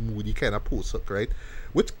with this moody kind of post hook, right?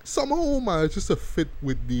 Which somehow manages to fit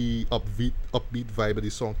with the upbeat vibe of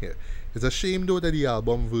the song here. It's a shame though that the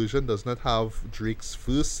album version does not have Drake's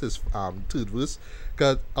verse, his third verse,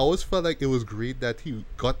 because I always felt like it was great that he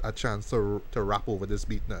got a chance to rap over this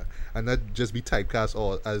beat now, and not just be typecast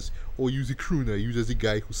or use the crooner, use as the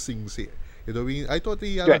guy who sings here. You know what I mean? I thought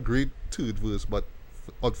he had a great third verse, but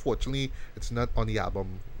unfortunately, it's not on the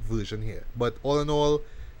album version here. But all in all,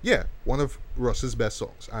 yeah, one of Ross's best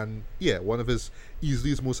songs, and yeah, one of his easily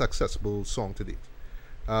his most accessible song to date.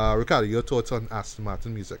 Ricardo, your thoughts on Aston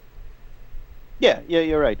Martin Music? Yeah,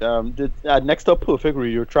 you're right. Next up, Perfect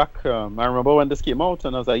Radio track. I remember when this came out,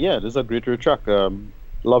 and I was like, yeah, this is a great radio track.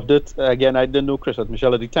 Loved it. Again, I didn't know Chrisette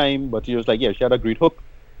Michelle at the time, but he was like, yeah, she had a great hook.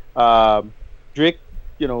 Drake,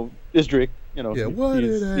 is Drake. Yeah, what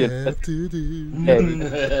did I have to do?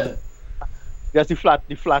 Yeah, that's the flat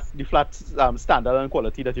standard and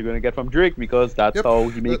quality that you're going to get from Drake, because that's how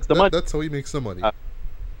he makes the money. That's how he makes the money.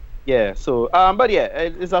 Yeah, so but yeah,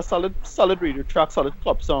 it's a solid radio track, solid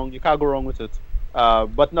club song. You can't go wrong with it.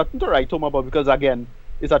 But nothing to write home about, because again,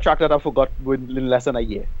 it's a track that I forgot in less than a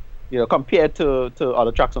year. Compared to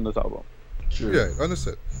other tracks on this album. True. Yeah,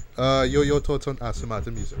 understood. Your thoughts on Aston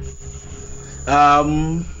Martin Music?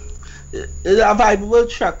 It's a viable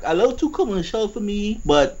track. A little too commercial for me,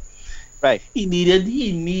 but he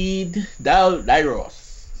need that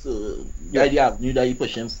Ross. So that the avenue that he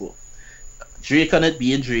pushing for. Drake on it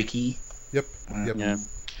being Drakey. Yep. Yeah.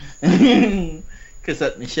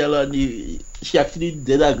 Chrisette Michelle she actually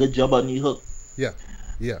did a good job on the hook. Yeah.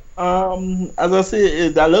 As I say,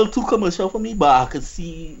 it's a little too commercial for me, but I could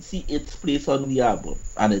see its place on the album,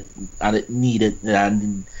 and it needed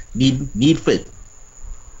and need fit.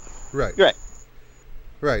 Right.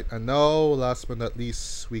 And now, last but not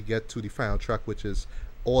least, we get to the final track, which is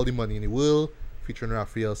All the Money in the World, featuring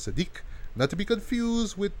Raphael Sadiq. Not to be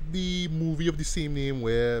confused with the movie of the same name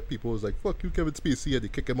where people was like, fuck you, Kevin Spacey, and they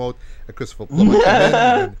kick him out, and Christopher Plummer came in,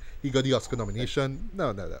 and he got the Oscar nomination.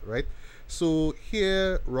 No, right? So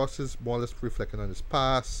here, Ross is more or less reflecting on his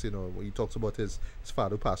past. When he talks about his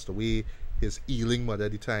father passed away, his ailing mother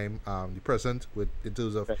at the time, the present, in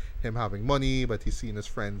terms of him having money, but he's seen his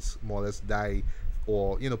friends more or less die,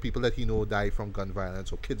 or people that he know die from gun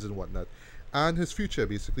violence or kids and whatnot, and his future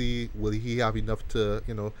basically, will he have enough to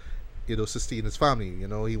sustain his family?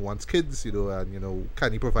 He wants kids, and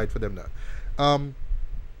can he provide for them now?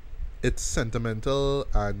 It's sentimental,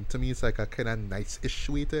 and to me, it's like a kind of nice-ish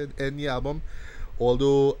way to end the album.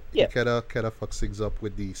 Although it kind of fucks things up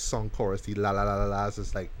with the song chorus, the la la la la la's.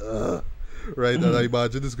 It's like, ugh, right? And I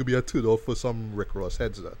imagine this could be a turn off for some Rick Ross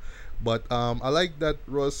heads there. But I like that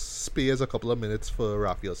Ross spares a couple of minutes for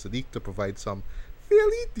Raphael Sadiq to provide some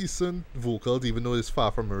fairly decent vocals, even though it's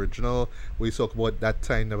far from original. We talk about that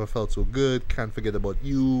time never felt so good, can't forget about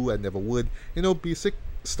you, and never would. Basic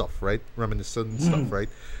stuff, right? Reminiscent stuff, right?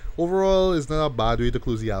 Overall, it's not a bad way to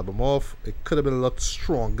close the album off. It could have been a lot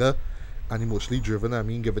stronger and emotionally driven.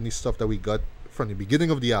 Given the stuff that we got from the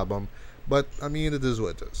beginning of the album. But it is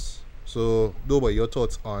what it is. So, Doba, your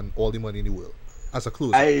thoughts on All the Money in the World as a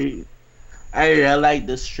closer? I really like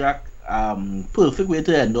this track. Perfect way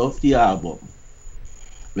to end off the album.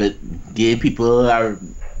 With gay people are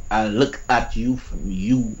look at you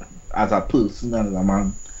as a person, as a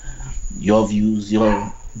man, your views,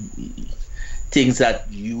 your things that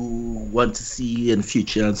you want to see in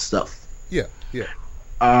future and stuff. Yeah.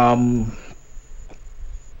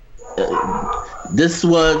 This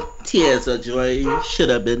was Tears of Joy should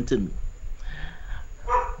have been to me.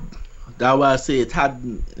 That why I say it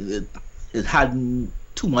hadn't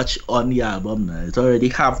too much on the album. It already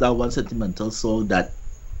have that one sentimental song that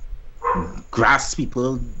grasps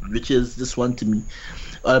people, which is this one to me.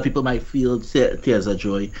 Other people might feel Tears of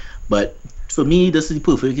Joy, but for me, this is the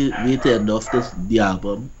perfect way to end off the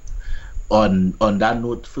album. On that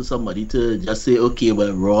note, for somebody to just say, okay,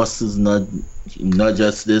 well, Ross is not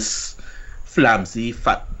just this flamsy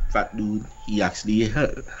fat dude. He actually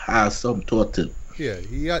has some thought to him. Yeah,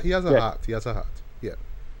 he has a heart. He has a heart. Yeah.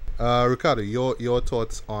 Ricardo, your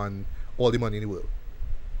thoughts on All the Money in the World?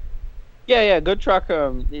 Yeah, good track.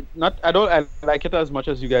 I like it as much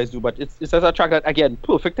as you guys do, but it's just a track that, again,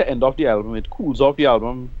 perfect to end off the album. It cools off the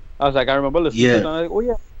album. I remember listening to it, and I was like, oh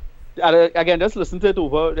yeah. And again, just listen to it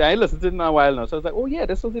over. I listened to it in a while now, so I was like, oh yeah,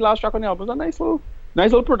 this was the last track on the album. It was a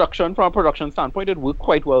nice little production from a production standpoint. It worked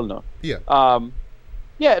quite well now. Yeah.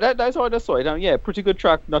 That's how I just saw it. Pretty good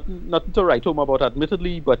track. Nothing to write home about,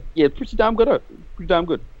 admittedly, but yeah, pretty damn good.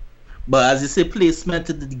 But as you say, placement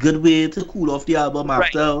is a good way to cool off the album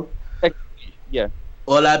after. Yeah.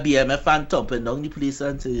 All that BMF and thumping down the place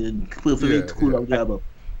and perfectly to cool off the album.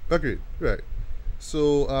 Agreed. Right.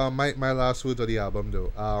 So my last words of the album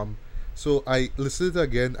though. So I listened to it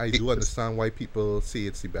again. I do understand why people say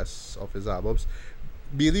it's the best of his albums.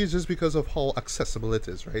 Mainly just because of how accessible it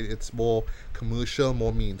is, right? It's more commercial,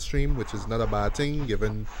 more mainstream, which is not a bad thing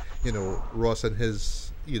given, Ross and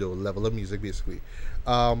his, level of music basically.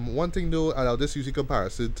 One thing though, and I'll just use a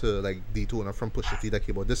comparison to like Daytona from Pusha T that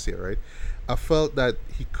came out this year, right? I felt that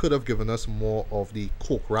he could have given us more of the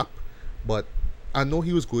coke rap, but I know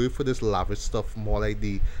he was going for this lavish stuff, more like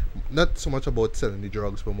not so much about selling the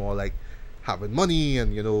drugs, but more like having money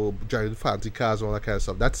and, driving fancy cars and all that kind of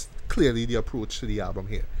stuff. That's clearly the approach to the album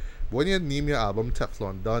here. But when you name your album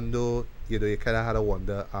Teflon Don, though, you kind of had to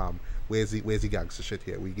wonder, where's the gangster shit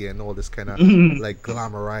here? We getting all this kind of like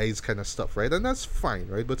glamorized kind of stuff, right? And that's fine,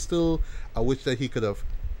 right? But still, I wish that he could have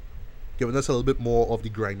given us a little bit more of the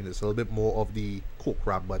griminess, a little bit more of the coke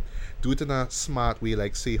rap, but do it in a smart way,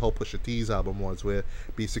 like say how Pusha T's album was, where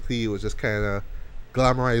basically it was just kind of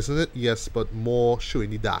glamorizing it, yes, but more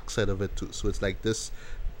showing the dark side of it too. So it's like this,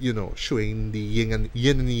 showing the yin and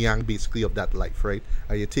the yang basically of that life, right?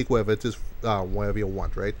 And you take whatever it is, whatever you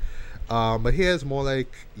want, right? But here's more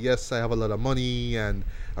like, yes, I have a lot of money and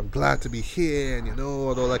I'm glad to be here and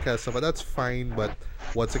all that kind of stuff, and that's fine. But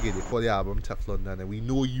once again, they call the album Teflon Don, and we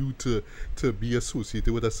know you to be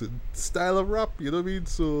associated with a certain style of rap, you know what I mean?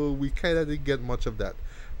 So we kind of didn't get much of that.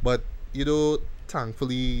 But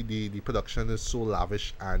thankfully the production is so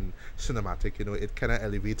lavish and cinematic, it kind of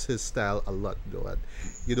elevates his style a lot though.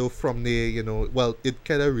 And from there, well, it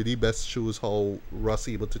kind of really best shows how Russ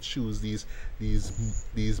able to choose these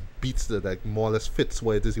beats that like more or less fits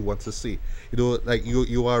what it is he wants to say. Like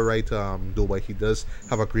you are right, though, but he does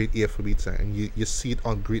have a great ear for beats, and you see it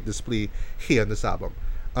on great display here on this album.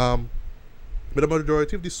 But the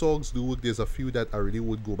majority of the songs do work. There's a few that I really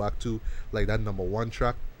would go back to, like that number one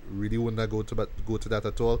track, really wouldn't go to that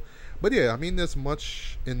at all. But yeah, I mean, there's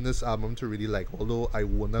much in this album to really like. Although I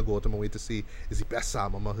wouldn't go to my way to say it's the best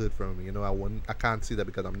album I heard from him. You know, I can't see that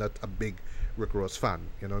because I'm not a big Rick Ross fan.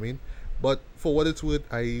 You know what I mean? But for what it's worth,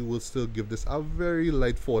 I will still give this a very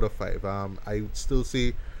light 4 to 5. I would still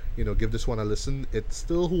say, you know, give this one a listen. It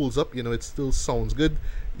still holds up. You know, it still sounds good.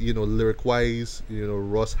 You know, lyric wise, you know,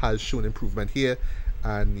 Ross has shown improvement here,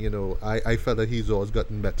 and you know, I felt that he's always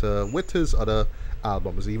gotten better with his other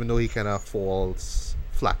albums, even though he kind of falls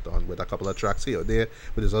flat on with a couple of tracks here or there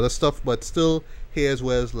with his other stuff. But still, here's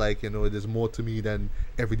where it's like, you know, there's more to me than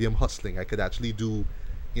everyday I'm hustling. I could actually do,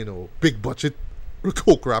 you know, big budget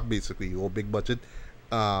coke rap basically, or big budget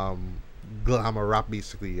glamour rap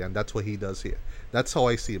basically, and that's what he does here. That's how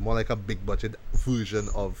I see it, more like a big budget version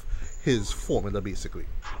of his formula basically.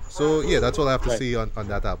 So yeah, that's all I have to say on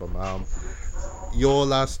that album. Your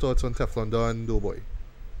last thoughts on Teflon Don, Doughboy?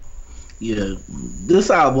 Yeah, this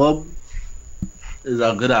album is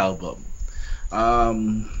a good album.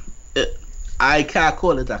 I can't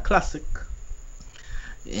call it a classic.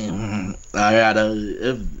 I rather,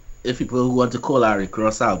 if people who want to call our Rick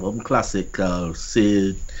Ross album classic,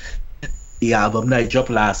 say the album that dropped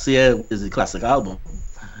last year is a classic album.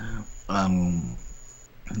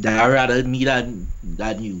 That I rather me than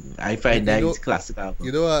you. I find that it's classic album.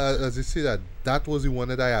 You know, as you say that was the one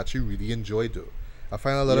that I actually really enjoyed though. I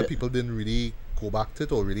find a lot of people didn't really go back to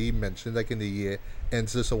it or really mention it like in the year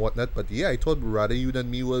ends this or whatnot. But yeah, I thought Rather You Than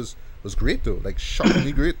Me was great though, like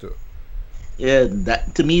shockingly great though. Yeah,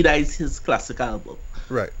 that to me that is his classic album.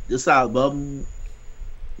 Right. This album,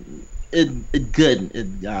 it good. It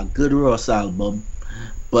a good Ross album,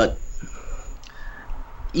 but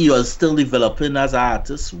he was still developing as an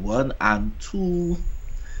artist. 1 and 2,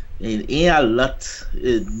 it ain't a lot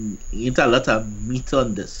of meat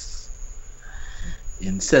on this.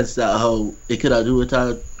 In the sense that how it could have do with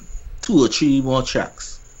 2 or 3 more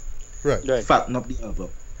tracks. Right. Fatten up the album.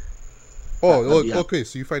 Okay.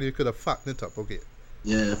 So you find you could have fattened it up, okay.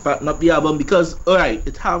 Yeah, fatten up the album because alright,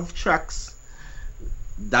 it have tracks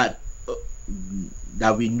that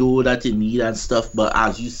we know that you need and stuff, but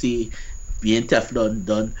as you say, being Teflon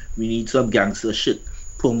done, we need some gangster shit.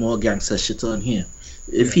 Put more gangster shit on here.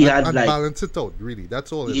 If he had like balance it out, really.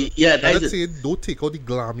 That's all. Let's say don't take all the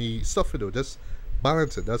glammy stuff, you know. Just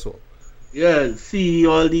balance it. That's all. Yeah, see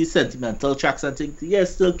all these sentimental tracks and things. Yeah,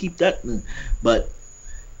 still keep that, but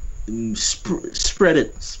spread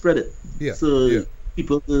it. Yeah. So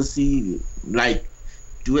people will see, like,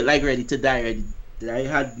 do it like Ready to Die. Ready to Die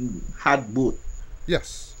had both.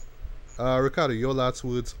 Yes. Ricardo, your last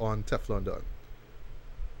words on Teflon Don.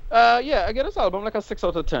 Yeah, I get this album like a 6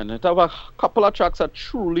 out of 10. It have a couple of tracks that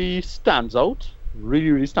truly stands out,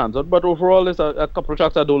 really stands out. But overall, there's a couple of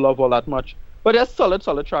tracks I don't love all that much. But they're solid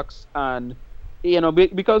tracks, and you know,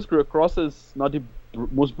 because Rick Ross is not the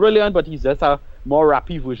most brilliant, but he's just a more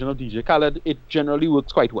rappy version of DJ Khaled. It generally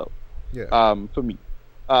works quite well. Yeah. For me.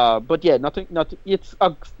 But yeah, nothing. It's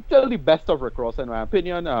still the best of Rick Ross in my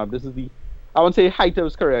opinion. This is I won't say height of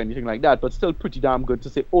his career or anything like that, but still pretty damn good to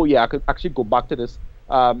say, oh yeah, I could actually go back to this.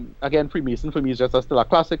 Again, Freemason for me is just still a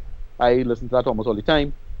classic. I listen to that almost all the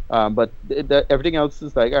time. But everything else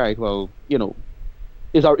is like, all right, well, you know,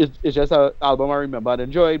 it's just an album I remember and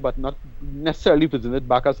enjoyed, but not necessarily visiting it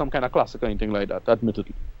back as some kind of classic or anything like that,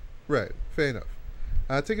 admittedly. Right, fair enough.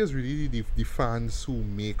 I think it's really the fans who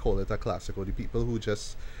may call it a classic, or the people who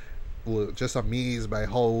were just amazed by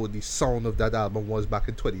how the sound of that album was back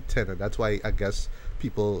in 2010, and that's why I guess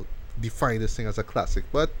people define this thing as a classic.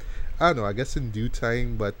 But I don't know, I guess in due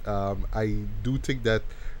time. But I do think that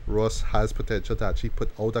Ross has potential to actually put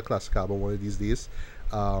out a classic album one of these days.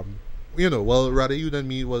 You know, well, Rather You Than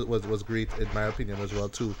Me was great in my opinion as well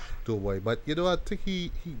too, Doughboy. But you know, I think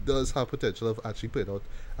he does have potential of actually putting out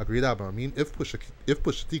a great album. I mean, if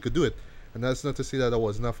Pusha T could do it, and that's not to say that I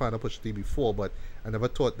wasn't a fan of Pusha T before, but I never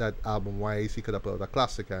thought that album-wise he could have put out a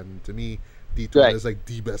classic. And to me, D2 is like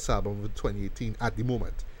the best album of 2018 at the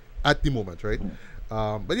moment. Right?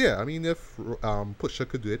 But yeah, I mean, if Pusha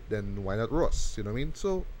could do it, then why not Ross? You know what I mean?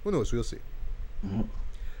 So who knows? We'll see. Mm-hmm.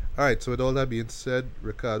 All right. So with all that being said,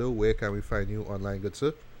 Ricardo, where can we find you online, good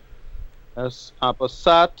sir? As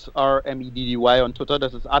Sat RMEDDY on Twitter.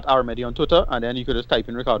 This is at RMEDDY on Twitter, and then you could just type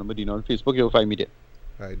in Ricardo Medina on Facebook. You'll find me there.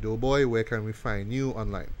 All right, Doughboy, where can we find you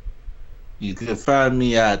online? You can find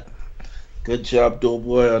me at Good Job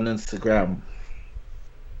Doughboy on Instagram.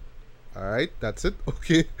 Alright, that's it.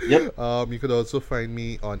 Okay. Yep. You could also find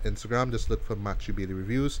me on Instagram. Just look for Matthew Bailey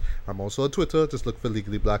Reviews. I'm also on Twitter. Just look for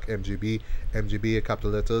Legally Black MGB. MGB in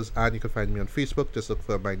capital letters. And you can find me on Facebook. Just look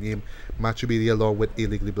for my name, Matthew Bailey, along with a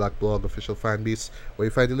Legally Black blog official fan base, where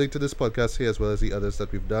you find the link to this podcast here as well as the others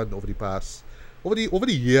that we've done over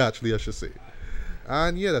the year, actually, I should say.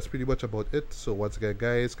 And yeah, that's pretty much about it. So once again,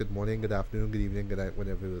 guys, good morning, good afternoon, good evening, good night,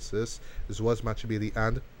 whenever this is. This was Matthew Bailey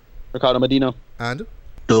and Ricardo Medina.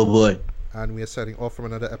 Doughboy. And we are signing off from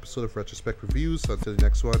another episode of Retrospect Reviews. Until the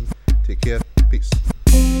next one, take care. Peace.